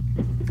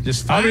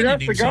 Just finding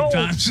him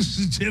sometimes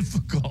is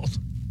difficult.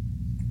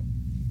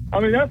 I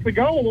mean, that's the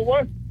goal.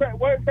 But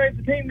what if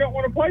the team don't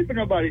want to play for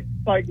nobody?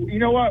 Like, you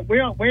know what? We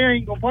ain't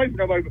going to play for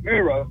nobody but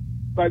Miro.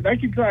 Like, they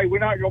can say, we're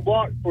not going to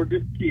block for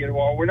this kid,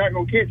 or we're not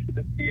going to catch for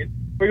this kid.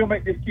 We're going to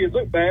make this kid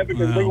look bad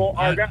because we want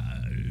our guy.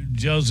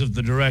 Joseph,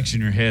 the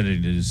direction you're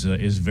headed is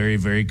very,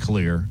 very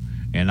clear,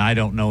 and I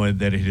don't know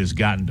that it has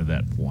gotten to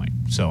that point.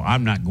 So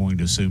I'm not going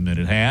to assume that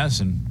it has,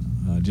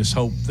 and just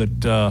hope that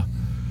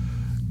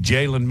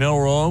Jalen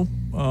Milroe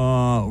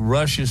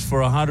rushes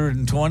for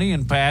 120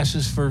 and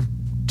passes for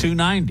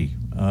 290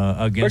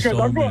 against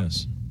Ole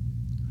Miss.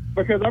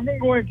 Because I'm going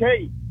to go ahead and tell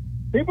you,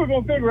 people are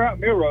going to figure out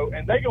Milroe,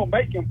 and they're going to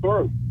make him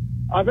throw.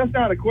 That's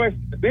not a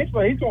question.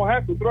 Eventually, he's going to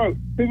have to throw.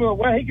 People are,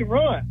 well, he can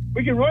run.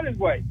 We can run his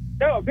way.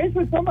 No,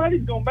 eventually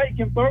somebody's going to make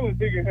him throw and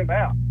figure him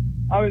out.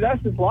 I mean,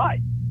 that's just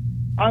life.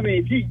 I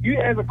mean, if you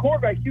as a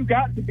quarterback, you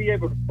got to be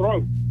able to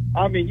throw.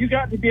 I mean, you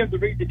got to be able to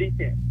read the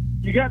defense.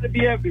 You got to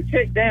be able to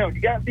check down.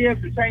 You got to be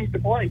able to change the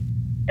play.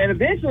 And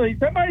eventually,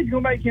 somebody's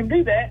going to make him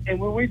do that.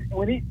 And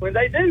when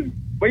they do,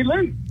 we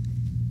lose.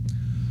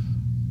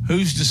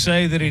 Who's to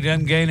say that he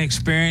doesn't gain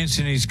experience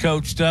and he's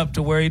coached up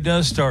to where he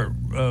does start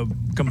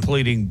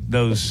completing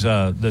those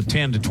the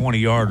 10 to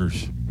 20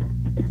 yarders?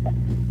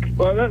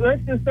 Well,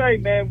 let's just say,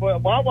 man, when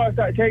I watched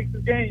that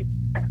Texas game,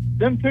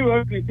 them two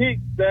ugly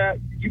picks that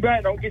you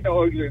better don't get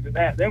no uglier than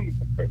that. Them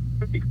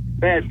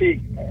bad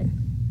picks, man.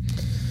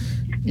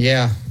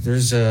 Yeah,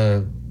 there's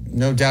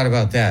no doubt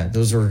about that.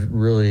 Those are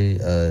really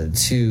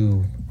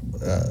two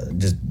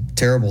just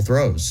terrible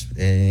throws,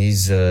 and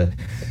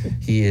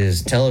he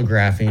is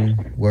telegraphing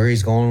where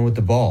he's going with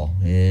the ball,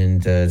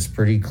 and it's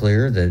pretty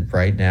clear that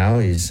right now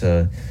he's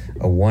a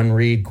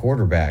one-read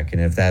quarterback,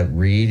 and if that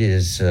read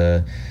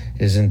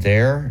isn't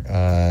there,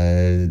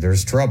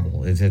 there's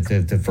trouble. If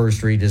the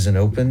first read isn't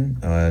open,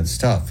 it's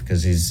tough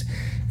because he's,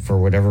 for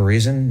whatever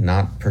reason,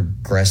 not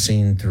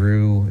progressing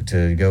through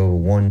to go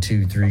 1,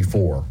 2, 3,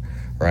 4,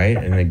 right?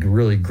 And the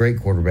really great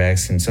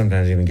quarterbacks can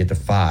sometimes even get to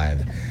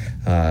 5.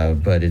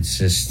 But it's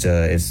just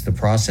it's the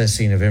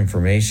processing of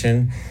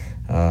information.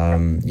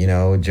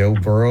 Joe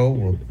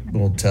Burrow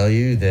will tell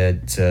you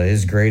that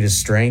his greatest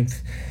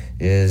strength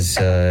is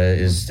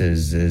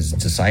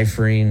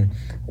deciphering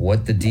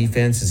what the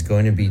defense is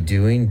going to be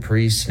doing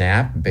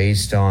pre-snap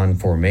based on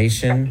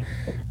formation,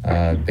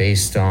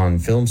 based on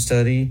film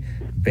study,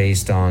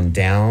 based on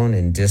down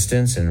and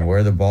distance and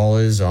where the ball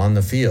is on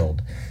the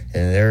field.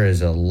 And there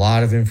is a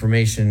lot of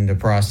information to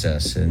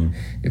process. And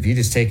if you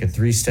just take a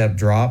 3-step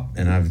drop,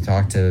 and I've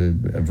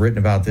written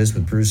about this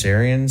with Bruce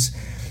Arians,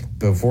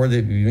 before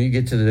you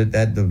get to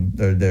that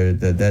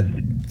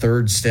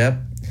third step,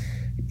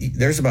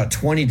 there's about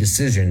 20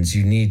 decisions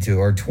you need to,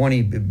 or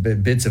 20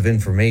 bits of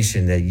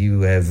information that you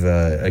have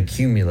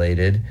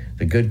accumulated,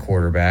 the good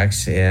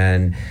quarterbacks,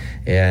 and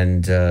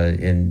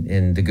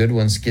the good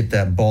ones get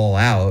that ball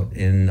out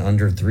in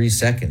under 3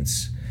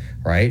 seconds.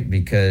 Right?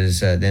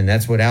 Because then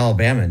that's what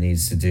Alabama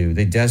needs to do.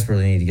 They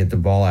desperately need to get the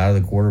ball out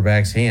of the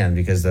quarterback's hand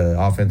because the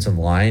offensive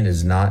line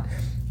is not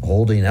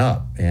holding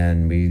up.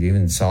 And we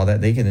even saw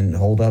that they can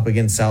hold up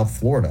against South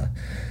Florida.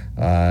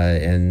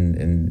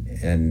 And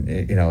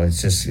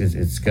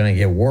it's going to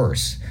get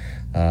worse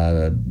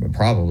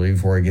probably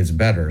before it gets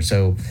better.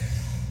 So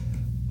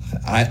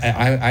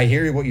I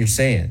hear what you're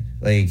saying.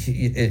 Like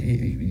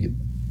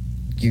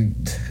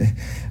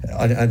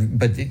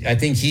but I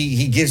think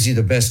he gives you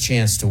the best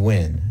chance to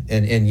win.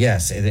 And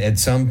yes, at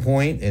some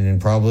point,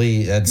 and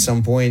probably at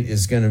some point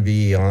is going to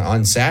be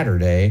on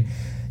Saturday,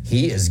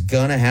 he is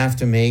going to have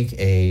to make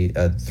a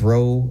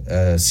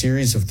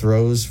series of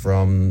throws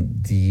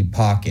from the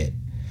pocket.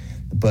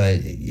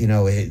 But,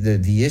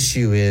 the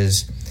issue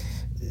is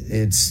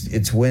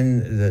it's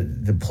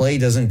when the play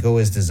doesn't go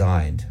as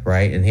designed,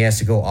 right? And he has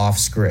to go off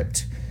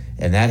script.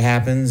 And that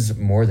happens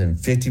more than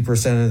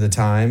 50% of the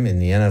time in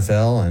the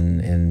NFL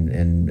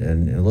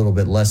and a little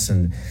bit less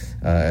than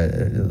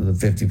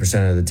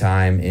 50% of the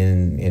time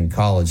in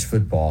college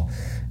football.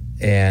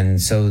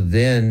 And so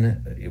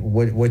then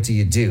what do?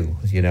 You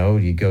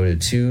go to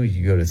 2,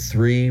 you go to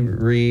 3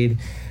 read,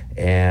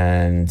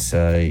 and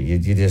you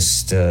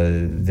just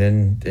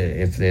then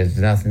if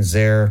nothing's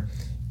there,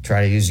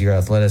 try to use your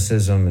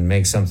athleticism and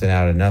make something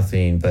out of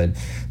nothing. But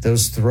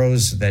those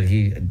throws that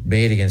he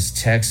made against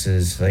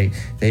Texas,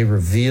 they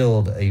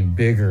revealed a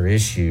bigger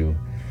issue,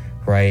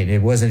 right?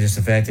 It wasn't just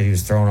the fact that he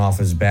was throwing off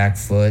his back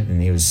foot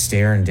and he was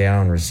staring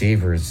down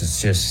receivers.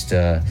 It's just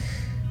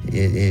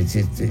it's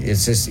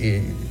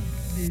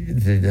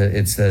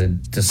the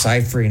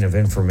deciphering of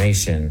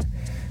information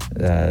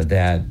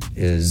that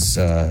is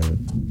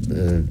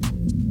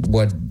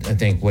what I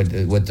think what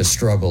the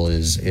struggle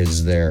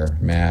is there,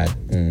 Matt.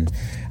 And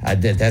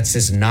that's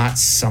just not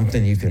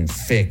something you can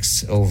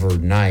fix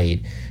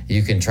overnight.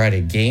 You can try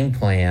to game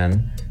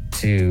plan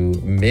to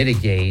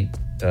mitigate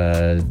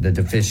the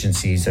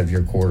deficiencies of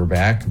your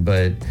quarterback,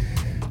 but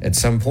at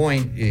some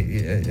point,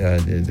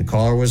 the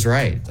caller was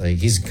right. Like,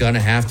 he's going to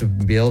have to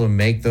be able to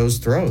make those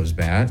throws,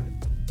 Matt.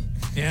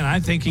 Yeah, and I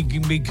think he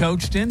can be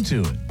coached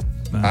into it.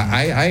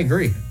 I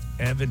agree.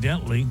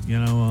 Evidently,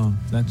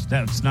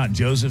 that's not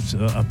Joseph's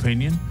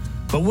opinion,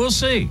 but we'll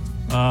see.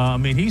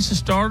 He's the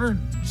starter.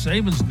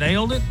 Saban's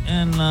nailed it,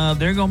 and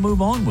they're going to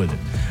move on with it.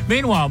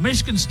 Meanwhile,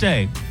 Michigan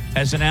State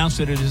has announced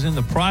that it is in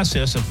the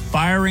process of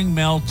firing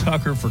Mel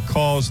Tucker for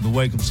cause in the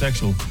wake of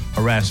sexual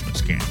harassment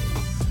scandal.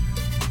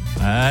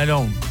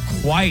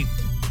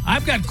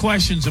 I've got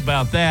questions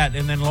about that,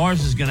 and then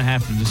Lars is going to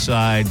have to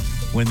decide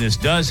when this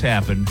does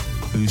happen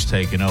who's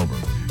taking over.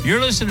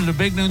 You're listening to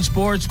Big Noon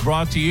Sports,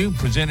 brought to you,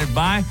 presented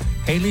by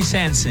Haley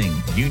Sansing,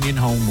 Union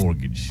Home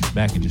Mortgage.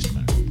 Back in just a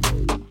minute.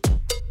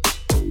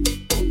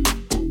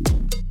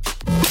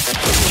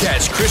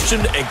 Catch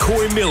Christian and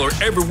Corey Miller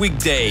every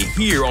weekday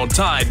here on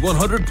Tide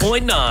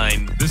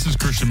 100.9. This is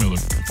Christian Miller,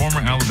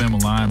 former Alabama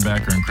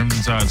linebacker and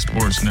Crimson Tide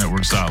Sports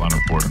Network sideline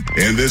reporter.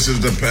 And this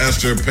is the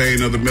Pastor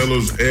Payne of the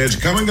Miller's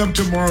Edge. Coming up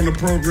tomorrow on the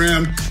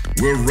program,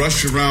 we'll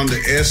rush around the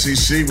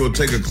SEC. We'll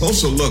take a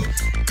closer look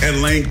at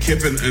Lane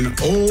Kiffin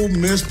and Ole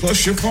Miss,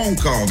 plus your phone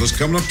calls. That's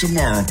coming up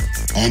tomorrow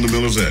on the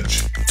Miller's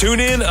Edge. Tune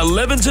in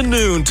 11 to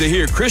noon to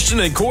hear Christian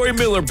and Corey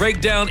Miller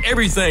break down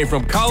everything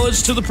from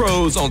college to the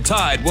pros on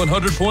Tide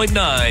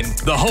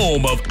 100.9, the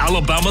home of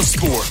Alabama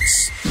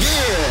sports.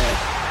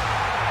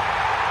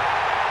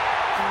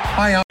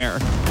 Hi,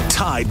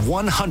 Tide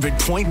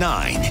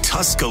 100.9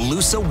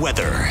 Tuscaloosa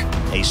weather.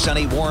 A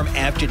sunny, warm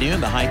afternoon.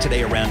 The high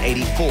today around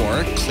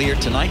 84. Clear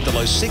tonight, the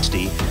low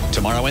 60.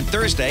 Tomorrow and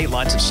Thursday,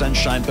 lots of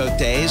sunshine both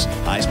days.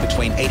 Highs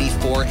between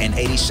 84 and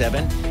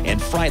 87.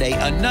 And Friday,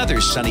 another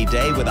sunny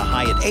day with a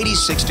high at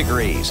 86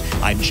 degrees.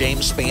 I'm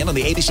James Spann on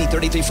the ABC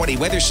 3340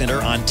 Weather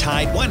Center on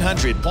Tide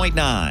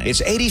 100.9.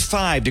 It's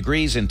 85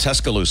 degrees in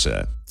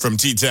Tuscaloosa. From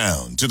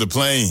T-Town to the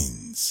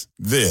Plains,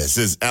 this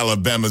is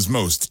Alabama's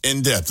most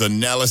in-depth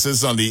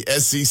analysis on the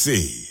SEC.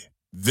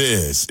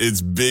 This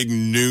is Big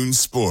Noon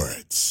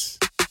Sports.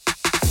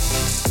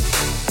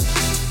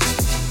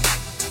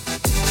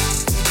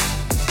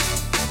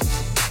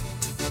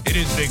 It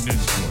is Big Noon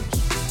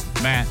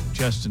Sports. Matt,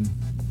 Justin,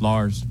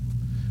 Lars.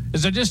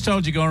 As I just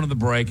told you going to the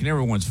break, and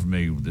everyone's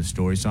familiar with this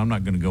story, so I'm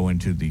not going to go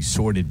into the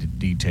sordid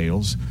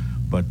details.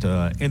 But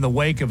in the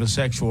wake of a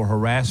sexual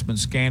harassment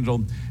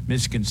scandal,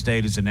 Michigan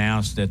State has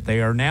announced that they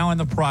are now in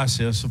the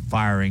process of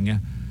firing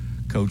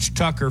Coach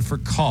Tucker for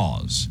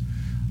cause.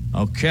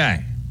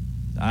 Okay.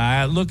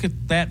 I look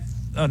at that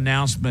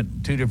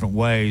announcement two different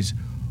ways.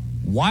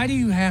 Why do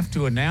you have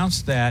to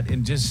announce that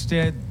and just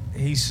said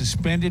he's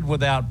suspended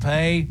without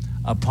pay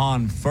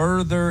upon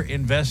further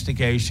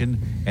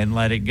investigation and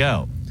let it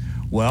go?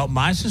 Well,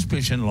 my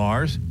suspicion,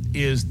 Lars,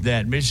 is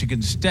that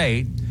Michigan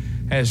State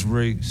has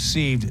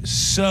received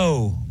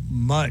so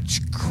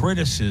much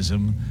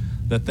criticism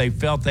that they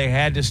felt they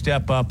had to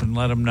step up and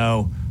let them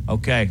know,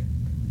 okay,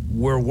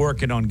 we're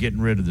working on getting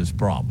rid of this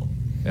problem.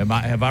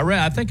 Have I read?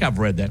 I think I've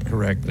read that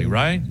correctly,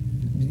 right?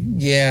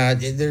 Yeah,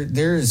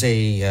 there's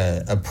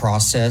a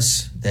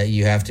process that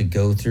you have to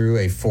go through,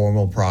 a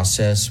formal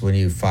process when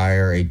you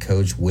fire a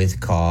coach with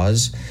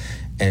cause.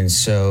 And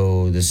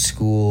so the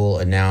school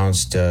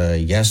announced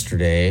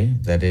yesterday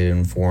that it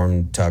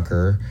informed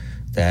Tucker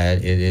that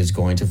it is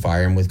going to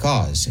fire him with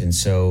cause. And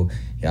so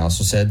he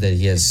also said that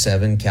he has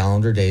 7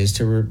 calendar days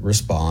to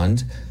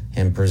respond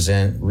and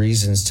present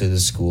reasons to the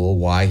school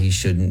why he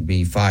shouldn't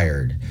be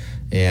fired.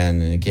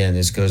 And again,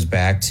 this goes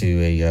back to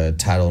a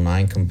Title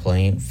IX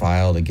complaint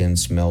filed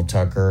against Mel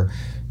Tucker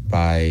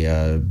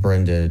by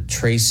Brenda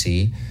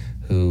Tracy,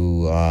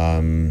 who's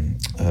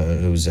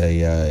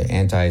a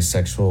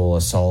anti-sexual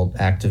assault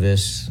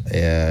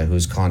activist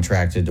who's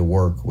contracted to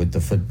work with the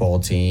football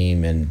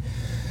team. And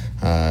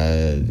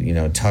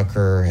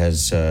Tucker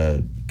has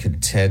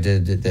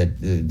contended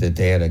that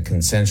they had a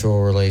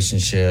consensual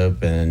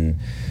relationship, and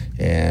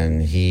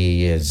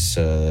he has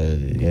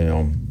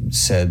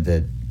said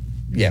that.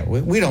 Yeah,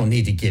 we don't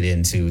need to get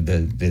into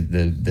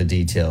the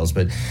details,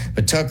 but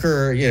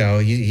Tucker,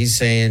 he's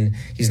saying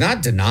he's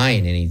not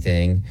denying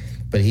anything,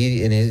 but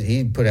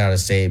he put out a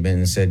statement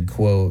and said,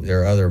 quote,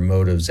 there are other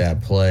motives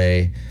at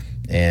play.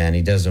 And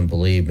he doesn't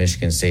believe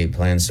Michigan State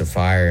plans to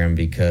fire him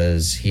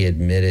because he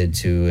admitted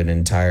to an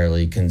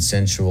entirely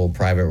consensual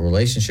private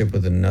relationship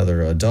with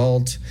another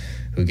adult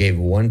who gave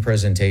one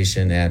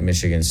presentation at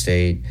Michigan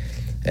State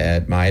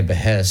at my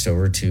behest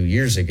over 2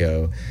 years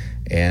ago.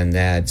 And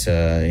that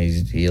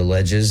he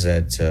alleges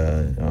that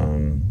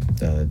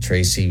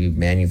Tracy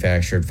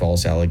manufactured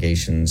false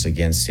allegations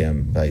against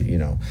him. But,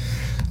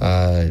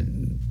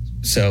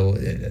 so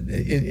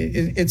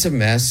it's a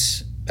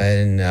mess.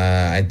 And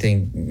I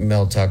think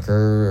Mel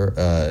Tucker,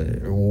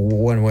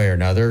 one way or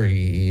another,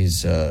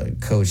 he's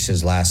coached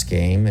his last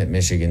game at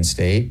Michigan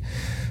State,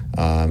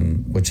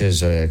 which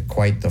is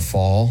quite the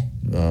fall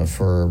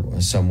for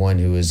someone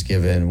who was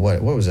given,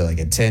 what was it, like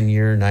a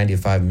 10-year,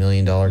 $95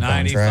 million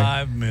contract?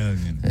 $95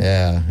 million.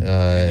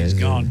 Yeah. He's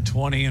gone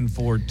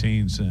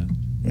 20-14 since.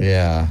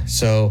 Yeah.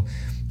 So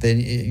then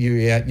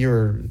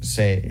you're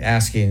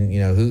asking,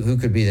 who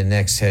could be the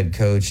next head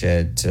coach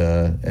at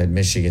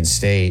Michigan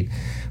State.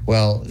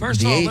 Well,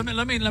 first of all,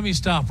 let me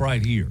stop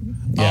right here.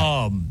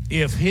 Yeah.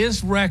 If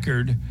his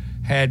record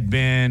had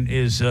been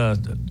is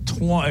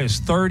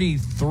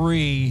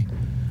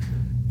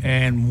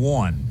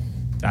 33-1,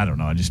 I don't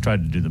know. I just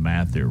tried to do the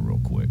math there real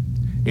quick.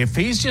 If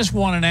he's just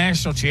won a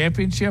national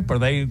championship, are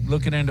they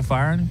looking into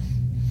firing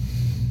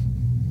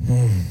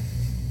him?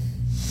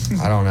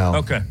 I don't know.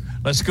 Okay,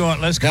 let's go. No,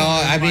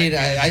 I mean,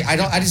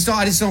 I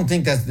just don't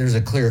think that there's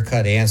a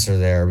clear-cut answer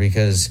there,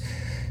 because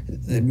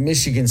the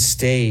Michigan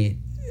State,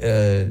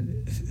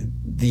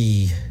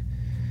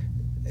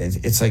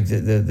 it's like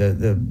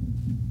the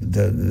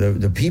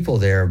people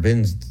there have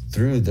been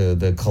through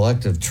the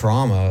collective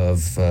trauma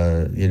of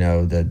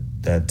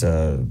that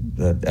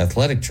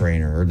athletic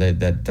trainer, or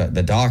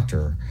the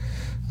doctor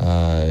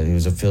who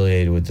was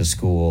affiliated with the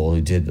school,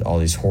 who did all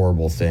these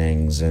horrible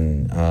things.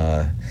 And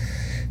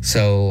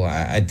so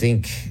I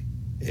think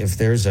if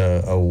there's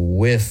a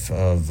whiff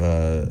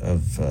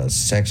of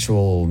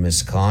sexual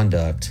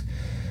misconduct,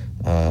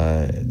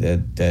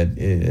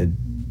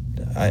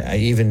 I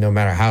even, no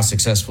matter how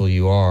successful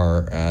you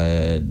are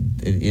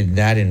in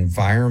that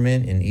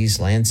environment in East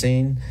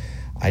Lansing,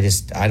 I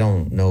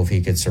don't know if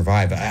he could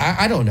survive.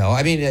 I don't know.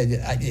 I mean,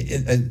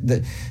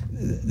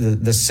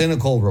 the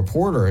cynical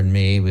reporter in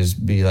me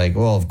be like,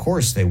 well, of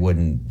course they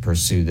wouldn't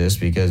pursue this,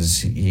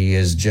 because he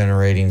is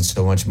generating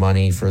so much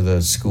money for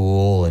the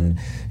school and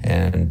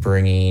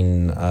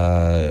bringing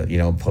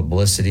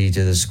publicity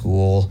to the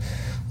school.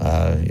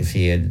 If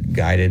he had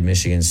guided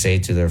Michigan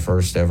State to their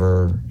first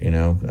ever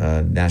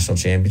national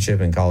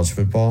championship in college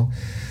football,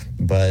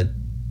 but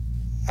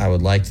I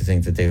would like to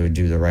think that they would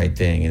do the right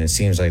thing, and it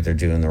seems like they're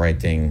doing the right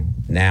thing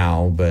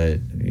now. But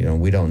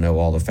we don't know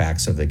all the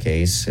facts of the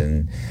case,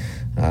 and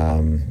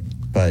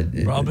but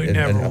probably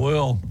never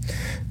will.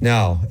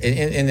 No,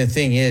 and the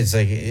thing is,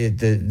 like,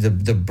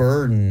 the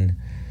burden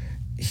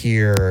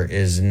here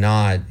is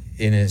not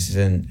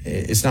innocent.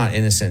 It's not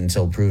innocent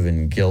until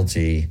proven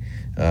guilty.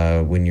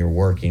 When you're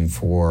working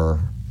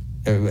for,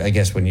 I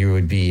guess, when you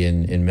would be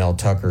in Mel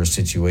Tucker's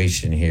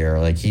situation here,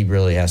 like, he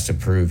really has to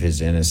prove his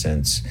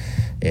innocence.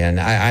 And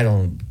I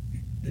don't,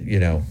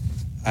 Mel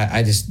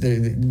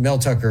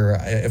Tucker,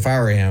 if I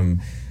were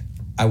him,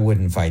 I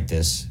wouldn't fight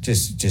this.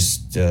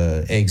 Just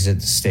exit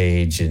the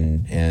stage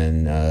and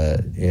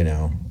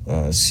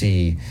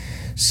see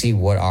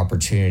what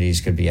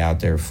opportunities could be out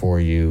there for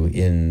you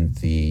in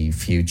the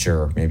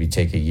future. Maybe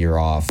take a year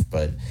off,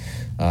 but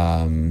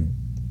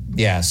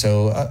yeah.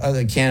 So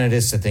other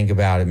candidates to think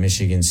about at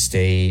Michigan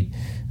State,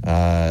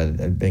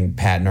 I think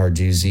Pat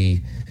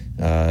Narduzzi,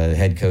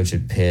 head coach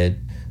at Pitt.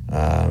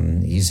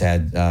 He's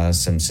had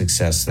some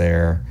success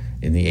there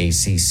in the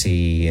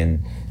ACC,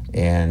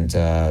 and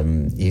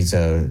he was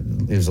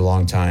a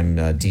longtime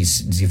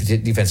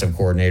defensive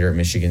coordinator at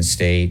Michigan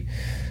State.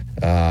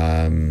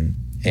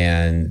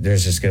 And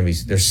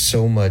there's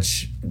so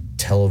much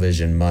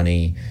television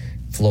money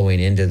flowing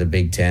into the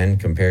Big Ten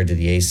compared to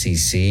the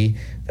ACC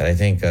that I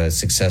think a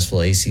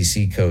successful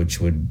ACC coach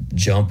would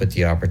jump at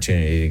the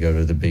opportunity to go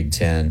to the Big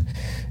Ten.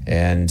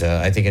 And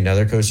I think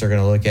another coach they're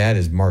going to look at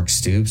is Mark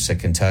Stoops at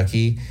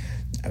Kentucky.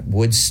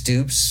 Would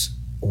Stoops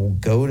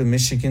go to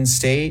Michigan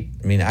State?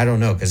 I mean, I don't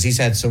know, because he's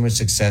had so much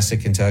success at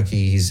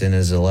Kentucky. He's in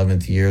his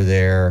 11th year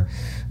there.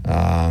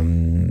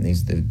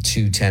 He's the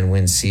 2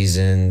 10-win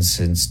seasons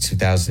since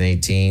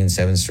 2018,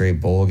 7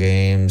 straight bowl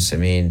games. I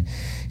mean,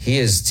 he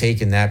has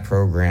taken that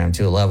program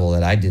to a level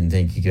that I didn't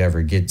think he could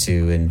ever get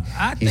to. And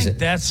I think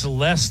that's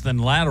less than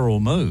lateral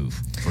move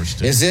for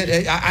Stoops. Is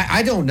it?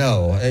 I don't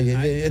know.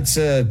 It's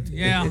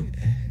yeah.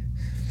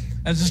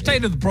 As the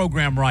state of the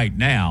program right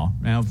now.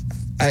 Yeah,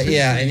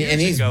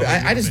 and he's.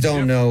 I just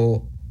don't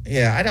know.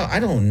 Yeah, I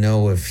don't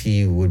know if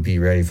he would be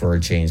ready for a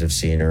change of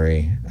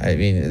scenery. I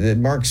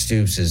mean, Mark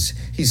Stoops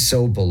he's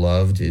so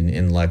beloved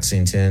in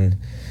Lexington.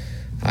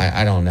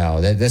 I don't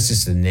know. That's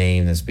just the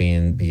name that's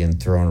being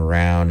thrown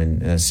around.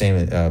 And same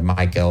with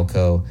Mike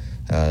Elko,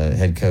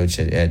 head coach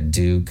at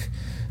Duke.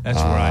 That's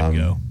where I'd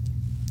go.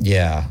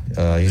 Yeah,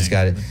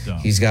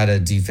 he's got a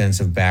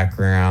defensive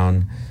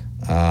background,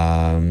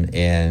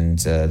 and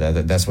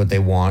that's what they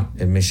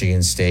want at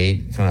Michigan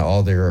State. Kind of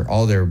all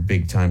their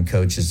big time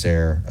coaches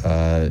there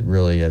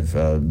really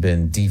have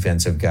been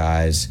defensive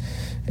guys,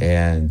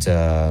 and.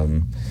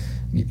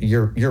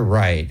 You're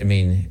right. I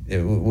mean,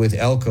 with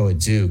Elko at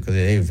Duke,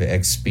 they've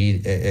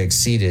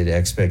exceeded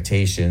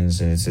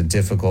expectations, and it's a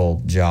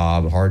difficult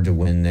job, hard to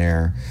win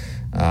there.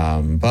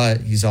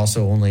 But he's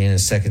also only in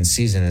his second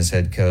season as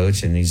head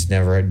coach, and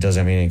doesn't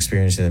have any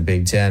experience in the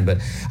Big Ten. But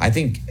I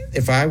think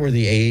if I were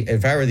the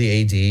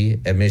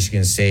AD at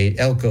Michigan State,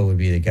 Elko would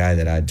be the guy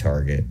that I'd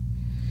target.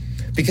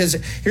 Because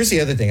here's the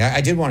other thing.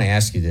 I did want to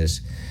ask you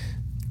this.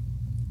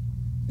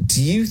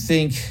 Do you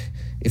think,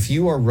 if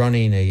you are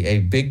running a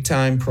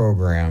big-time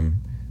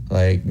program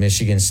like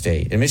Michigan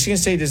State. And Michigan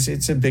State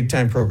it's a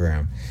big-time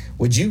program.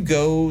 Would you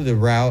go the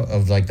route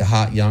of like the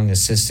hot young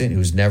assistant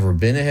who's never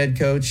been a head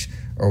coach,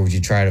 or would you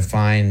try to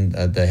find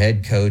the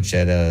head coach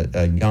at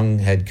a young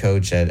head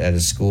coach at a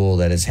school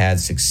that has had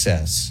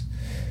success?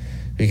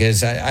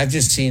 Because I've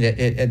just seen it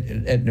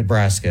at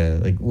Nebraska.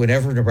 Like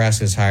whenever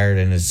Nebraska's hired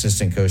an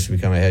assistant coach to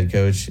become a head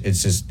coach,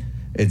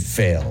 it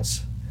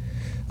fails.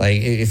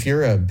 Like if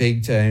you're a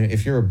big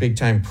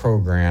time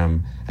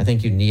program, I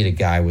think you need a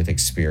guy with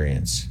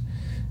experience.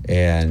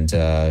 And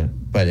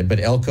but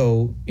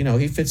Elko,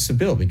 he fits the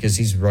bill because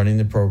he's running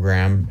the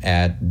program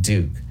at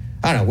Duke.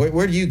 I don't know.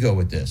 Where do you go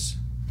with this?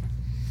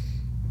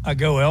 I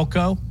go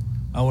Elko.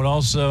 I would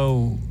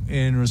also,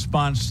 in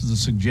response to the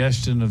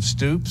suggestion of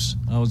Stoops,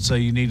 I would say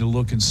you need to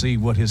look and see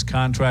what his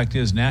contract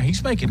is now.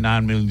 He's making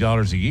 $9 million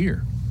a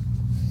year.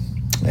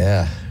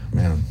 Yeah,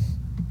 man.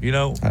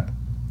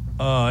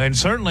 And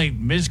certainly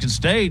Michigan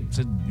State,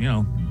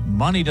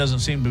 money doesn't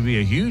seem to be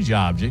a huge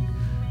object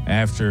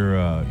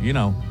after,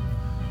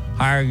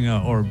 hiring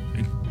or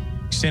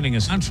extending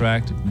his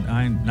contract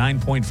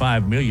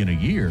 $9.5 million a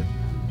year.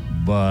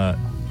 But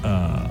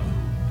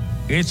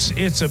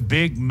it's a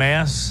big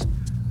mess.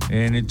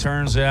 And it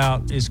turns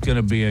out it's going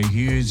to be a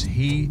huge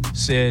he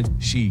said,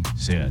 she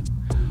said.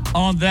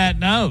 On that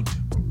note,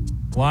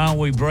 why don't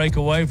we break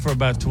away for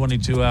about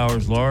 22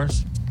 hours,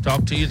 Lars?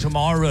 Talk to you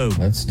tomorrow.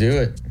 Let's do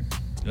it.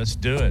 Let's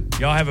do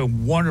it. Y'all have a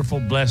wonderful,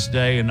 blessed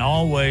day. And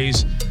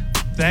always,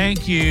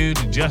 thank you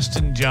to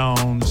Justin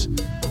Jones,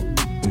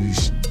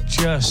 who's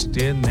just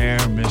in there,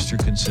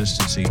 Mr.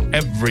 Consistency,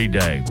 every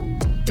day.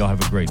 Y'all have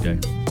a great day.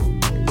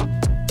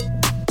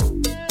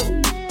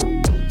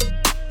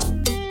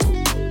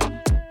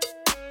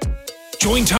 Join